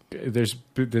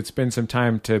been some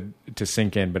time to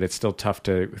sink in, but it's still tough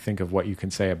to think of what you can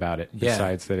say about it.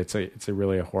 Besides that, it's a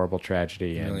really a horrible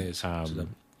tragedy, It and really is.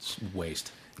 It's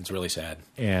waste. It's really sad.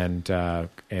 And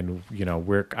you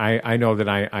know, I know that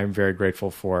I'm very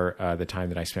grateful for the time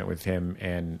that I spent with him,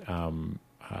 and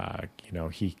you know,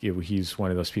 he's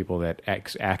one of those people that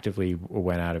actively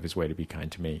went out of his way to be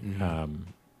kind to me.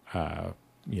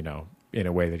 You know, in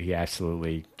a way that he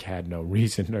absolutely had no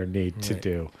reason or need to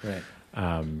do. Right.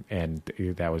 And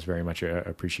that was very much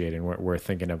appreciated. And we're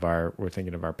thinking of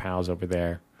our pals over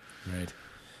there. Right.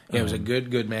 Yeah, he was a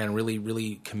good man, really,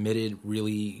 really committed,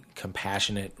 really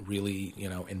compassionate, really,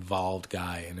 involved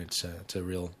guy, and it's a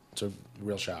real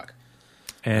shock.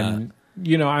 And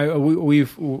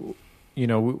we've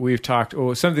talked.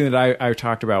 Something that I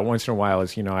talked about once in a while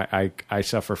is I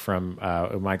suffer from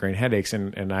migraine headaches,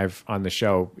 and I've on the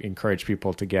show encouraged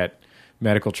people to get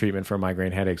medical treatment for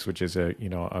migraine headaches, which is a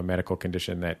medical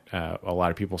condition that a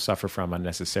lot of people suffer from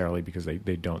unnecessarily because they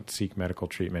don't seek medical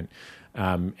treatment.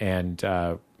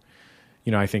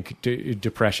 I think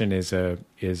depression is a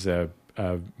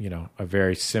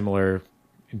very similar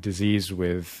disease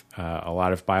with a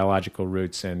lot of biological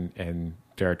roots, and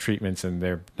there are treatments, and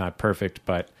they're not perfect,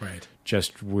 but right.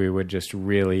 We would just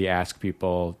really ask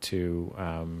people to,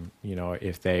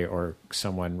 if they or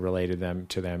someone related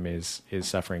to them is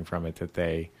suffering from it, that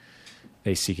they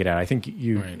seek it out. I think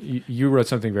you wrote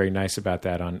something very nice about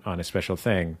that on A Special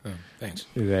Thing. Oh, thanks.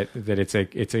 That it's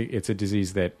a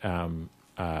disease that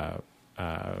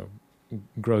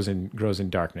grows in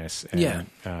darkness, and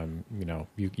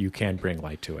you can bring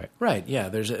light to it. Right. Yeah.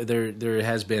 There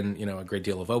has been a great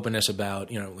deal of openness about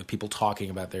people talking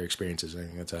about their experiences. I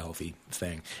think that's a healthy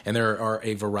thing. And there are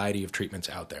a variety of treatments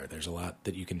out there. There's a lot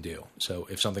that you can do. So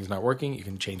if something's not working, you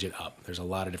can change it up. There's a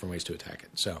lot of different ways to attack it.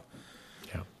 So.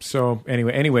 Yeah. So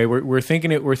anyway, we're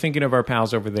thinking of our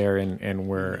pals over there, and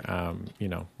we're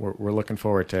looking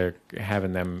forward to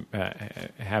having them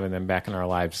back in our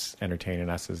lives, entertaining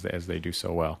us as they do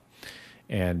so well.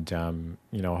 And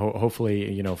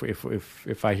hopefully,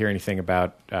 if I hear anything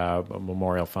about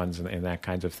memorial funds and that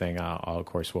kinds of thing, I'll of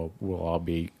course we'll all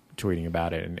be tweeting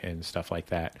about it and stuff like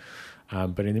that.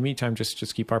 But in the meantime,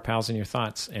 just keep our pals in your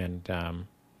thoughts, and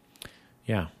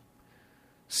yeah.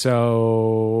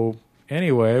 So.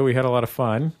 Anyway, we had a lot of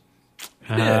fun.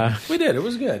 We did. It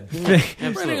was good.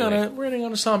 We're ending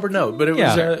on a somber note, but it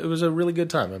was a really good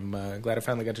time. I'm glad I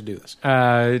finally got to do this.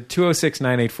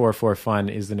 206-9844-FUN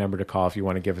is the number to call if you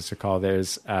want to give us a call.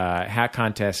 There's a hat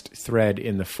contest thread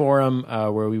in the forum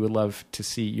where we would love to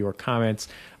see your comments.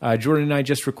 Jordan and I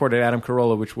just recorded Adam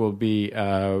Carolla, which will be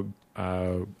on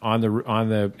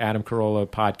the Adam Carolla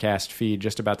podcast feed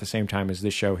just about the same time as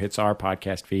this show hits our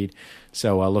podcast feed.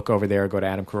 So look over there, go to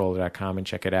adamcarolla.com and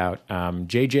check it out.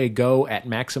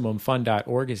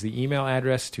 jjgo@maximumfun.org is the email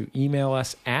address to email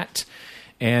us at.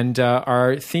 And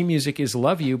our theme music is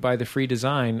Love You by The Free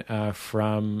Design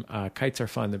from Kites Are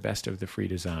Fun, the best of The Free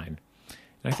Design.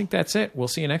 And I think that's it. We'll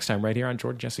see you next time right here on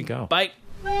Jordan Jesse Go. Bye.